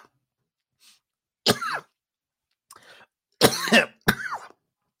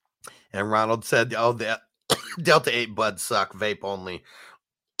 And Ronald said, oh, the Delta 8 buds suck, vape only.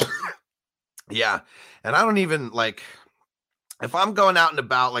 Yeah. And I don't even, like, if I'm going out and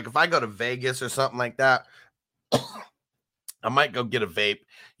about, like if I go to Vegas or something like that, I might go get a vape.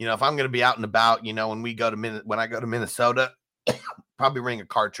 You know, if I'm going to be out and about, you know, when I go to Minnesota, probably bring a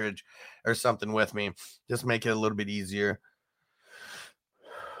cartridge or something with me. Just make it a little bit easier.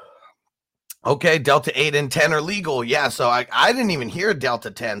 Okay, Delta 8 and 10 are legal. Yeah, so I didn't even hear Delta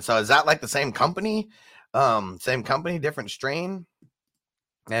 10. So is that like the same company? Same company, different strain?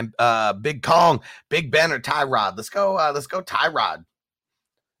 And Big Kong, Big Ben or Tyrod. Let's go Tyrod.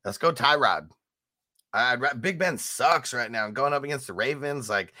 Let's go Tyrod. Big Ben sucks right now. Going up against the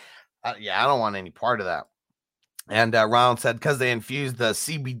Ravens, like, yeah, I don't want any part of that. And Ronald said, because they infused the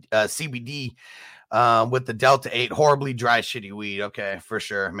CBD with the Delta 8, horribly dry, shitty weed. Okay, for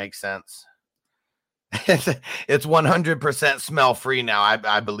sure. Makes sense. It's 100% smell free now.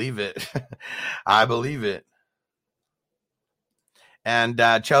 I believe it. I believe it. And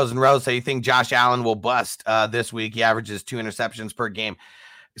Chosen Rose, so you think Josh Allen will bust this week? He averages 2 interceptions per game.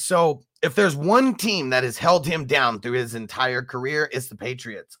 So if there's one team that has held him down through his entire career, it's the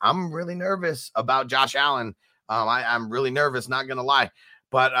Patriots. I'm really nervous about Josh Allen. I'm really nervous, not going to lie.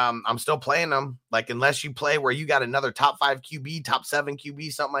 But I'm still playing them. Like, unless you play where you got another top 5 QB, top 7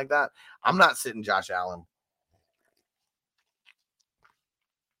 QB, something like that, I'm not sitting Josh Allen.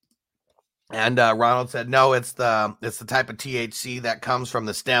 And Ronald said, no, it's the type of THC that comes from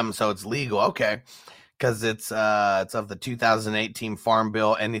the stem, so it's legal. Okay, because it's of the 2018 Farm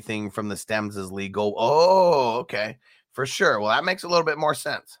Bill. Anything from the stems is legal. Oh, okay, for sure. Well, that makes a little bit more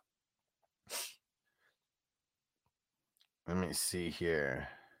sense. Let me see here.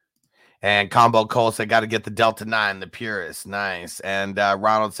 And Combo Cole said, got to get the Delta 9, the purest. Nice. And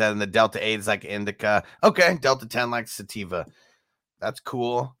Ronald said, and the Delta 8 is like indica. Okay. Delta 10 like sativa. That's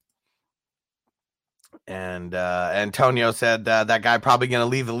cool. And Antonio said, that guy probably going to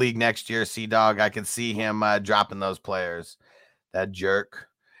leave the league next year. C-Dog, I can see him dropping those players. That jerk.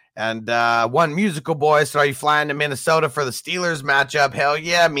 And one musical boy, so are you flying to Minnesota for the Steelers matchup? Hell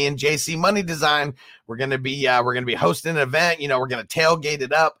yeah, me and JC Money Design. We're gonna be hosting an event. You know, we're gonna tailgate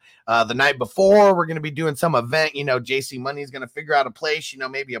it up the night before. We're gonna be doing some event. You know, JC Money is gonna figure out a place. You know,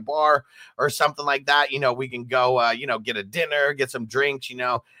 maybe a bar or something like that. You know, we can go. You know, get a dinner, get some drinks. You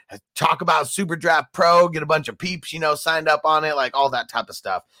know, talk about Super Draft Pro, get a bunch of peeps. You know, signed up on it, like all that type of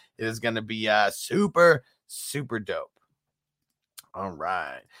stuff. It is gonna be super dope. All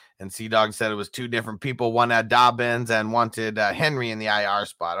right. And C-Dog said it was 2 different people. One had Dobbins and wanted Henry in the IR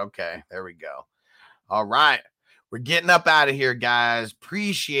spot. Okay, there we go. All right. We're getting up out of here, guys.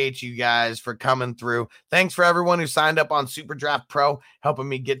 Appreciate you guys for coming through. Thanks for everyone who signed up on Super Draft Pro, helping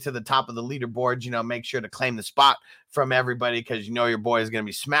me get to the top of the leaderboard. You know, make sure to claim the spot from everybody because you know your boy is going to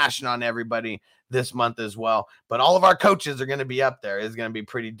be smashing on everybody this month as well. But all of our coaches are going to be up there. It's going to be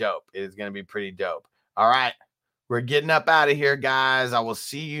pretty dope. It is going to be pretty dope. All right. We're getting up out of here, guys. I will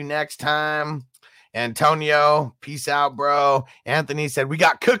see you next time. Antonio, peace out, bro. Anthony said, we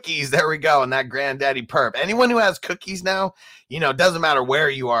got cookies. There we go. And that Granddaddy Perp. Anyone who has cookies now, you know, it doesn't matter where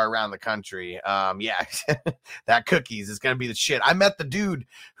you are around the country. Yeah, that cookies is going to be the shit. I met the dude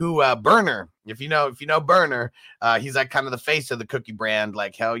who, Burner, if you know Burner, he's like kind of the face of the cookie brand.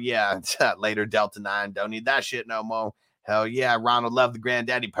 Like, hell yeah. Later, Delta 9. Don't need that shit no more. Hell yeah. Ronald loved the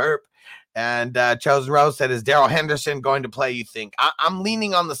Granddaddy Perp. And Chosen Rose said, is Darrell Henderson going to play, you think? I'm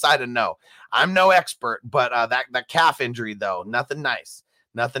leaning on the side of no. I'm no expert, but that calf injury, though, nothing nice.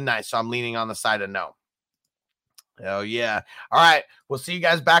 Nothing nice. So I'm leaning on the side of no. Oh, yeah. All right. We'll see you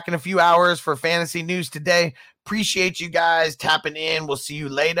guys back in a few hours for Fantasy News today. Appreciate you guys tapping in. We'll see you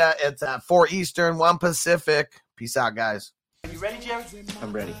later. It's 4 Eastern, 1 Pacific. Peace out, guys. You ready, Jerry?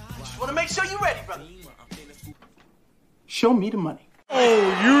 I'm ready. Just want to make sure you're ready, brother. Show me the money.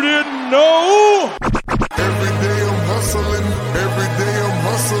 Oh, you didn't know? Every day I'm hustling. Every day I'm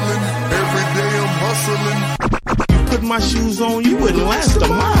hustling. Every day I'm hustling. Put my shoes on, you wouldn't last a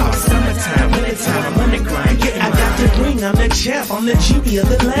mile. Summertime, wintertime, I'm on the grind. Yeah, I got the ring, I'm the champ, I'm the genie of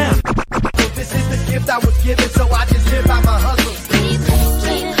the lamp. This is the gift I was given, so I just live by my hustle.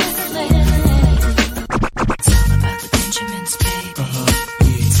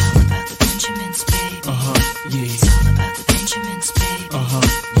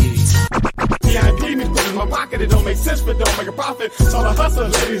 My pocket, it don't make sense, but don't make a profit. So I hustle,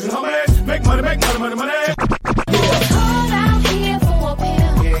 ladies and homies, make money, money. Hold out here for a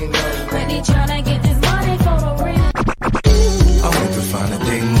pill. Really tryna get this money for the real. I want to find the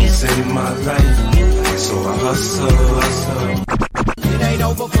things in my life, so I hustle. It ain't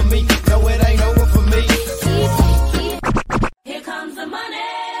over for me, no, it ain't over for me. Here comes the money.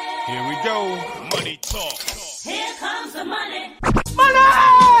 Here we go, money talk. Here comes the money.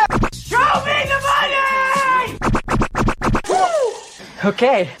 Show me the money!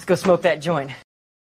 Okay, let's go smoke that joint.